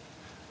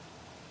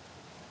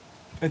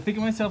 I think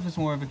of myself as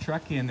more of a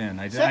Trekkian then.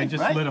 I Same,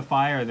 just right? lit a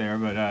fire there,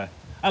 but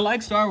I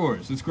like Star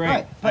Wars. It's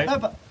great. Right,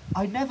 but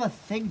I never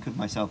think of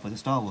myself as a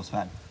Star Wars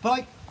fan.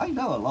 But I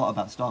know a lot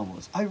about Star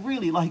Wars. I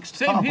really like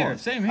Star Same here,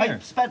 Wars. same here. I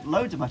spent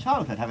loads of my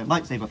childhood having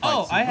lightsaber fights.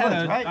 Oh, I and had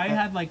woods, right? I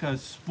had like a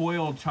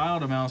spoiled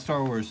child amount of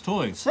Star Wars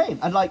toys. Same.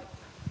 And like,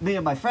 me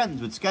and my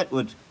friends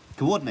would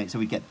coordinate, so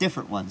we'd get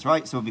different ones,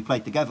 right? So when we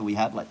played together, we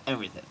had like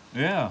everything.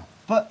 Yeah.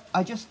 But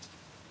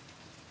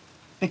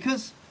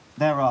because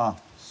there are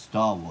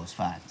Star Wars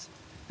fans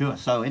who are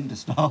so into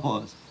Star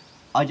Wars,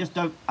 I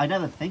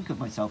never think of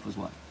myself as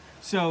one.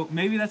 So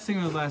maybe that's the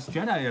thing with The Last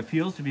Jedi. It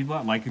appeals to people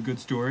that like a good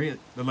story,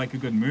 that like a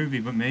good movie,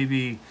 but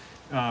maybe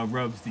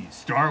rubs the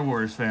Star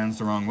Wars fans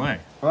the wrong way.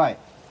 Right.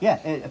 Yeah,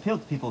 it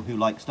appealed to people who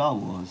like Star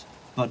Wars,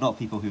 but not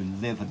people who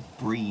live and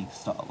breathe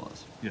Star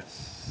Wars.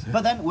 Yes.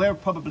 But then we're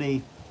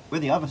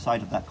the other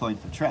side of that coin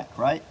for Trek,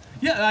 right?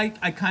 Yeah,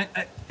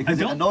 Because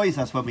it don't, annoys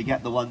us when we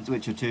get the ones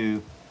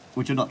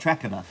which are not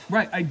Trek enough.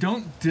 Right, I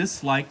don't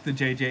dislike the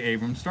J.J.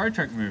 Abrams Star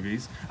Trek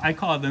movies. I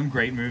call them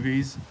great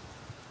movies,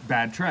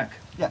 bad Trek.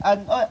 Yeah,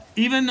 and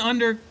Even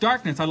Under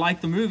Darkness, I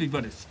like the movie,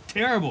 but it's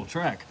terrible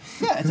Trek.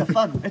 yeah, it's a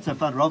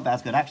fun romp,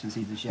 good action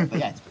scenes and shit. But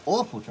yeah, it's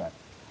awful Trek.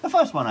 The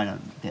first one I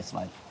don't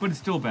dislike. But it's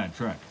still bad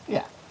Trek.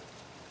 Yeah,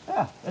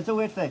 it's a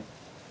weird thing.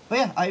 But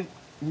yeah,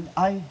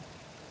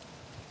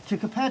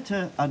 compared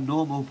to a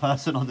normal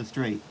person on the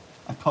street,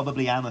 I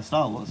probably am a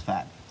Star Wars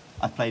fan.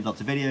 I've played lots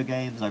of video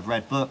games, I've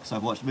read books,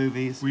 I've watched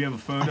movies. We have a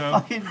photo. I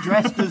fucking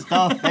dressed as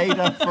Darth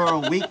Vader for a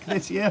week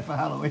this year for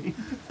Halloween.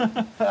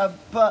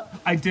 But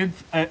I did,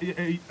 at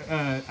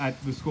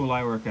the school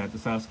I work at, the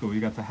South School,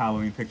 you got the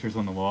Halloween pictures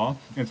on the wall.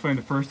 And it's funny,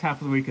 the first half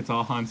of the week it's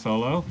all Han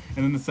Solo,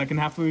 and then the second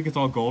half of the week it's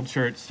all gold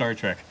shirt Star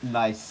Trek.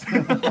 nice.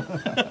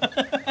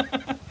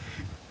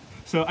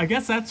 So I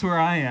guess that's where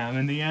I am.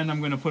 In the end, I'm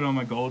going to put on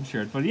my gold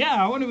shirt. But yeah,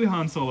 I want to be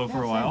Han Solo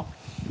for a while.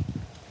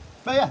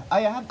 But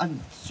yeah, I'm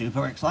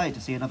super excited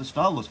to see another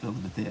Star Wars film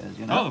in the theaters,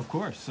 you know? Oh, of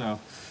course. So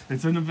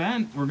it's an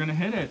event. We're going to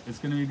hit it. It's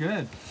going to be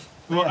good.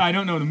 Well, Yeah. I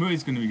don't know. The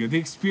movie's going to be good. The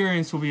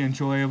experience will be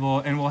enjoyable,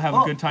 and we'll have a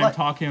Well, good time like,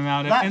 talking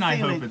about it, that and I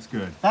feeling- hope it's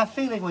good. That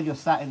feeling when you're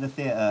sat in the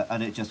theater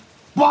and it just...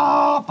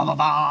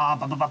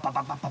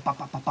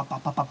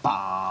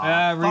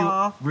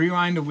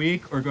 Rewind a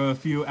week or go a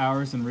few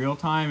hours in real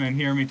time and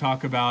hear me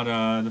talk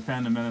about the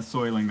Phantom Menace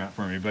soiling that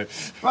for me. But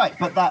Right,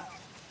 but that...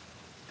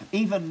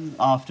 Even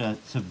after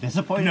some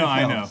disappointing No, films,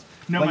 I know.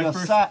 No, when my you're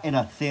first- sat in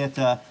a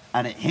theater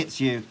and it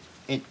hits you,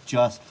 it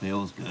just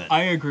feels good.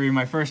 I agree.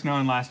 My first No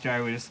and Last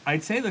Jedi,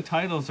 I'd say the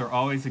titles are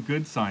always a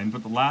good sign,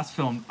 but the last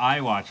film I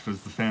watched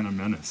was The Phantom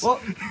Menace. Well,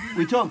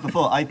 we talked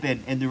before, I've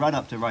been, in the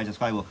run-up to Rise of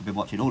Skywalker, I've been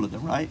watching all of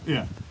them, right?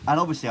 Yeah. And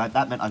obviously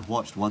that meant I've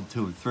watched 1,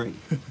 2, and 3.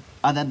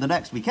 And then the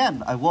next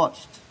weekend, I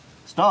watched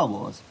Star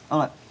Wars. I'm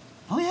like,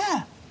 oh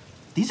yeah,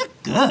 these are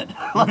good.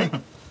 Like,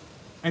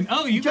 And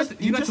you got to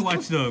just-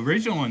 watch the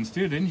original ones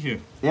too, didn't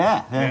you?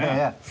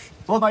 yeah.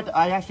 Well,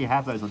 I actually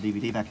have those on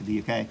DVD back in the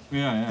UK.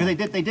 Yeah.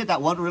 Because they did that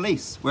one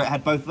release where it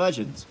had both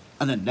versions,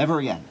 and then never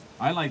again.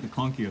 I like the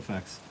clunky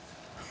effects.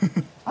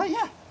 Oh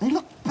yeah, they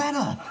look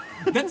better.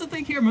 That's the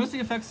thing here. Most of the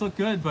effects look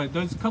good, but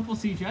those couple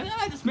CGI,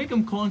 just make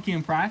them clunky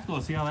and practical.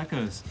 See how that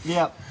goes.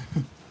 Yep.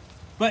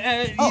 But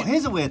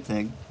Here's a weird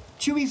thing.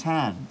 Chewie's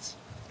hands.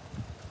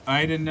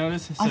 I didn't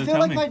notice. So I feel tell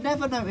like me. I'd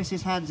never notice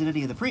his hands in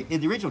any of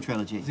the original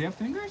trilogy. Does he have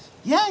fingers?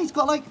 Yeah, he's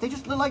got they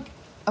just look like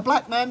a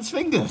black man's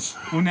fingers.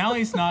 Well, now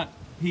he's not.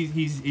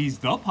 He's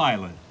the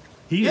pilot.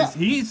 Yeah.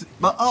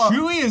 But,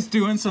 Chewie is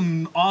doing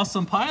some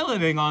awesome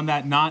piloting on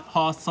that not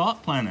Hoth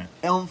salt planet.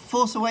 On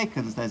Force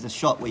Awakens, there's a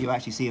shot where you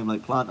actually see him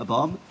plant a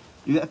bomb.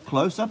 You get a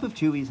close up of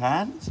Chewie's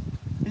hands.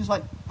 It's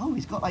like, oh,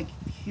 he's got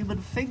human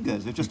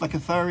fingers with just a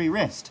furry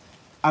wrist,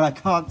 and I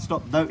can't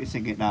stop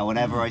noticing it now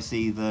whenever I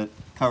see the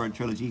current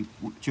trilogy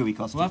Chewie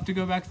costume. We'll have to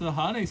go back to the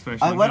holiday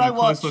special and when get I a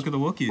close watch look at the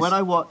Wookiees. When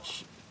I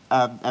watch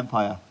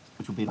Empire,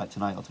 which will be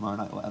tonight or tomorrow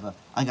night or whatever,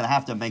 I'm going to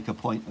have to make a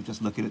point of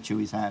just looking at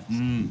Chewie's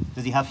hands.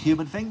 Does he have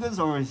human fingers,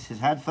 or is his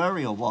hand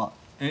furry, or what?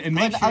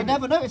 I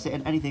never noticed it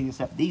in anything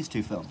except these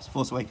two films,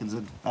 Force Awakens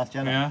and Last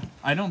Jedi. Yeah,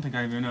 I don't think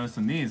I even noticed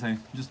in these. I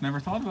just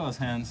never thought about his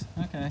hands.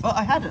 Okay. Well,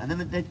 I hadn't, and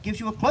then it gives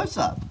you a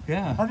close-up.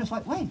 Yeah. I'm just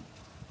like, wait.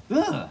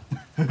 Ugh.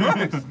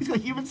 Gross. He's got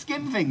human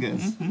skin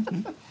fingers.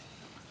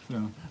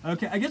 So,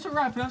 okay, I guess we're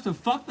wrapping up. So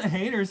fuck the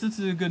haters. This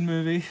is a good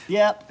movie.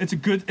 Yep. It's a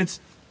good.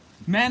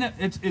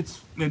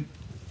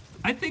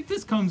 I think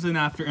this comes in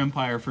after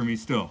Empire for me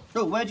still.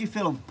 Oh, where do you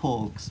feel on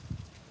Porgs?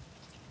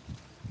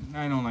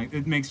 I don't like.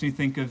 It makes me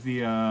think of the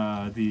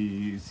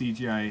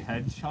CGI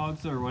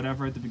hedgehogs or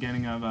whatever at the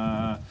beginning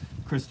of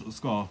Crystal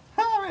Skull.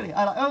 Oh, really?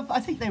 I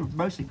think they're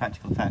mostly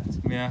practical effects.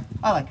 Yeah.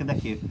 I like them. They're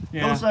cute.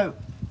 Yeah. Also,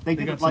 they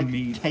They didn't got some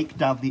meat. take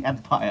down the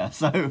Empire,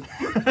 so. Hey,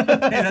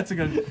 that's a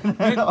good.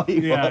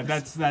 Yeah,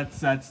 that's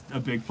a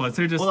big plus.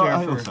 They're just Well, there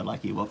I for. also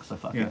like Ewoks, so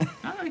fuck Yeah.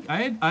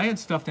 it. I had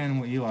stuffed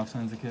animal Ewoks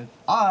when I was a kid.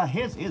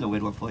 Here's a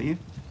weird one for you.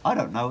 I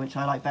don't know which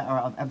I like better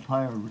out of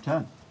Empire or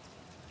Return.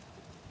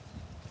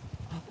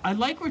 I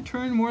like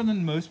Return more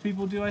than most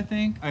people do, I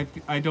think.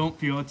 I don't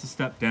feel it's a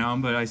step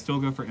down, but I still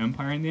go for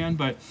Empire in the end.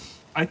 But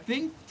I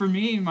think, for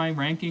me, my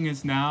ranking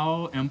is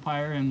now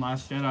Empire and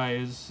Last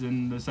Jedi is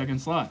in the second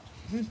slot.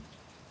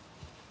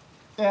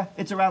 Yeah,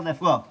 it's around there.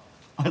 Well,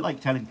 I like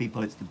telling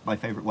people it's my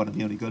favourite one and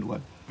the only good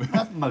one.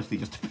 That's mostly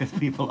just to piss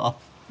people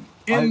off.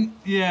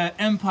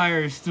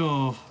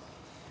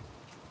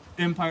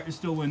 Empire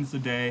still wins the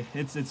day.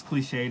 It's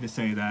cliche to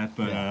say that,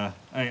 but Yeah.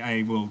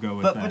 I will go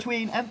with But that.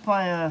 between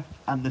Empire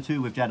and the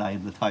two with Jedi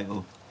in the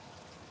title,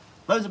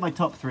 those are my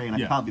top three, and I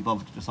Yeah. can't be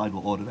bothered to decide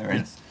what order they're in.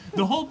 Yes.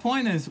 The whole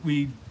point is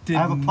we did I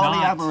have a not.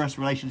 polyamorous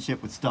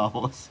relationship with Star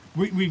Wars.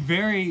 We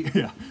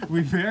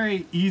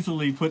very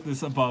easily put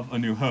this above A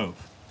New Hope.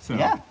 So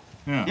Yeah,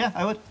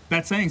 I would.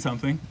 that's saying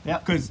something. Yeah.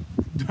 Because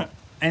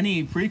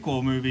any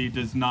prequel movie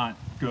does not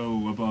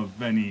go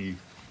above any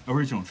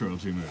original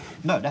trilogy movie.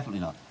 No, definitely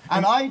not.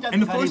 And I don't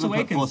and The think I'd Force even put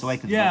Awakens, Force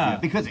Awakens yeah. above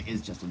you, because it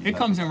is just a new It Hope.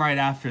 comes in right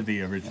after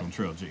the original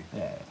trilogy.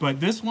 Yeah. But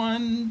this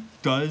one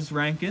does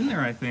rank in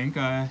there, I think.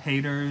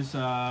 Haters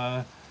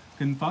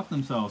can fuck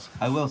themselves.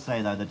 I will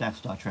say, though, the Death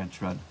Star trench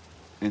run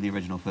in the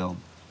original film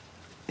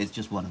is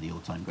just one of the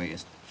all-time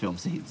greatest film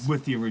scenes.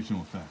 With the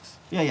original effects.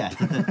 Yeah,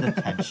 the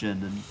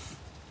tension and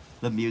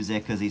the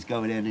music as he's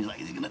going in. He's like,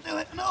 is he going to do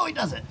it? No, he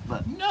doesn't.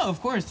 But No,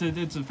 of course.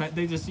 It's a fact.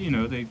 They just,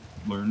 they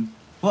learned.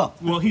 well,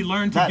 He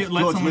learned to that's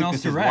let George someone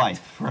Lucas's else direct.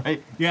 wife,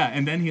 right? Yeah,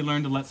 and then he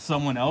learned to let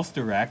someone else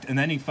direct, and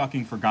then he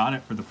fucking forgot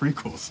it for the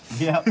prequels.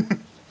 Yep.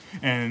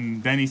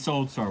 And then he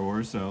sold Star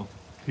Wars, so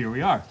here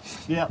we are.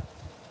 Yep.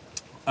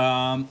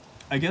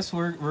 I guess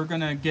we're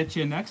gonna get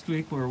you next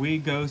week where we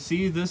go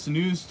see this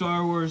new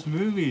Star Wars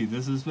movie.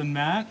 This has been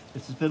Matt.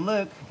 This has been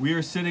Luke. We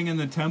are sitting in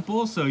the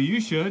temple, so you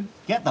should.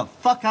 Get the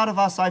fuck out of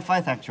our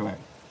sci-fi sanctuary.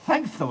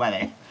 Thanks for the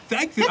wedding.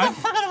 Thank you. Get the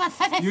fuck out of our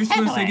sci-fi You're supposed to say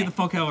sanctuary. get the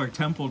fuck out of our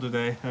temple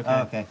today. Okay.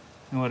 Okay.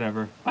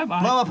 Whatever. Bye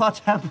bye. Blow up our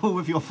temple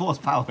with your force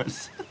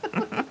powers.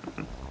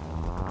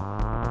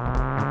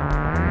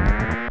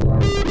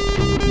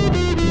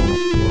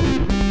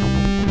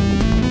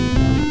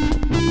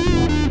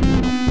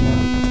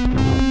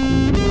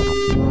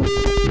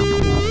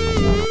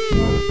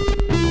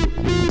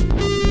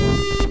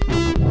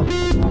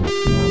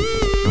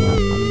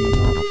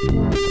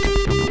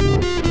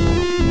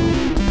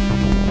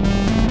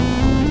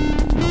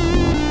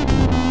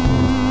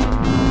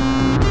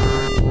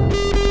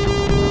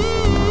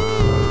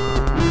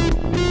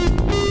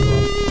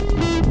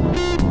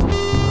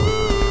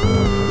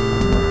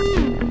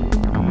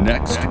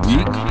 Next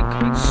week,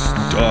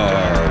 Star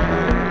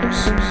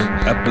Wars,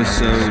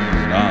 Episode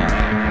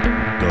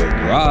 9, The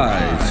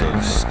Rise of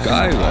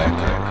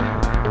Skywalker.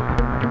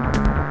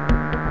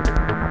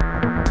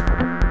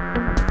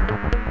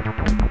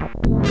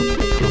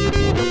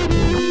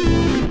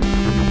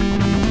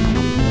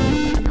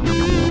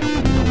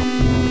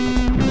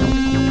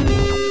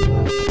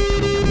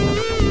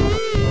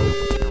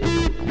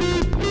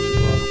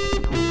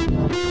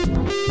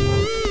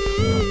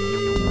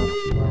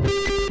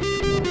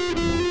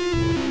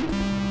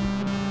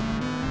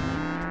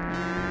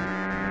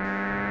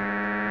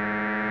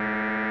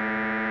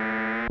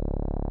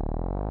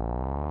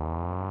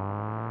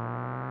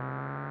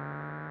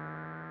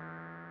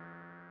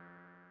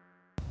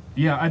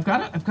 Yeah, I've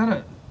got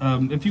a.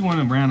 If you want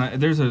to rant,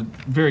 there's a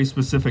very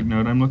specific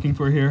note I'm looking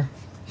for here.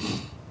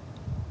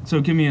 So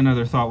give me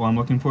another thought while I'm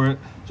looking for it.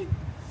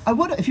 I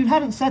would, if you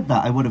hadn't said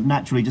that, I would have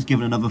naturally just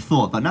given another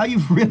thought. But now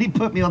you've really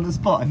put me on the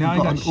spot. I've Now I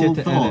forgotten got all shit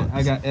to thoughts. edit.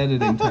 I got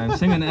editing time.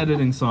 Sing an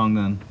editing song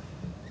then.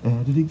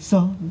 Editing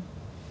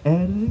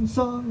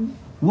song,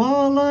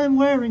 while I'm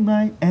wearing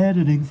my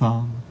editing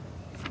thong.